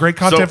 I got great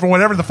content So- for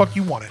whatever the fuck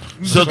you wanted.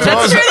 So tell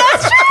us.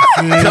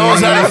 Tell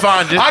us how to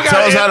find you.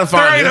 Tell us how to There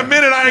find ain't you. a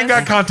minute I ain't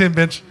got content,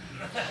 bitch.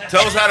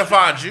 Tell us how to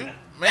find you,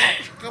 man.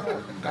 Come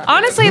on.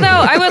 Honestly, though,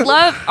 I would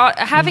love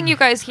having you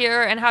guys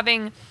here and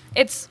having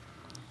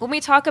when we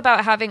talk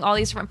about having all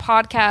these different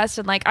podcasts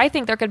and like I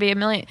think there could be a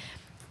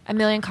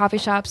million coffee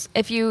shops.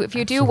 If you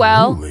do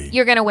well,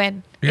 you're gonna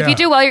win. Yeah. If you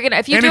do well, you're gonna.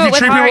 If you And do it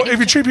with heart, if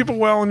you treat people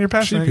well and you're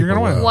passionate, you're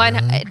going to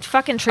win.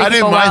 fucking treat I did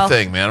people my well.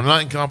 thing, man. I'm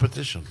not in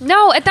competition.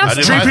 No, I that's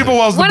did Treat my people thing.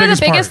 well is the one of the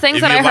biggest biggest part. things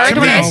If that you I like heard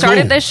when me, I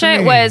started cool. this shit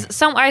Hey.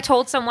 was I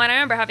told someone I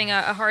remember having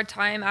a hard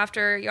time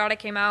after Yadda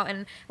came out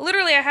and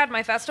literally I had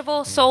my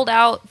festival sold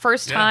out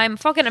first time,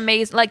 fucking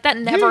amazing. Like that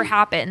never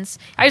happens.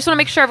 I just want to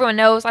make sure everyone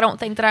knows I don't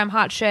think that I'm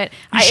hot shit.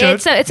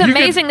 should. It's You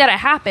amazing that it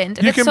happened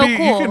and You it's can so be,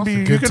 cool.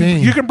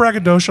 you can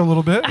braggadocio a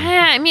little bit.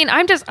 I mean,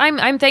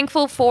 I'm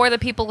thankful for the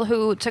people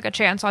who took a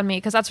chance on me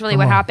because that's really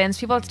what happens.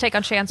 People have to take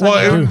a chance on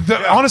you.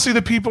 Well, honestly,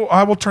 the people,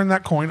 I will turn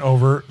that coin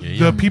over.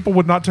 The people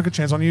would not take a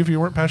chance on you if you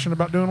weren't passionate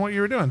about doing what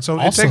you were doing. So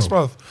Also- it takes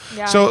both.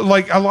 Yeah. So,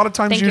 like, a lot of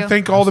times Thank you you.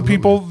 thank all the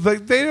people,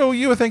 they owe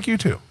you a thank you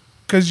too.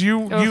 Because I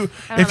don't if know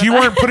you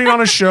about weren't putting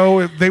on a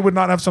show, they would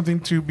not have something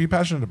to be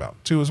passionate about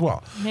too as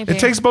well. Maybe. It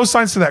takes both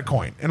sides to that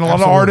coin, and a lot of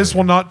Absolutely. artists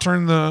will not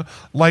turn the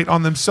light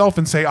on themselves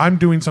and say, "I'm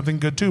doing something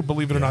good too."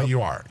 Believe it or not,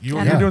 you are.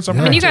 You're doing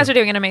something. I mean, good you guys too. are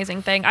doing an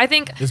amazing thing. I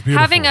think It's beautiful.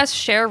 having us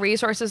share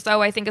resources,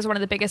 though, I think is one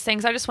of the biggest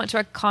things. I just went to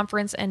a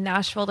conference in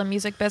Nashville, the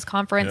Music Biz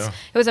conference. Yeah.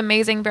 It was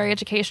amazing, very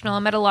educational. I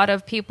met a lot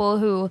of people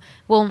who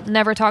will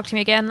never talk to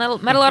me again.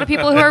 Met a lot of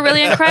people who are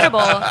really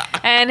incredible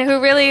and who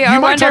really are You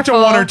might wonderful. talk to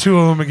one or two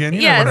of them again.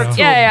 You never know. Yes,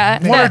 yeah.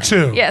 One or But-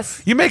 two. Yes.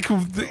 You make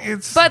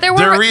it's. But there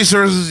There are were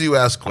resources you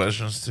ask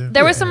questions to.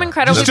 there was some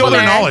incredible Just steal people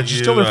their there. knowledge. Just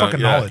steal their fucking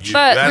knowledge.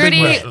 But ask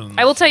Rudy, questions.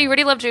 I will tell you,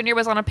 Rudy Love Jr.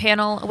 was on a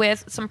panel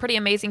with some pretty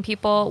amazing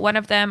people. One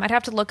of them, I'd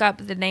have to look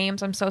up the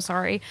names. I'm so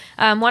sorry.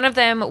 One of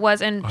them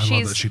was, and I love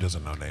she's that she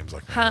doesn't know names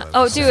like that. Huh?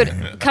 Oh,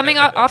 dude, coming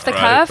off the Right,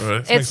 cuff,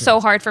 right. it's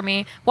so hard for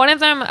me. One of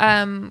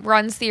them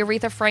runs the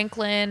Aretha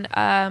Franklin.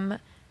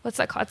 What's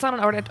that called? It's not an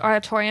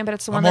auditorium, but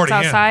it's the one that's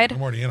outside.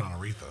 I'm already in on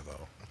Aretha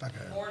though.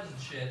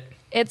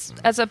 It's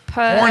as a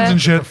Horns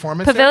and shit.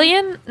 Performance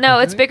pavilion. No,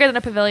 it's bigger than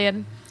a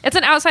pavilion. It's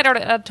an outside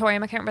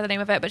auditorium. I can't remember the name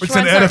of it, but It's she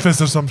an runs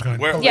edifice of some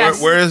kind.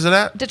 Yes. Where is it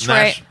at?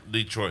 Detroit.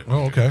 Detroit.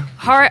 Oh, okay.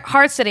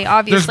 Hard City, There's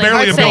obviously. barely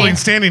Hard a City. building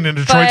standing in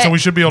Detroit, But- so we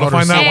should be able to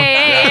find that one.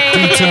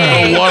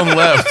 Hey, The one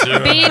left. yeah.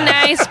 be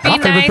nice, be My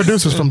favorite nice.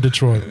 producer's from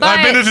Detroit. But-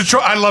 I've been to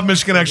Detroit. I love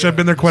Michigan. Actually, I've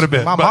been there quite a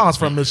bit. My but, mom's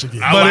from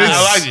Michigan. I but like- it's,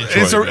 I like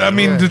Detroit, it's a, I man.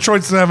 mean,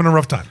 Detroit's having a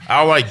rough time.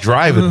 I like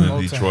driving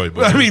in Detroit.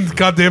 But I mean,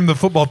 goddamn, the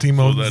football team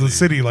owes that the is-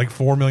 city like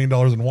 $4 million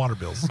in water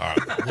bills. All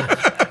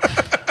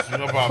right.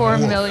 No problem.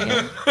 4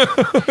 million.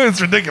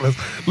 It's ridiculous.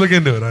 Look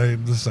into it.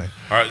 I'm just saying.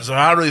 All right, so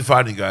how do we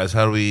find you guys?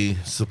 How do we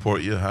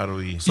support you? How do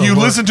we... You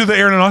listen to the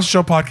Aaron and Austin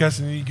Show podcast,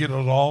 and you get it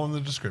all in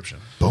the description.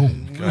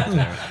 Boom.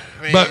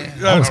 But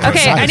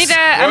Okay, I'm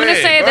gonna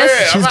say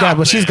this.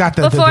 She's got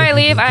the Before I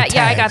leave, I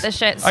tags. got this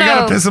shit. So I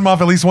gotta piss him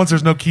off at least once.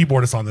 There's no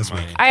keyboardist on this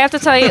week. I have to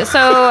tell you.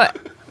 So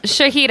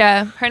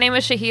Shahida, her name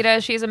is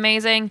Shahida. She's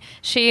amazing.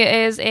 She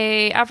is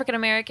a African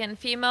American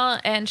female,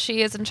 and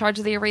she is in charge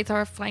of the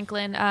Aretha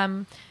Franklin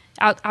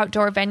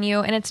outdoor venue,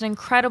 and it's an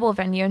incredible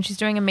venue, and she's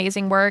doing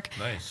amazing work.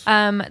 Nice.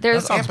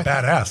 That sounds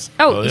badass.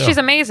 Oh, yeah. she's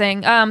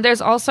amazing.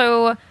 There's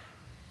also, oh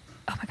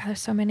my God,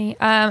 there's so many.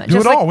 Do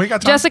it all. We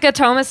got time. Jessica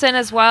Thomason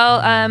as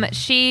well.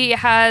 She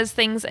has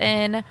things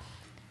in.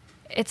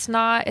 It's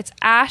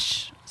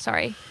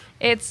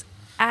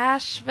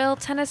Asheville,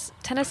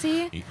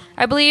 Tennessee,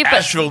 I believe. But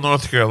Asheville,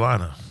 North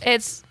Carolina.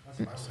 it's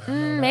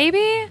maybe.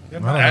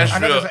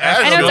 Asheville.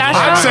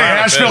 I'd say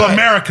Asheville,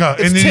 America,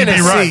 It's and then you'd be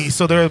Tennessee, right.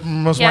 so there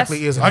most Yes.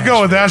 likely is. I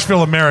go with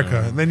Asheville,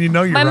 America, and then you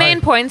know you're My right.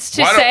 main points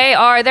to Why don't- say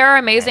are there are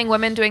amazing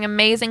women doing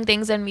amazing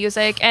things in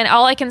music, and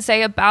all I can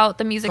say about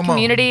the music Come on.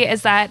 community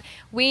is that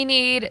we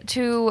need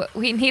to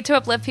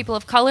uplift people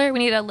of color. We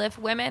need to uplift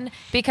women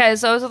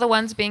because those are the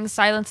ones being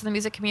silenced in the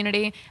music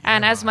community.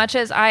 And as much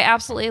as I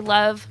absolutely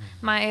love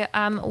my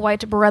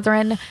white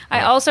brethren,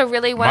 I also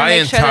really want to My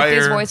make sure that these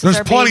entire- voices There's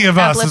are plenty being of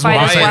us, is what amplified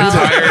I'm as saying. well.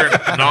 My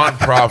entire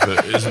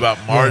nonprofit is about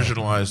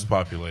marginalized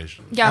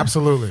population. Yeah.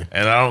 Absolutely.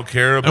 And I don't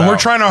care about... And we're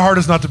trying our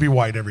hardest not to be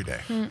white every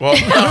day. Well,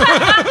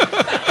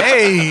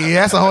 Hey,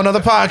 that's a whole nother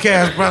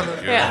podcast,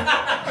 brother.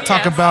 Yeah.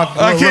 Talk about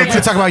I can't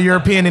we talk about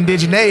European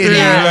indigeneity.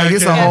 Yeah. Like,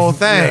 it's a Yeah. whole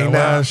thing. Yeah, now.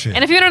 well, shit.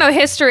 And if you don't know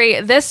history,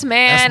 this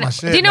man.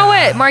 That's my shit Do you know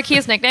now. what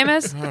Marquis' nickname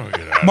is?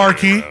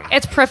 Marquis.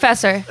 It's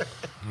Professor.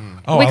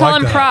 Oh, We I call like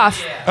him that.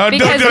 Prof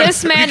because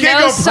this man you can't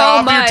knows go so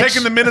Prof, much. You're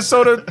taking the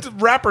Minnesota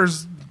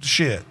rappers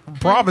shit.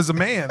 Prof is a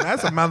man.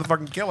 That's a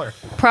motherfucking killer.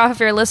 Prof, if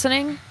you're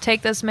listening,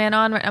 take this man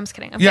on. I'm just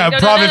kidding. Yeah,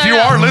 Prof, if you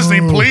are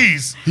listening,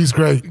 please He's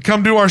great.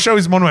 come do our show.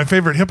 He's one of my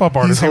favorite hip hop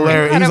He's artists.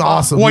 hilarious. He's Incredible.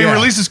 awesome. Well, yeah. he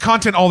releases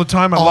content all the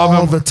time. I All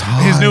love him. the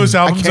time. His newest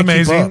I album's can't keep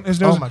amazing. up.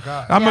 His Oh newest, my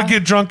God. I'm Yeah. gonna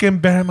get drunk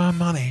and bury my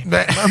money.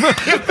 I'm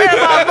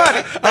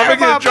gonna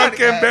get drunk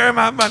and bury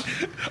my money.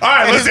 All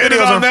right, And let's his end it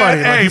videos on are that.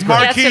 funny. Like, Hey, he's great.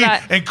 Marquis Yes,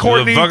 to that. and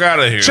Courtney, Get the fuck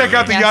outta here. check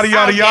out the Yes. yada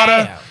yada Oh, yada.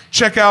 yeah.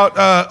 Check out,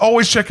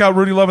 always check out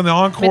Rudy Love and the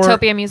Encore.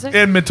 Mitopia Music.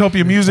 And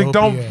Mitopia Music. Mitopia.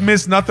 Don't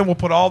miss nothing. We'll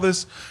put all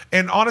this.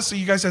 And honestly,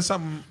 you guys had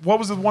something. What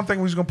was the one thing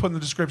we was going to put in the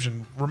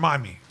description?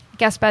 Remind me.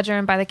 Guest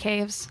bedroom by the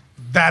caves.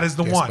 That is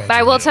the Yes, one. baby. But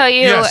I will tell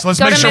you, Yes, let's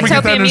go make to sure we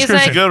get that Mitopia in the Music.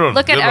 description. Good one,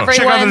 Look at good one. everyone's.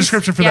 Check out the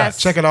description for that. Yes.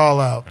 Check it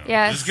all out.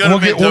 Yes. just go to We'll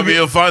get- Midtopia.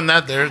 You'll find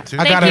that there, too.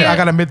 I got Thank you. I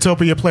got a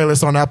Midtopia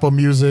playlist on Apple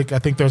Music. I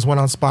think there's one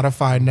on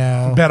Spotify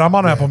now. Bet I'm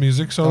on Apple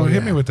Music, so Oh, hit yeah.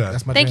 me with that.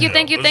 That's my Thank you, jam.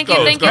 thank you, Let's thank go, you,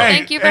 let's thank you, go.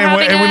 thank you for and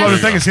having we love to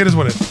us. thank us. Hit us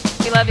with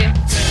it. We love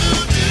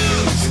you.